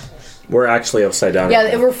 Like, We're actually upside down. yeah,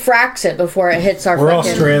 it refracts it before it hits our. We're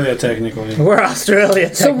fucking- Australia, technically. We're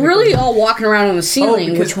Australia. So really, all walking around on the Oh,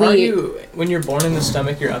 ceiling, because which we. when you're born in the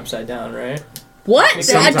stomach, you're upside down, right? What?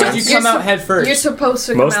 Sometimes. I don't- You come out head You're first. supposed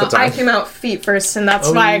to Most come of the out. I time. came out feet first, and that's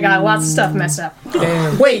why I got lots of stuff messed up.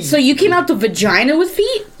 Damn. Wait, so you came out the vagina with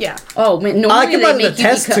feet? Yeah, Oh man, I normally came they out of make the you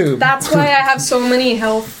test beco- tube. that's why I have so many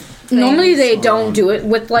health. Normally things. they don't do it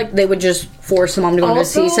with like they would just force the mom to go into a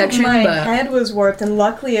Also, C-section, my but head was warped, and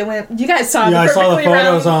luckily it went. You guys saw Yeah, I the saw the perfectly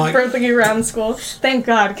photos round, on, like- perfectly round school. Thank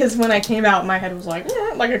God, because when I came out, my head was like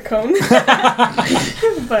a cone.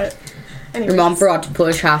 But anyway, your mom forgot to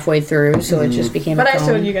push halfway through, so it just became. But a I cone.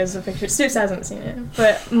 showed you guys the picture. Stoops hasn't seen it,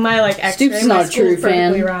 but my like X-ray, Stoops my not a school's true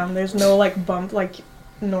perfectly fan. round. There's no like bump like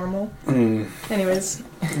normal. Anyways,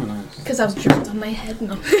 because I was dropped on my head.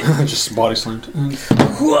 No. Just body slammed.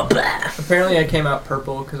 Apparently, I came out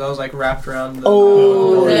purple because I was like wrapped around. The,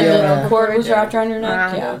 Oh, The yeah. cord was wrapped around your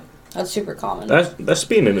neck. Uh, Yeah, that's super common. That's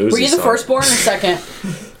being an Uzi Were you the song. firstborn or second?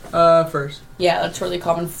 First. Yeah, that's really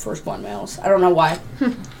common for firstborn males. I don't know why.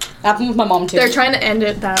 Happened with my mom too. They're trying to end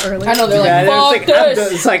it that early. I know they're Yeah, like, it's fuck like,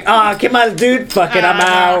 this. it's like, ah, came out, dude. Fuck it, I'm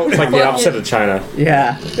out. It's like the opposite of China.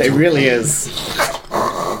 Yeah, it really is.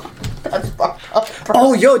 That's fucked up.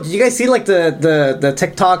 Oh, yo, did you guys see like the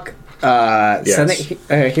TikTok Yes.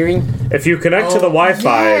 Senate hearing? If you connect to the Oh,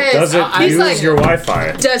 Wi-Fi, yes. does it He's use like- your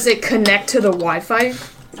Wi-Fi? Does it connect to the Wi-Fi?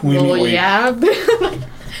 Wait. Yeah.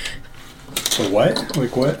 So what?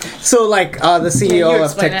 Like what? So like the CEO you of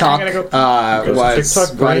explain it, I TikTok gotta Goes was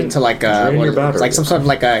TikTok brought drain- into like drain your battery. like some sort of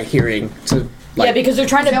like a hearing to like. Yeah, because they're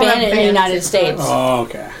trying to They'll ban have it in the bans United and States. Oh,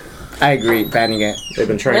 okay. I agree, banning it. They've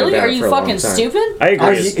been trying Really? to ban Are it you for a long fucking time. stupid? I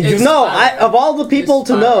agree. You know, of all the people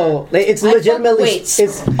to know, it's legitimately Wait.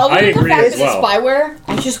 it's Oh, I we agree come back as to well. the spyware.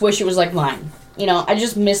 I just wish it was like mine. You know, I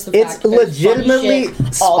just miss the It's fact that there's funny legitimately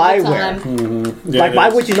shit all the spyware. time. Yeah, like it why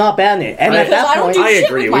is. would you not ban it? And Because at that I don't point, do I shit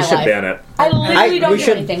agree. with We my should life. ban it. I literally don't we do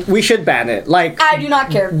should anything. we should ban it. Like I do not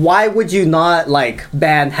care. why would you not like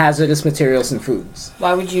ban hazardous materials in foods?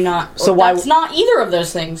 Why would you not? So why- That's not either of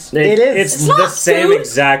those things. It is. It's It's the not same food.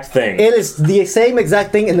 exact thing. It is the same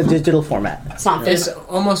exact thing in the digital format. It's not food. It's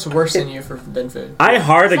almost worse than you for than food. I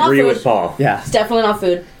hard It's not agree food. with Paul. Yeah. It's definitely not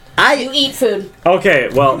food. You eat food. Okay,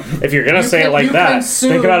 well, if you're gonna You say can- it like you that,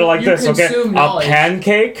 consume- think about it like you this, okay? consume A knowledge.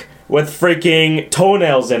 pancake with freaking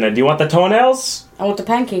toenails in it. Do you want the toenails? I want the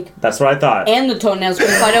pancake That's what I thought. and the toenails. But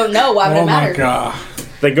if I don't know, why would Oh it my matter? god.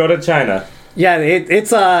 They go to China. Yeah,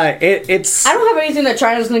 it's I don't have anything that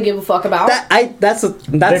China's gonna give a fuck about. that's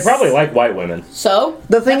They probably like white women. So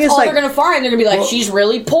the thing that's is all like they're gonna find. They're gonna be like, she's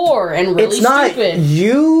really poor and really it's not stupid.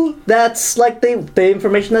 you that's like the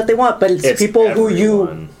information that they want, but it's people who you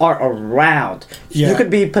everyone. are around. Yeah. You could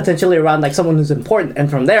be potentially around like someone who's important, and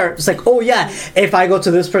from there it's like, oh yeah, if I go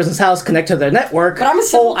to this person's house, connect to their network, But I'm a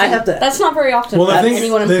simpleton. I have to. That's not very often. Well, that the thing,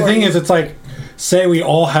 anyone the important. thing is, it's like, say we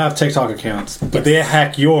all have TikTok accounts, but they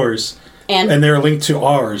hack yours, and they're linked to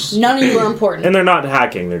ours. none of you are important. And they're not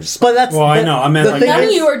hacking. They're just. But that's Well, I know. I meant the like thing None of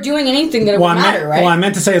is- you are doing anything that it Well, would matter, right? Well, I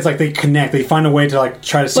meant to say it's like they connect. They find a way to like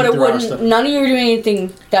try to see but it through our wouldn't. stuff. None of you are doing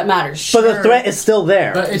anything that matters. But the threat is still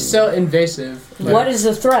there. But it's still invasive. What is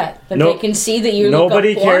the threat? That No- they can see that you Nobody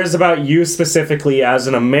look up porn? cares about you specifically as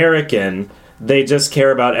an American. They just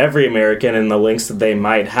care about every American and the links that they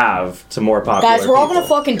might have to more popular Guys, we're all gonna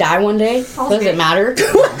people. fucking die one day. Does it matter?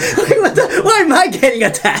 Why am I getting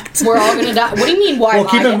attacked? We're all gonna die. What do you mean? Why Well,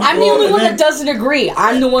 keep am in I? I'm the well, only and one then- that doesn't agree.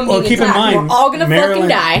 I'm the one being Well, keep in attacked. mind, We're all gonna fucking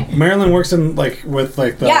die. Maryland works in like with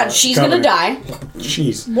like the Yeah, she's gonna government. die.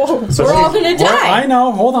 Jeez. Whoa. So We're all gonna Well, I die.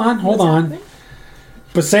 know. Hold on.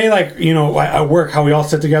 But say like at work, how we all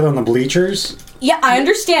sit together on the bleachers. Yeah, I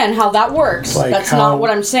understand how that works. Like That's how- not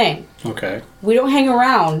what I'm saying. Okay. We don't hang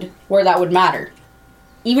around where that would matter.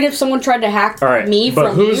 Even if someone tried to hack All right, me but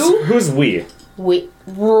from who's you, who's we?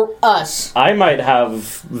 we're us. I might have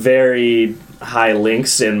very high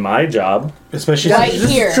links in my job. Especially Right this is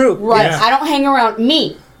here. true. Right. Yeah. I don't hang around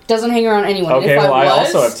me. Doesn't hang around anyone. Okay, if well, I I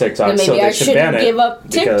also was, have TikTok, then maybe so they I should shouldn't ban it, give up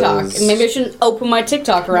TikTok. because- And maybe I shouldn't open my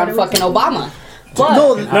TikTok around fucking Obama. But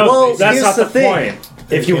No, No, well, that's here's not the thing. point.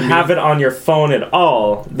 If you have it on your phone at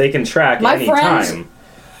all, they can track My any friends- time.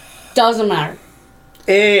 doesn't matter.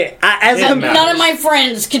 As It a matters. None of my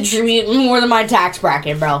friends contribute more than my tax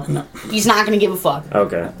bracket, bro. He's not gonna give a fuck.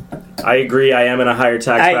 Okay. I agree, I am in a higher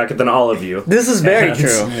tax bracket than all of you. this is very And-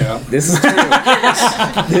 true. Yeah. This is true.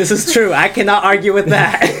 This is true. I cannot argue with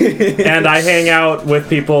that. And I hang out with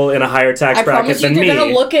people in a higher tax I bracket promise you, than they're me.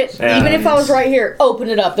 gonna look at even if I And- was right here, open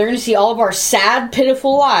it up. They're gonna see all of our sad,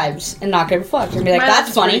 pitiful lives and not give a fuck. They're gonna be like, My "That's life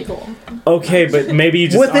is funny." pretty cool. Okay, but maybe you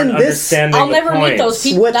just Within aren't this- understanding I'll the never meet those points.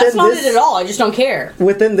 people. Within That's not this- it at all. I just don't care.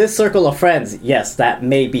 Within this circle of friends, yes, that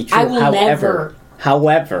may be true. I will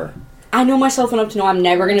However, I know myself enough to know I'm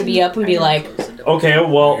never gonna be up and be like, Okay,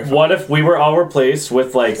 well, what if we were all replaced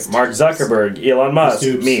with, like, Mark Zuckerberg, Elon Musk,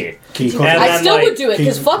 Dupes. me? Can you close And that? I then, still like, would do it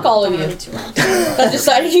because fuck all of you. I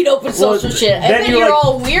decided you'd open social shit, and then you, you're like-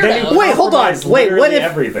 all then you weirdos. wait, hold on. compromise Wait, what literally if?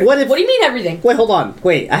 everything. What if? What do you mean everything? Wait, hold on.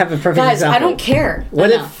 Wait, I have a perfect Guys, example. I don't care. What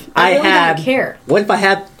enough. if I really had? don't care. What if I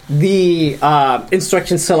had the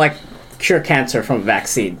instructions to like cure cancer from a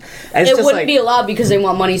vaccine? And it's It just wouldn't like be allowed because they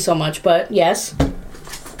want money so much, but yes.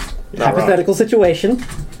 Not wrong. hypothetical situation.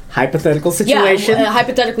 Hypothetical situation. Yeah,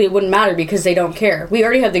 hypothetically, it wouldn't matter because they don't care. We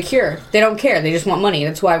already have the cure. They don't care. They just want money.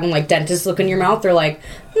 That's why when like dentists look in your mouth, they're like,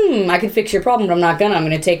 I can fix your problem, but I'm not gonna. I'm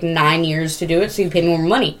gonna take 9 years to do it, so you pay me more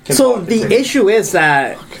money. So the issue is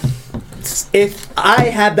that if I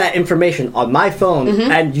have that information on my phone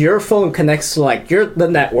Mm-hmm. and your phone connects to like the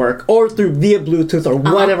network or through via Bluetooth or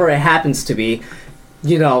Uh-huh. whatever it happens to be,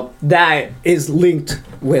 that is linked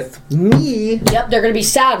with me. Yep, they're gonna be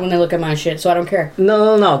sad when they look at my shit, so I don't care.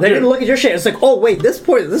 No. They're gonna look at your shit. It's like, oh wait, this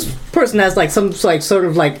person has like some like sort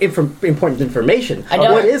of like important information. I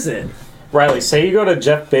don't. What is it? Riley, say you go to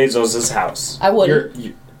Jeff Bezos' house. I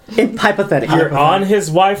wouldn't. Hypothetically. You're on his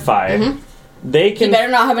Wi-Fi. They He can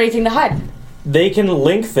better not have anything to hide. they can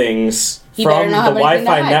link things He better from the not have anything to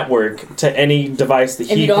Wi-Fi hide. network to any device that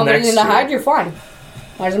If he you don't have connects anything to. to hide, you're fine.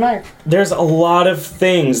 Why does it matter? There's a lot of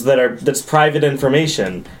things that's private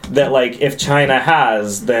information that, like, if China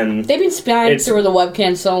has, then They've been spying It's- through the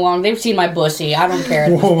webcam so long. They've seen my bussy. I don't care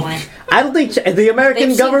at this Whoa. point. I don't think the American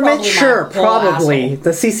They've seen government. probably my Sure, whole probably asshole.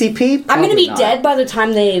 the CCP. I'm gonna probably be not. dead by the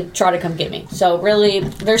time they try to come get me. So really,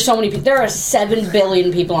 there's so many people. There are 7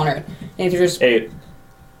 billion people on Earth. And if you're just 8.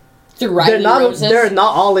 through writing roses, They're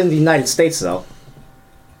not all in the United States though.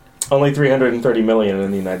 Only 330 million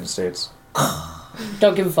in the United States.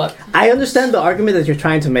 don't give a fuck. I understand the argument that you're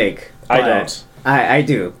trying to make. I but don't. I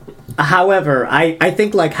do. However, I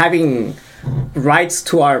think like having rights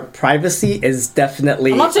to our privacy is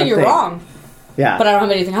definitely. I'm not saying a you're thing. wrong, Yeah. but I don't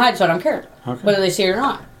have anything to hide, so I don't care whether they see it or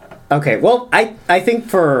not. Okay. Well, I think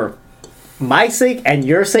for my sake and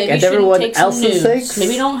your sake Maybe and you shouldn't everyone take some else's nudes. sake.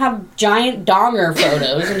 Maybe don't have giant donger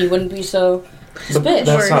photos, and you wouldn't be so bitch.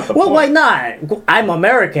 That's not the Well, point. why not? I'm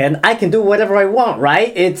American. I can do whatever I want,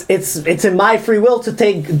 right? It's in my free will to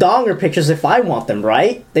take donger pictures if I want them,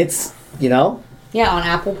 right? It's Yeah, on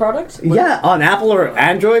Apple products. yeah, on Apple or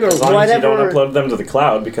Android or As long as you whatever. don't upload them to the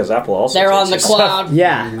cloud, because Apple also They're takes on the your stuff. cloud.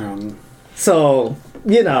 Yeah. So,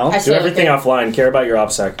 you know. I Do say everything okay. offline. Care about your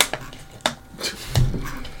OPSEC.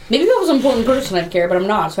 Maybe if I was an important person, I'd care, but I'm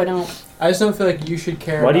not, so I don't. I just don't feel like you should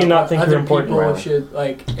care. Why do you about not what think other you're important, people Riley? should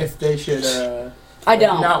like if they should. I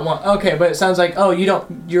don't. Not want. Okay, but it sounds like you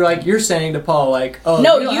don't. You're saying to Paul like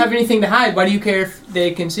No, you don't you- have anything to hide. Why do you care if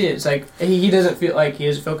they can see it? It's like he doesn't feel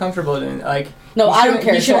comfortable doing it. Like No, you I don't shouldn't-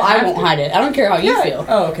 care, you so shouldn't I have won't to. hide it. I don't care how you feel.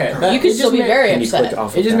 Oh, okay. You can still be very Can you click upset.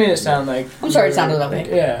 off It of just that? made it sound like. I'm sorry it sounded that way.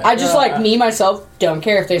 Yeah. I just like me myself don't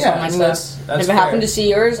care if they saw my and stuff. that's If it happened fair. to see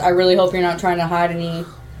yours, I really hope you're not trying to hide any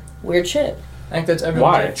weird shit. I think that's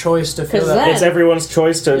everyone's Why? like, choice to feel 'Cause that. then- It's everyone's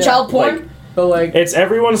choice to Child porn? like, But like, it's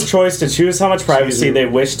everyone's choice to choose how much privacy they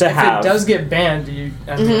wish to if have. it does get banned,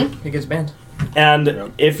 it gets banned.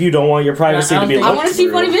 And if you don't want your privacy I to don't be think- I looked want to see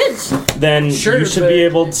through, funny vids. then Sure, you should but be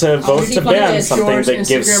able to vote see to funny ban vids. something Yours, that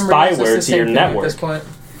gives Instagram reels, it's the spyware to same your thing At this network. point.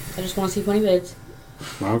 I just want to see funny vids.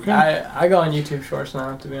 Okay. I go on YouTube Shorts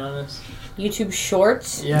now, to be honest. YouTube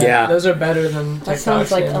Shorts? Yeah. Those are better than TikTok. That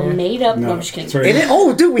sounds like a made up. No, I'm just kidding. it's very-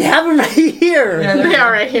 Oh, dude, we have them right here. Yeah, They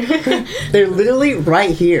are right here. They're literally right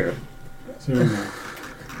here.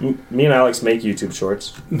 Me and Alex make YouTube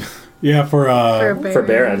shorts Yeah, for for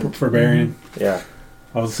Baron. For Baron. Yeah,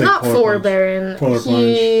 I was say Not Polar for Plunge. Baron. Polar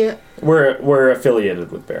He. we're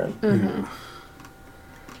affiliated with Baron. Mm-hmm.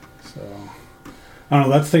 So I don't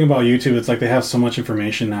know. That's the thing about YouTube. It's like they have so much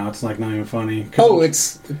information now. It's like not even funny. 'Cause Oh,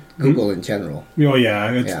 it's Google in general. Oh yeah,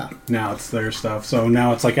 it's, Yeah. now it's their stuff. So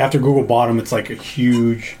now it's like after Google bought them, it's like this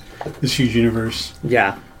huge universe.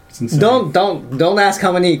 Yeah. It's insane. Don't ask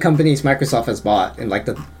how many companies Microsoft has bought in like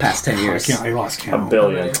the past 10 I years. can't. I lost A count.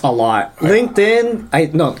 billion. A lot. LinkedIn,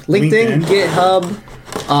 LinkedIn? GitHub,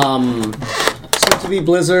 soon to be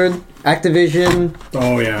Blizzard, Activision.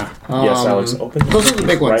 Oh yeah. Yes, Alex. Open Those are the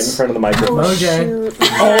big right in ones. front of the microphone. Mojang.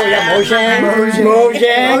 Oh yeah, Mojang.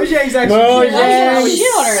 Mojang's actually. Yeah, Mojang.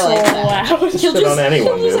 shit on her like that. She'll Shit just, on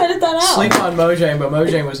anyone, she'll just dude. edit that out. Sleep on Mojang, but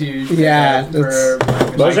Mojang was huge. Yeah, for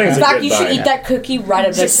Mojang's In a fact, good you should buy. eat that cookie right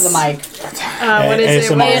up next to the mic. What is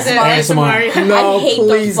it? What is it? ASMR. No, I hate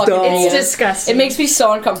please those fucking don't. It's idiots. disgusting. It makes me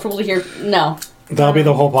so uncomfortable to hear. No. That'll be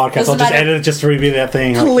the whole podcast. Doesn't I'll just matter. edit it just to repeat that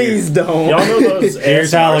thing. Please don't. Y'all know those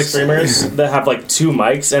Here's ASMR Alex. streamers that have like two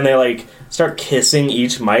mics and they like start kissing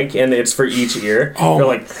each mic and it's for each ear. Oh. They're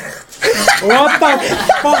like, What the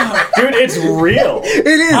fuck? dude, it's real. It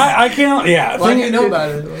is. I can't. Yeah. Why thing- do you know about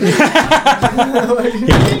it?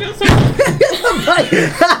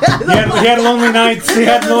 He had lonely nights. He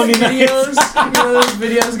had lonely nights. Videos, you know those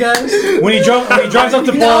videos, guys. When he drives up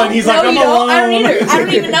to Portland, he's like, no, I'm you don't. I don't alone. either. I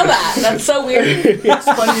don't even know that. That's so weird. It's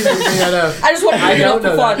funny that you bring that up. I just want to bring it up don't for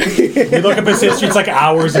know fun. You look up his history, it's like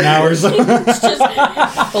hours and hours. It's just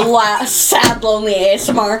sad, lonely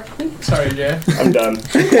ASMR. Sorry, Jay. I'm done.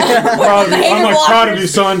 Proud of you. I'm like proud of you,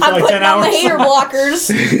 son, for I'm like putting 10 on the hours. hater blockers.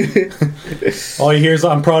 All you hear is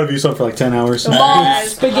I'm proud of you, son, for like 10 hours. Mom, I'll look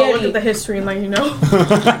spaghetti. at the history and let you know.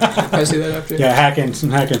 Can I see that after? Yeah, hacking, some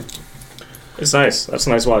hacking. It's nice. That's a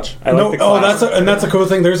nice watch. I No, like the oh, class. that's a cool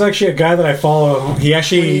thing. There's actually a guy that I follow. He He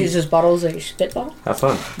actually uses bottles like spit bottle. Have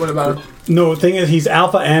fun. What about him? no. The thing is, he's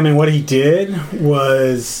Alpha M, and what he did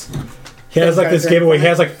was he has like this giveaway. He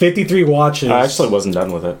has like 53 watches. I actually wasn't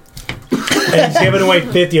done with it. and he's giving away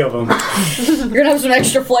 50 of them. You're gonna have some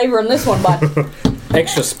extra flavor in this one, bud.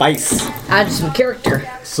 Extra spice. Add some character.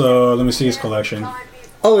 So let me see his collection.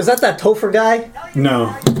 Oh, is that Topher guy?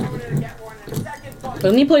 No,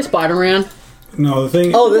 Doesn't he play Spider-Man? no. The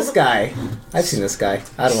thing. Oh, this guy. I've seen this guy.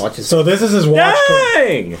 I don't watch his. So this is his watch.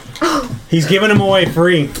 Dang! He's giving them away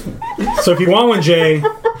free. So if you want one, Jay,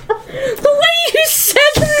 The way you said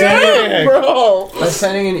that, Send it. bro. By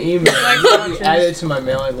sending an email, you add it to my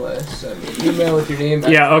mailing list. Send me an email with your name.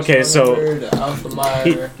 Yeah, okay, so Alpha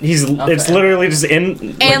Meyer. He's it's literally just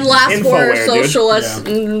in And last info four ware, dude. social.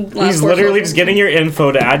 He's literally just getting your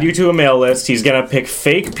info to add you to a mail list. He's gonna pick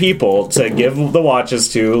fake people to give the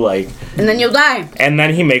watches to, like, And then you'll die. and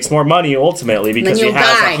then he makes more money ultimately because he you'll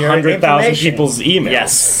has die. 100,000 Information. people's emails.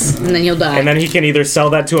 Yes. And then you'll die. And then he can either sell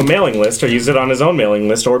that to a mailing list or use it on his own mailing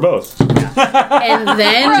list or both. And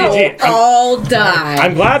then GG. we'll all die.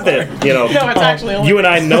 I'm glad that, No, it's actually only you and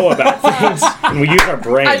I know about things and we use our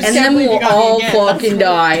brains. And then we'll all fucking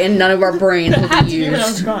die, and none of our brains will be I was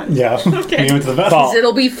used. gone. yeah, he went to the vessel. Paul,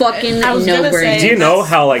 It'll be fucking I was no gonna brain. say, do you know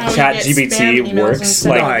how, like, how you get spam ChatGPT emails works? instead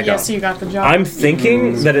Like, of, No, I yes, don't. you got the job. I'm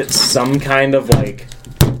thinking that it's some kind of, like,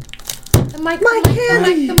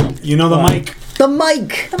 You know the mic. The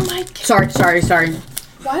mic. Sorry.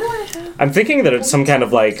 Why do I have? I'm thinking that it's some kind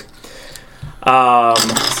of, like,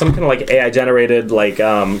 some kind of, like, AI generated, like,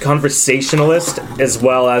 conversationalist as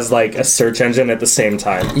well as, like, a search engine at the same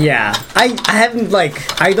time. Yeah. I haven't,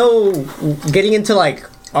 like, I know getting into, like,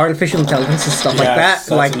 artificial intelligence and stuff like Yes, that.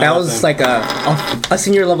 that's Like that another was thing. like a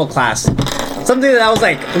senior level class, something that I was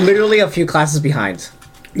like literally a few classes behind.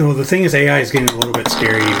 No, the thing is, AI is getting a little bit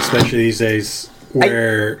scary, especially these days,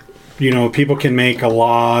 where people can make a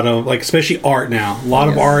lot of especially art now. A lot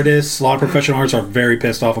of artists, a lot of professional artists are very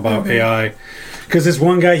pissed off about AI. Because this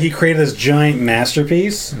one guy, he created this giant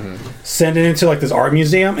masterpiece, sent it into this art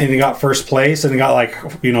museum, and he got first place, and he got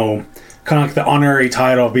kind of like the honorary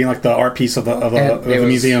title of being like the art piece of the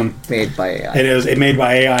museum. Made by AI. It made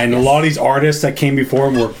by AI, and a lot of these artists that came before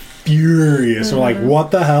him were furious. They're like,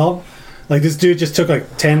 "What the hell?" Like this dude just took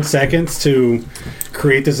 10 seconds to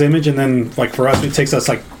create this image, and then for us, it takes us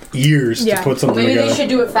years to put something Maybe together. they should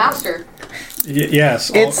do it faster.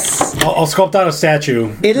 Yes, I'll sculpt out a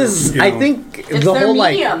statue. It is. I think It's the their whole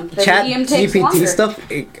medium. Their chat medium takes GPT longer. stuff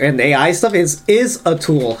and AI stuff is a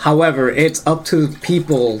tool. However, it's up to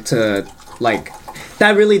people to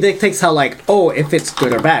that really dictates how if it's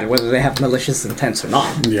good or bad, whether they have malicious intents or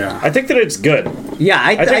not. Yeah, I think that it's good. Yeah,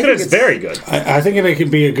 I think that it's very good. I think it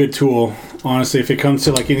could be a good tool, honestly, if it comes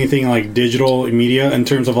to anything digital media in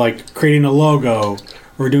terms of creating a logo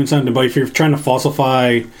or doing something. But if you're trying to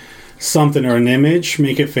falsify something or an image,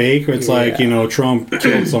 make it fake, or it's Trump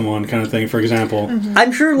killed someone kind of thing, for example.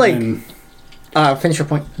 I'm sure finish your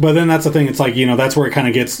point. But then that's the thing. It's that's where it kind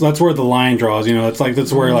of gets. That's where the line draws. It's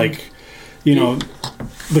that's where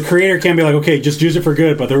the creator can be okay, just use it for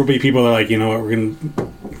good. But there will be people that what,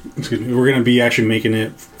 we're gonna be actually making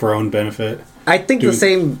it for our own benefit. I think the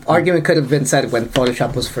same argument could have been said when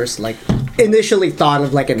Photoshop was first initially thought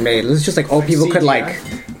of and made. It was just people could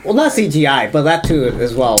well, not CGI, but that too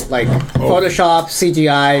as well. Photoshop,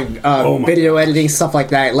 CGI, video editing, stuff like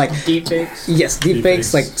that. Deepfakes. Yes,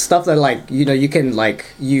 deepfakes, stuff that you can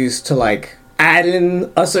use to add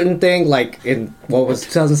in a certain thing, in what was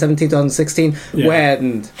 2017, 2016,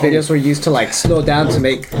 when videos were used to slow down to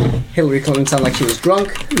make Hillary Clinton sound like she was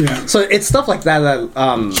drunk. Yeah. So it's stuff like that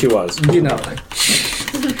that She was.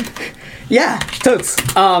 Yeah, totes.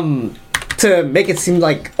 To make it seem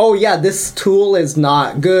this tool is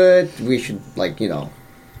not good. We should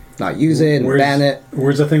not use it and ban it.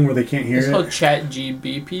 Where's the thing where they can't hear It's it? called Chat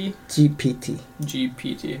GPT. GPT.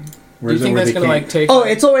 GPT. Do Where's you think it where that's they gonna can't- take? Oh,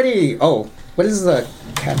 it's already. Oh, what is the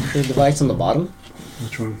capture device on the bottom?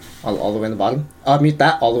 Which one? All the way on the bottom. Mute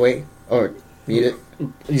that all the way, or mute it.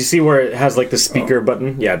 You see where it has the speaker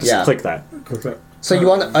button? Yeah, just click that. Click that. So you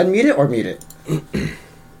want to unmute it or mute it?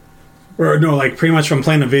 Or no, pretty much I'm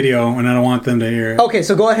playing a video and I don't want them to hear it. Okay,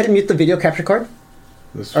 so go ahead and mute the video capture card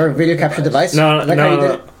This- or video capture device. No, How you no.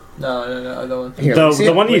 did it? No, other one. Here, let me see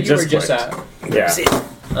The it. one Where you you were just just clicked. at. Yeah.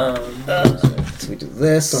 So we do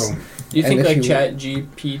this. So, Do you think And if you- Chat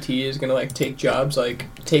GPT is gonna take jobs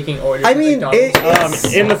taking orders? I at mean,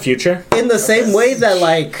 McDonald's? In the future. in the same way that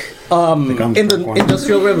I'm in the one.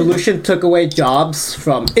 Industrial Revolution took away jobs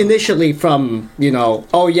from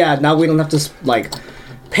now we don't have to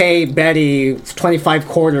pay Betty 25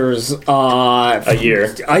 quarters A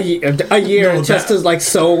year. a year No, just that- to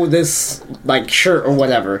sew this shirt or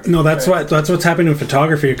whatever. no, that's what's happening with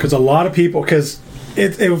photography, because a lot of people, because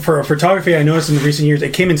for photography, I noticed in the recent years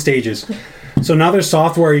it came in stages. So now there's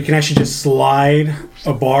software you can actually just slide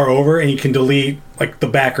a bar over and you can delete the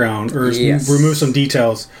background or Yes. remove some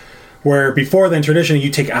details. Where before then, traditionally, you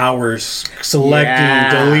take hours selecting,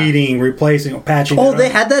 Yeah. deleting, replacing, patching. Oh, it they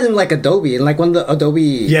up. had that in one of the Adobe.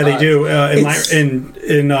 Yeah, they do. it's- In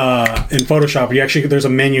Photoshop, there's a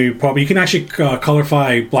menu. You can actually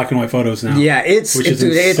colorify black and white photos now. Yeah, it's Which is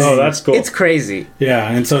dude, it's insane. Oh, that's cool. It's crazy. Yeah,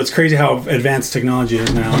 and so it's crazy how advanced technology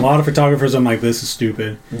is now. A lot of photographers, I'm like, this is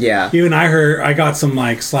stupid. Yeah. Even I got some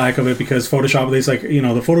slack of it because Photoshop,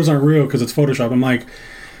 the photos aren't real because it's Photoshop. I'm like,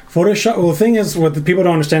 Photoshop. Well, the thing is, what the people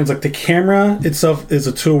don't understand is the camera itself is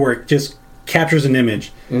a tool where it just captures an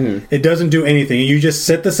image. Mm-hmm. It doesn't do anything. You just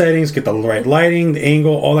set the settings, get the right lighting, the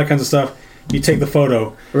angle, all that kinds of stuff. You take the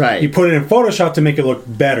photo. Right. You put it in Photoshop to make it look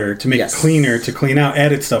better, to make it cleaner, to clean out,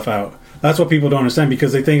 edit stuff out. That's what people don't understand,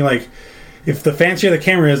 because they think if the fancier the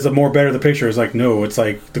camera is, the more better the picture is. No, it's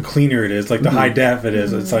the cleaner it is, the high def it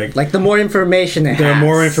is. It's the more information it has. The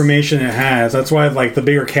more information it has. That's why the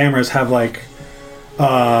bigger cameras have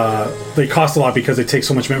they cost a lot because they take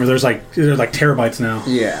so much memory. There's terabytes now.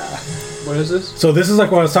 Yeah. What is this? So this is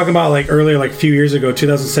what I was talking about earlier, a few years ago,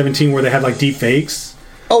 2017, where they had deep fakes.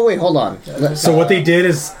 Oh wait, hold on. So what they did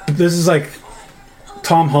is, this is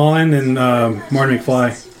Tom Holland and Martin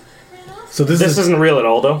McFly. So this isn't real at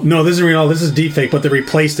all, though. No, this isn't real. This is deep fake, but they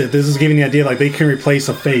replaced it. This is giving the idea they can replace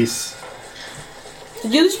a face. They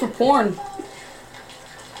do this for porn.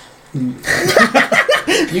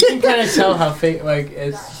 You can kind of tell how fake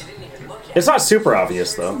it's. It's not super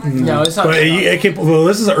obvious though. No, it's not. But it can. Well,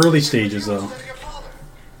 this is the early stages though.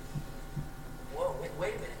 Whoa,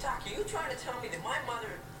 wait a minute, Doc. Are you trying to tell me that my mother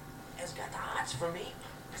has got the hots for me?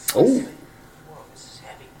 Oh. Whoa, this is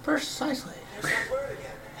heavy. Precisely. There's that word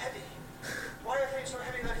again, heavy. Why are things so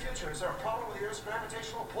heavy in that future? Is there a problem with the Earth's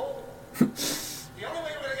gravitational pull? The only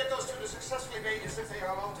way we're going to get those two to successfully mate is if they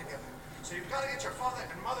are alone together. So you've got to get your father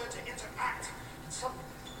and mother to interact in some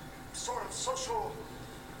sort of social...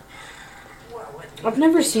 I've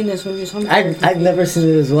never seen this movie, so I've never seen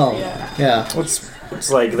it as well. Yeah.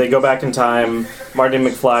 It's like they go back in time. Marty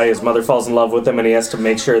McFly, his mother falls in love with him, and he has to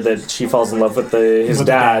make sure that she falls in love with his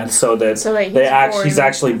dad, so that he's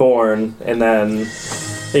actually born, and then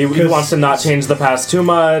he wants to not change the past too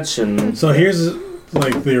much. And so here's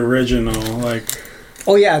like the original, like.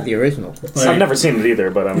 Oh yeah, the original. Like, I've never seen it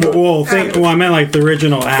either, but I'm. Well, I meant like the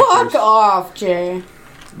original actors. Fuck off, Jay.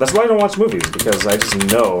 That's why I don't watch movies, because I just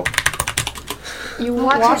know. You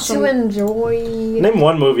watch it to enjoy. Name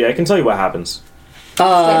one movie. I can tell you what happens. It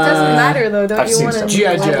doesn't matter though. Don't I've you seen want to? some.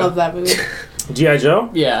 G.I. Joe. I love that movie. G.I.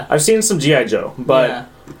 Joe? Yeah. I've seen some G.I. Joe, but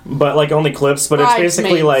like only clips. But it's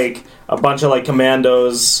basically like a bunch of like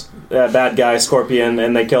commandos, bad guy, Scorpion,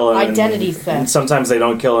 and they kill him. Identity theft. And sometimes they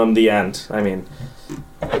don't kill him. The end. I mean.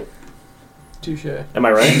 Touche. Am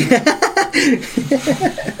I right?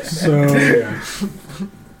 So yeah.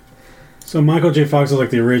 So Michael J. Fox is like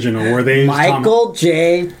the original, where they Michael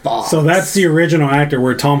J. Fox. So that's the original actor,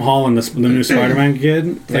 where Tom Holland, the new Spider-Man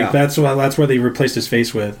kid, like that's where they replaced his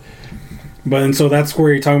face with. But and so that's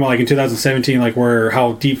where you're talking about, like in 2017, like where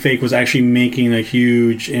how deepfake was actually making a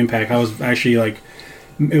huge impact. How it was actually like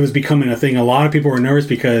it was becoming a thing. A lot of people were nervous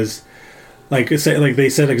because, like they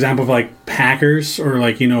said, example of like hackers or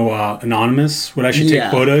like Anonymous would actually take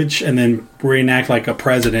footage and then reenact like a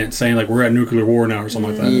president saying like we're at nuclear war now or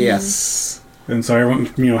something like that. Yes. And so everyone,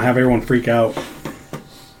 have everyone freak out.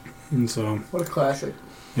 And so. What a classic.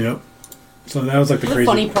 Yep. So that was like the What crazy.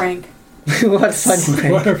 a funny prank. What a funny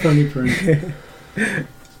prank. What a funny prank.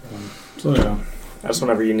 So yeah. That's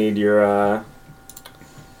whenever you need your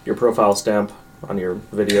profile stamp on your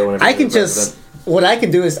video. Whenever I can just. What I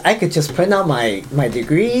could do is I could just print out my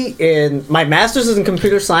degree in my master's is in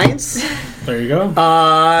computer science. There you go.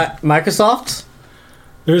 Microsoft.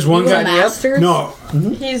 There's one guy. Masters? No.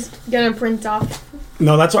 Mm-hmm. He's gonna print off.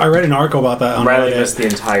 No, that's what I read an article about that. On Riley missed the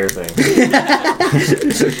entire thing.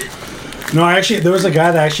 No, there was a guy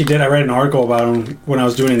that actually did. I read an article about him when I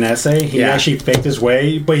was doing an essay. He actually faked his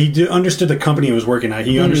way, but he understood the company he was working at.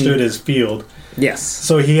 He understood his field. Yes.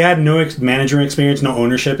 So he had no management experience, no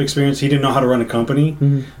ownership experience. He didn't know how to run a company.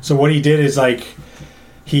 Mm-hmm. So what he did is like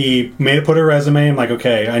he put a resume. I'm like,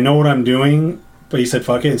 okay, I know what I'm doing, but he said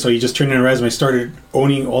fuck it. And so he just turned in a resume, started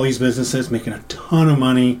owning all these businesses, making a ton of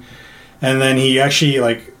money, and then he actually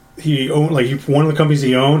one of the companies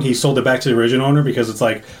he owned, he sold it back to the original owner because it's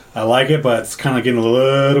like I like it, but it's kind of getting a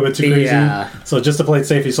little bit too crazy. Yeah. So just to play it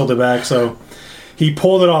safe, he sold it back. So. He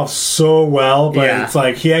pulled it off so well, but it's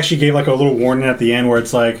like he actually gave like a little warning at the end where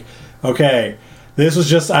it's like, okay, this was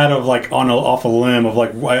just out of like off a limb of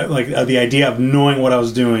like the idea of knowing what I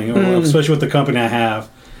was doing, especially with the company I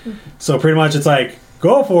have. So pretty much it's like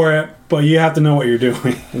go for it, but you have to know what you're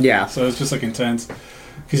doing. Yeah. So it's just like intense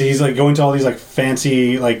because he's like going to all these like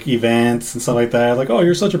fancy like events and stuff like that. Like, oh,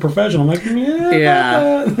 you're such a professional. I'm like,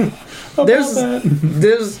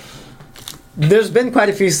 There's been quite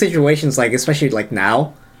a few situations, like especially like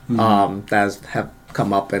now, that have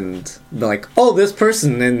come up and they're like, oh, this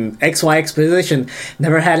person in XY position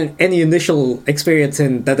never had any initial experience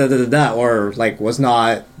in or like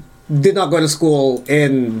did not go to school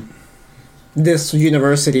in this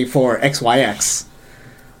university for XYX,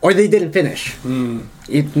 or they didn't finish.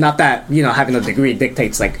 Not that having a degree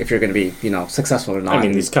dictates like if you're going to be successful or not. I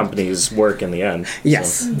mean, these companies work in the end.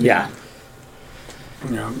 Yes. So. Yeah.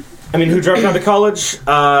 I mean, who dropped out of college?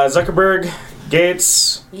 Zuckerberg,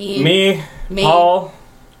 Gates, me, Paul,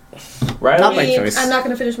 Riley. Not my choice. I'm not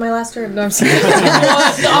going to finish my last term. No, I'm sorry.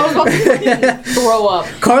 I was about to throw up.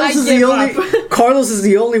 Carlos is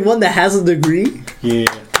the only one that has a degree. Yeah,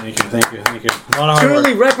 thank you.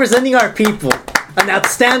 Truly representing our people. An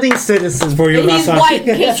outstanding citizen. For you, he's white,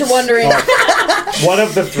 in case you're wondering. One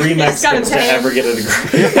of the 3 Mexicans to ever get a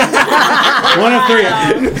degree. One of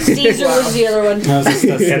 3. Caesar was the other one.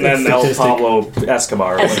 And then El Pablo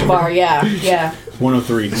Escobar. Yeah.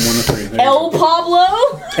 103. El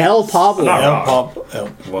Pablo? El Pablo.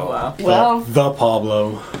 Well. The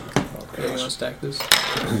Pablo. Okay, I'm gonna stack this.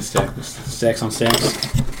 Stacks on stacks.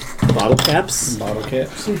 Bottle caps.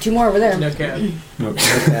 2 more over there. No cap.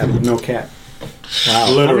 No cap.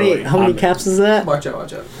 Wow. Literally. How many caps is that? Watch out.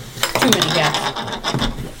 Too many caps.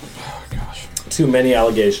 Too many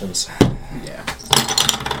allegations.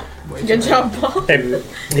 Good job, Paul. Hey,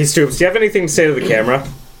 Stoops, do you have anything to say to the camera?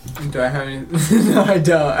 Do I have any? No, I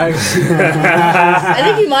don't. Actually, I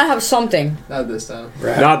think you might have something. not this time.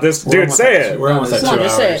 Not this. Dude, say it. We're almost at Come 2 on,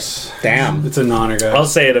 just say hours. Damn. It's an honor, guys. I'll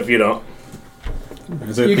say it if you don't.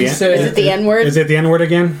 Is it You the can say Is it the N word Is it the N word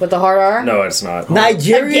again? with the hard R? No, it's not.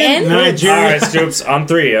 Nigerian? Again? Nigeria. Alright, Stoops, on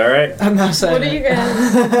 3, alright? I'm not saying. What are you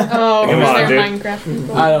guys? Oh, Come on, they're dude. Minecraft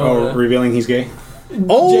people. I don't Oh, know. revealing he's gay.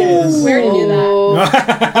 Oh! Where did you do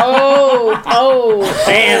that? Oh.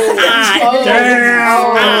 Damn!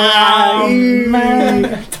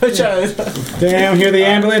 Don't try this. Damn, hear the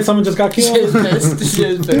ambulance, someone just got killed.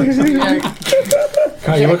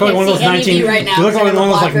 God, you look like one of those can't see any of 19 you right now you look like because one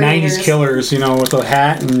of those I like have a 90s blocker killers, you know, with a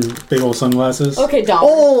hat and big old sunglasses. Okay, Dom.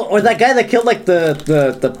 Oh, or that guy that killed like the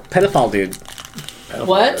pedophile dude.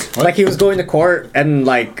 What? Like he was going to court and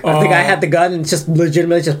like the guy had the gun and just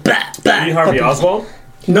legitimately just bah, bah, Lee Harvey Oswald?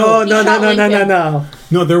 No.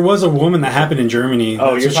 No, there was a woman that happened in Germany.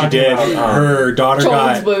 Oh, That's you're what she talking did. about, Her daughter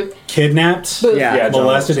got Booth. kidnapped, Yeah.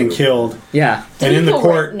 molested, and killed. Yeah. And he in the kill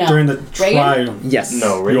court No. during the Reagan? trial. Yes.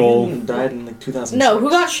 No, Joel. Reagan died in like 2000. No, who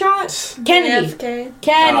got shot? Kennedy. AFK.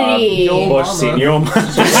 Kennedy. Bush Senior.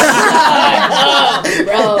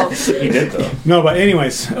 Bro. He did though. No, but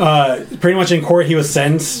anyways, pretty much in court he was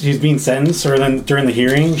sentenced. He's being sentenced, or then during the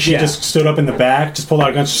hearing, she just stood up in the back, just pulled out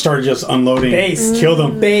a gun, just started just unloading, Based. killed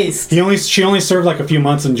him. Based. She only served like a few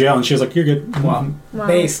months in jail, and she was like, "You're good." Wow.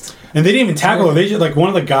 Based. And they didn't even tackle her. They just like one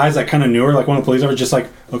of the guys that kind of knew her, like one of the police officers, just like,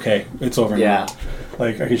 "Okay, it's over Yeah. now."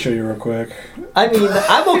 Like I can show you real quick. I mean,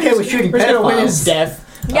 I'm okay with shooting Who's gonna win his pedophiles. death?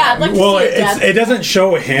 Yeah, I'd like Well, to see it. it doesn't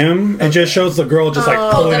show him. It just shows the girl just like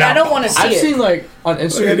Oh, pulling then out. I don't want to see I've it. seen like on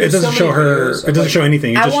Instagram. It doesn't show her. It doesn't show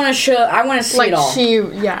anything. It I just, want to show. I want to see Like it all.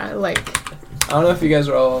 I don't know if you guys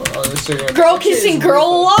are all on Instagram. Girl kissing girl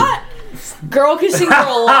a lot. Girl kissing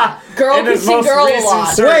girl a lot. Girl In his kissing most girl a recent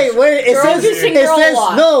lot. search. Wait, it Girl says kissing girl a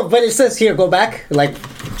lot. no, but it says here, go back. Like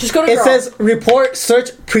Just go to it girl. says report search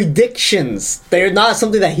predictions. They're not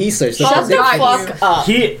something that he searched. they're Shut the predictions. fuck up.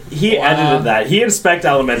 He edited that. He and Spect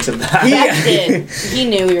elemented that. Beck did. He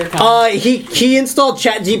knew you were coming. He installed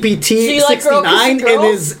ChatGPT So you like girl 69 kissing girl?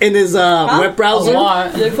 in his web browser. A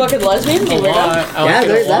lot. You like fucking lesbian? A You weirdo. lot. I Yeah, like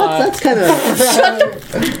it a lot. that's kind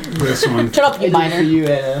of. this one. Shut up, you For minor. you,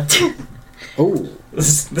 Anna. Oh,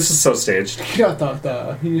 This is so staged. Shut up,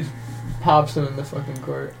 though. He just pops him in the fucking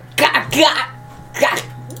court. God.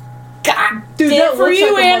 Dude, Did that it for looks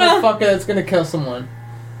you, like Anna. a motherfucker that's gonna kill someone.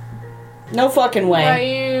 No fucking way. My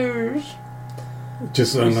ears.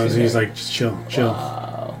 Just he's like, just chill.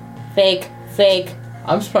 Wow. Fake.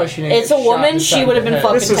 I'm surprised she didn't It's get a shot woman, in the she side would of have the been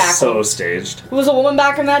head. This is tackled. so staged. If it was a woman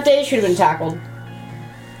back in that day, she'd have been tackled.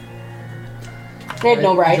 They had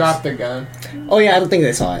no rights. Drop the gun. oh yeah, I don't think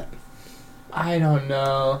they saw it. I don't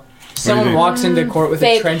know. do you Someone think? walks into court with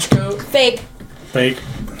Fake. a trench coat. Fake. Fake.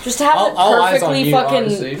 Just to have it All eyes on perfectly you, fucking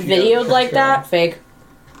honestly, if you got videoed a like trench that. Fake.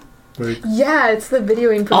 Fake. Yeah, it's the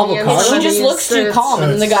videoing from the Avocado? She just Instagram looks too that's- calm,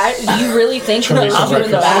 and the guy. Do you really think she'll shoot you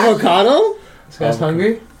in the back? Avocado? This guy's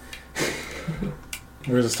hungry.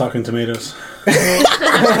 Where's this talking tomatoes?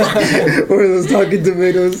 Or those talking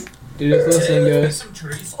tomatoes? Dude, just listen to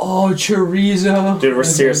us. Oh, chorizo. Dude, we're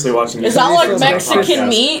seriously watching. Is that like YouTube Mexican podcast.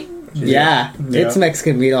 meat? Yeah, it's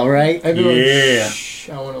Mexican meat, all right. Everyone, Yeah. shh,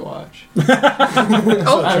 I want to watch.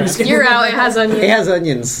 Oh, you're out. It has onions. It has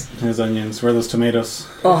onions. There's onions. Where are those tomatoes?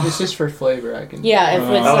 Oh, It's just for flavor. I can. Yeah, if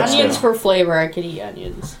it's Alex, onions yeah. for flavor, I could eat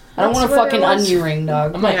onions. I don't That's want a what it fucking was. onion ring,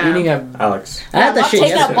 dog. I'm not Yeah. eating a. Alex. I had I'm that not shit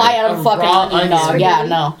taking a yesterday. bite out of A fucking raw onion, onion. dog. Yeah,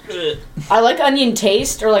 no. I like onion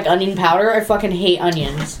taste or like onion powder. I fucking hate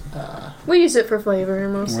onions. We use it for flavor Where are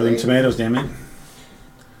mostly. them tomatoes? Damn it.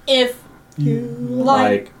 If you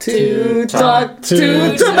like To talk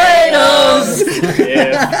to tomatoes.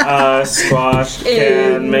 If a squash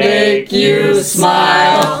can make you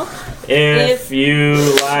smile. If you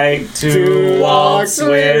like to waltz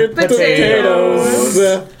with potatoes.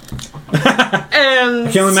 And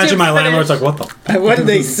I can't imagine my Stoops landlord's like, finished. what the? What are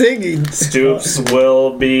they singing? Stoops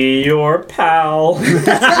will be your pal.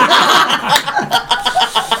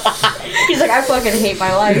 He's like, I fucking hate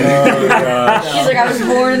my life. Oh gosh. He's like, I was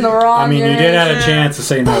born in the wrong I mean, you did have a generation. chance to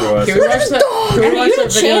say no to us. Can we watch that? Can we And watch you had a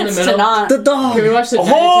that video in the chance to middle? not. The dog. Can we watch the?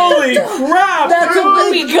 Holy crap! That's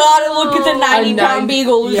what we gotta look at the 90-pound nine-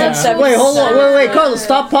 beagle who's yeah. at 7. Wait, hold on. Wait, Carlos,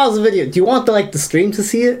 stop. Pause the video. Do you want the stream to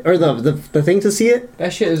see it or the thing to see it?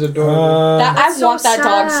 That shit is adorable. That, I so want that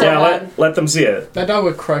dog so sad. Yeah, bad. let them see it. That dog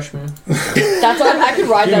would crush me. That's why I could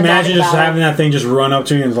ride Can you that imagine dog. just battle. having that thing just run up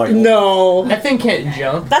to you and it's like, No. That thing can't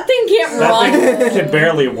jump. That thing can't That run. thing can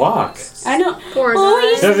barely walk. I know. Poor Oh,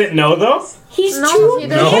 guy. he's Does it know though? He's No, too he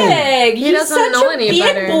doesn't. big. He He's doesn't such know a any big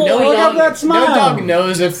better. boy. No Look at that smile. No dog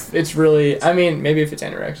knows if it's really. I mean, maybe if it's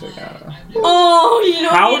anorexic. I don't know. Oh, you know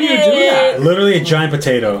How do you do that? Literally a giant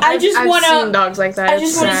potato. I just I've want seen to. dogs like that. I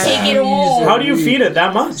just It's want to sad. take it home. How do you feed it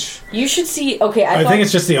that much? You should see. Okay, I think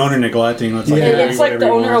it's just the owner neglecting. It's like, it's like the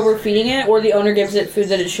whatever he owner wants. overfeeding it, or the owner gives it food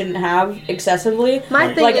that it shouldn't have excessively.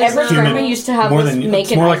 My thing Like is, Everett's Human- grandma used to have more this than- make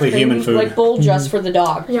it's an more ice likely cream, human food. like bowl just for the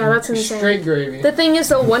dog. yeah, that's insane. Straight gravy. The thing is,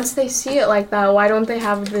 though, once they see it like that, why don't they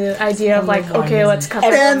have the idea of like, okay, let's cut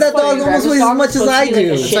it? And that dog almost weighs as much as I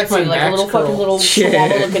do. It's like, my like a Max little fucking curl. little Shit.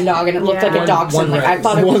 chihuahua-looking dog, and it looked like a Yeah. dachshund. One Like I rat.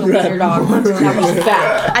 thought it was a One rat. wiener dog. That was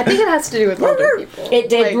fat. I think it has to do with older people. It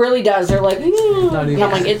Like, really does. They're like, Not and even.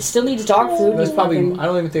 I'm like, it still needs dog food. That's You probably. fucking- I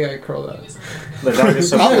don't even think I could curl that. The dog is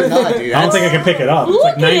so Probably not, dude. I don't think I can pick it up. It's Look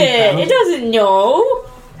like 90 at it. pounds. It doesn't know.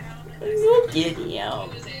 Look at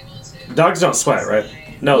it. Dogs don't sweat, right?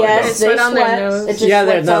 No, Yes, they they Sweat on their sweat. nose. It just Yeah,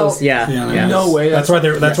 their sweats nose. out. Yeah. Yeah, Yeah. No way. That's why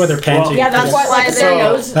they're panting. Yeah, that's why like So- their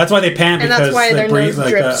nose. That's why they pant And because that's why they their breathe nose like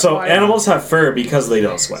drips. that. So Water. animals have fur because they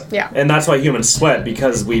don't sweat. Yeah. And that's why humans sweat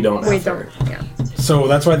because we don't have We fur. don't. Yeah. So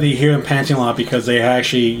that's why they hear them panting a lot because they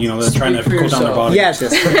actually, they're trying to Speak for cool down their yourself. body. Yes.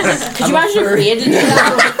 Could you imagine if we had to do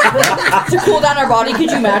that to cool down our body?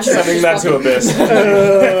 Could you imagine? Sending that to Abyss.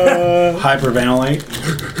 Hyperventilate.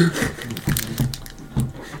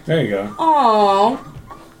 There you go. Aww.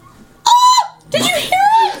 Oh! Did you hear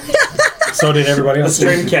it? So did everybody The else.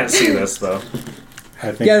 stream can't see this though.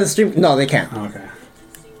 I think. Yeah, the stream. No, they can't. Okay.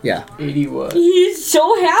 Yeah. 80 what? He's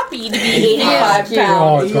so happy to be 85 cute. Oh,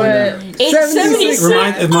 pounds. it's going down.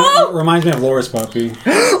 876. Reminds me of Laura's puppy. Dude,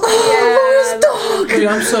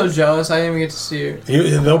 I'm so jealous. I didn't even get to see it.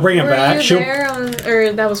 They'll bring him Were back. you She'll, there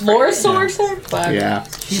or that was Laura Friday? still works there? Fuck. Yeah.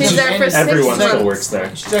 She's there for 6 Everyone months. still works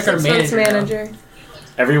there. She's like our 6 months manager. manager.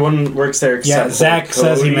 Everyone works there except yeah, Zach for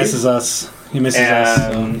says he Cody misses us. He misses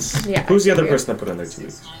us. And Yeah. who's the other person that put in there 2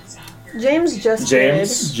 weeks? James just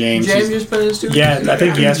James. James. James just put his 2 weeks. Yeah, I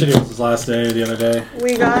think yesterday was his last day. The other day.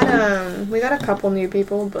 did. We got a couple new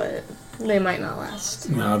people, but they might not last.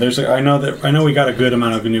 No, I know we got a good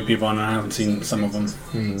amount of new people, and I haven't seen some of them.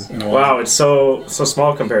 In a while. Wow, it's so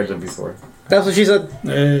small compared to before. That's what she said.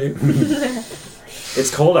 Hey.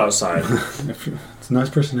 It's cold outside. It's a nice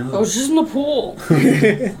personality. I was just in the pool.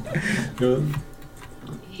 Good.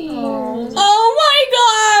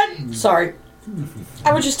 Oh my god! Sorry.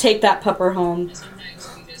 I would just take that pupper home.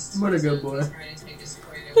 What a good boy. Look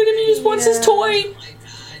at him, he just wants his toy.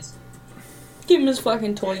 Give him his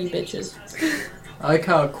fucking toy, you bitches. I like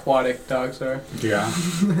how aquatic dogs are. Yeah.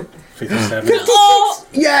 57. Oh!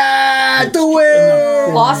 Yeah, do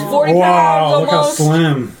it. Lost 40 Wow, pounds look how almost.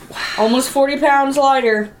 slim. Almost 40 pounds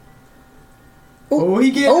lighter. Oh,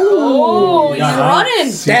 he get. Oh, he's Uh-huh.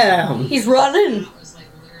 running. Damn. He's running.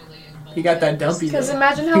 He got that dumpy. Because Though.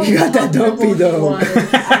 imagine how You got that dumpy though.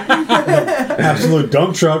 Absolute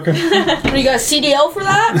dump truck. What, you got a CDL for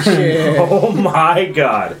that? Shit. Oh my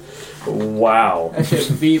god. Wow. That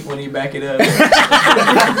shit beep when you back it up.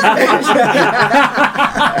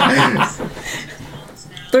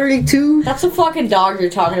 32. That's a fucking dog you're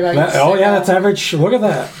talking about. you Oh yeah, sicko. that's average. Look at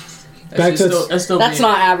that. Back to That's still That's beep.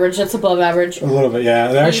 not average. That's above average. a little bit.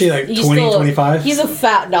 Yeah, they're actually like He's 20, still- 25. He's a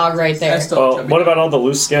fat dog right there. That's still Well, chubby. what about all the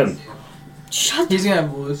loose skin? Shut He's gonna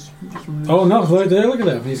have loose. Oh no, look there! Look at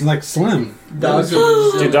him. He's like slim. Dogs are Do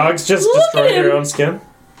resilient. dogs just Look destroy at him. their own skin?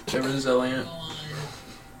 They're resilient.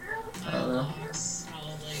 I don't know.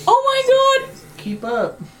 Oh my god! Keep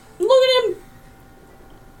up. Look at him!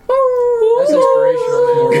 That's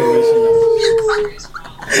inspirational,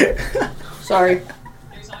 man. Sorry.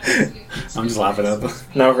 I'm just laughing at them.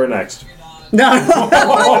 Now her next. No.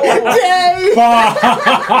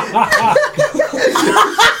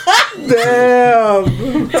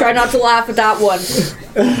 Damn. Try not to laugh at that one.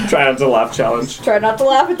 Try not to laugh challenge. Try not to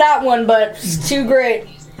laugh at that one, but it's too great.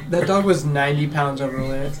 That dog was 90 pounds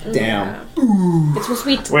overweight. Damn. It's supposed to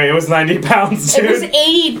be. Wait, it was 90 pounds, dude. It was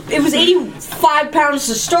 80. It was 85 pounds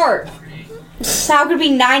to start. So how could it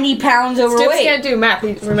be 90 pounds Stips overweight? can't do math.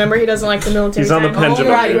 Remember, he doesn't like the military. He's on the time.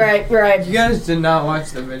 pendulum. Right. You guys did not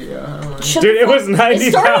watch the video. I don't know. Shut Dude, the it was fuck- 90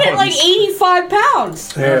 It started pounds. at like 85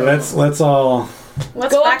 pounds. Here, let's all.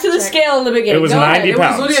 Let's Go up fact to the check. scale in the beginning. It was Go 90 ahead. It was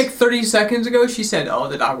pounds. literally like 30 seconds ago. She said, "Oh,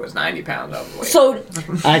 the dog was 90 pounds overweight." So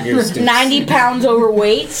I guess. 90 pounds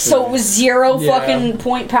overweight. So it was zero Yeah. fucking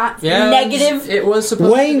point pound It negative. was, it was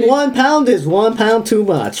supposed Weighing to be. 1 pound is 1 pound too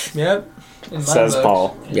much. Yep. In my Says book.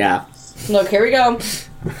 Paul. Yeah. Look, here we go.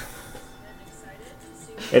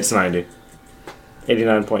 It's 90.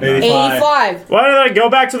 89.9. 85. Why did I go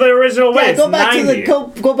back to the original weight? Yeah, go It's back 90.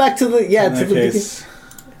 to the go back to the In to that the case,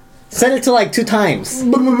 set it to like 2 times.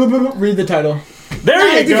 Read the title.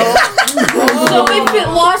 There you go. So if it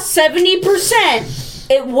lost 70%,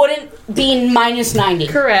 it wouldn't be minus 90.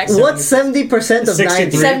 Correct. What's 70% of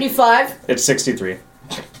 90? 75? It's 63.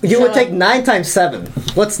 You would take 9 times 7.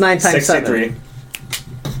 What's 9 times 63.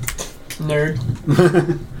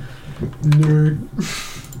 7? Nerd.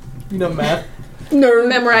 You know math. Nerd.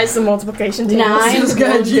 Memorize the multiplication tables. 9. This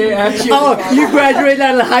guy Jay actually. Oh, you graduated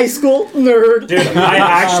out of high school? Nerd. Dude, I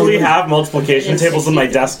actually have multiplication tables on my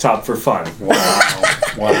desktop for fun.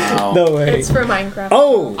 Wow. No way. It's for Minecraft.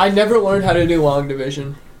 Oh. I never learned how to do long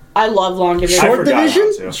division. I love long division. Short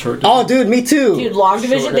division? Oh, dude, me too. Dude, long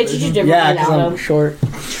division, they teach you differently Yeah, because now. I'm short.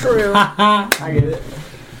 True. I get it.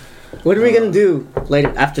 What are we gonna do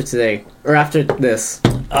later after today? Or after this?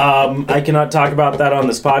 I cannot talk about that on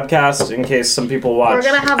this podcast in case some people watch. We're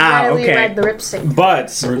gonna have Riley ride the ripstick.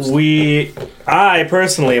 But I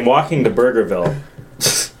personally am walking to Burgerville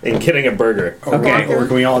and getting a burger. Okay, or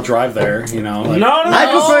can we all drive there? You know, like, No, I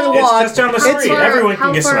prefer to walk. It's just down the street. Everyone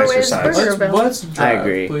can get some exercise. Let's drive, I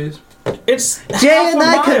agree. please. It's Jay half and a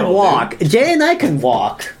I mile, can dude. walk. Jay and I can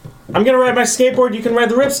walk. I'm gonna ride my skateboard. You can ride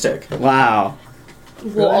the ripstick. Wow.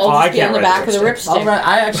 We'll Oh, all I just be in can't the ride back of the the ripstick.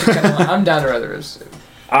 I actually I'm down to ride the ripstick.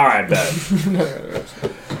 All right, bet.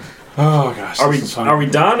 oh gosh. Are we this is fun. are we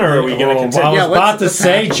done or are we gonna Oh, continue? I was Yeah, about to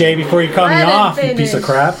say, Jay, before you cut me Let him off, you piece of finish.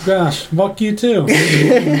 crap. Gosh, fuck you too.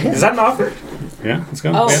 Is that an offer? Yeah, let's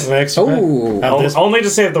go. Oh. Yeah, the extra bit. Oh. Have this Only to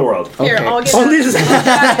save the world. Here, Okay. I'll get Only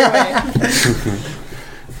that.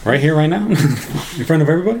 right here, right now, in front of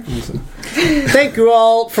everybody. Thank you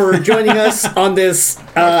all for joining us on this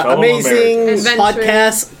fellow amazing Americans.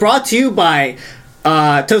 podcast brought to you by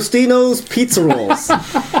Tostino's Pizza Rolls.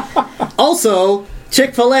 Also,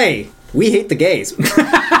 Chick-fil-A. We hate the gays.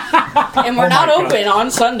 And we're not open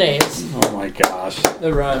on Sundays. Oh my gosh. It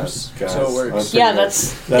rhymes, Guys, so it works. that's Yeah, pretty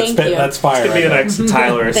that's good. thank you. That's fire. Could be right the there. next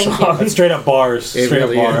Tyler Thank song. That's straight up bars. It Straight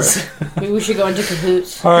really up bars. is. Maybe we should go into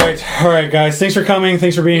cahoots. All right, guys. Thanks for coming.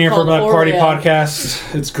 Thanks for being here for Called Black Party Oreo.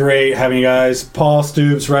 Podcast. It's great having you guys. Paul,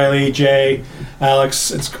 Stoops, Riley, Jay,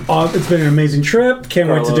 Alex. It's been an amazing trip. Can't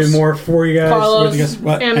wait to do Carlos. more for you guys. Carlos. With you guys.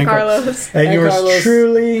 What? And Carlos. And yours Carlos.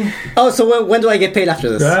 truly. Oh, so when do I get paid after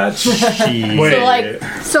this? That's Wait. So, like,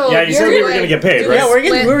 So Yeah, you said we were gonna get paid, right? Yeah, we're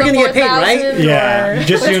gonna get paid, right? Yeah,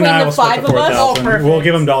 just you and I will split five the of us? Oh, 4,000. perfect. We'll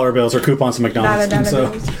give them dollar bills or coupons to McDonald's. So,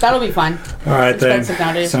 that'll be fine. all right then. Expensive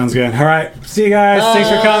nowadays. Sounds good. All right, see you guys. Thanks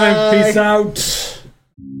for coming. Peace out.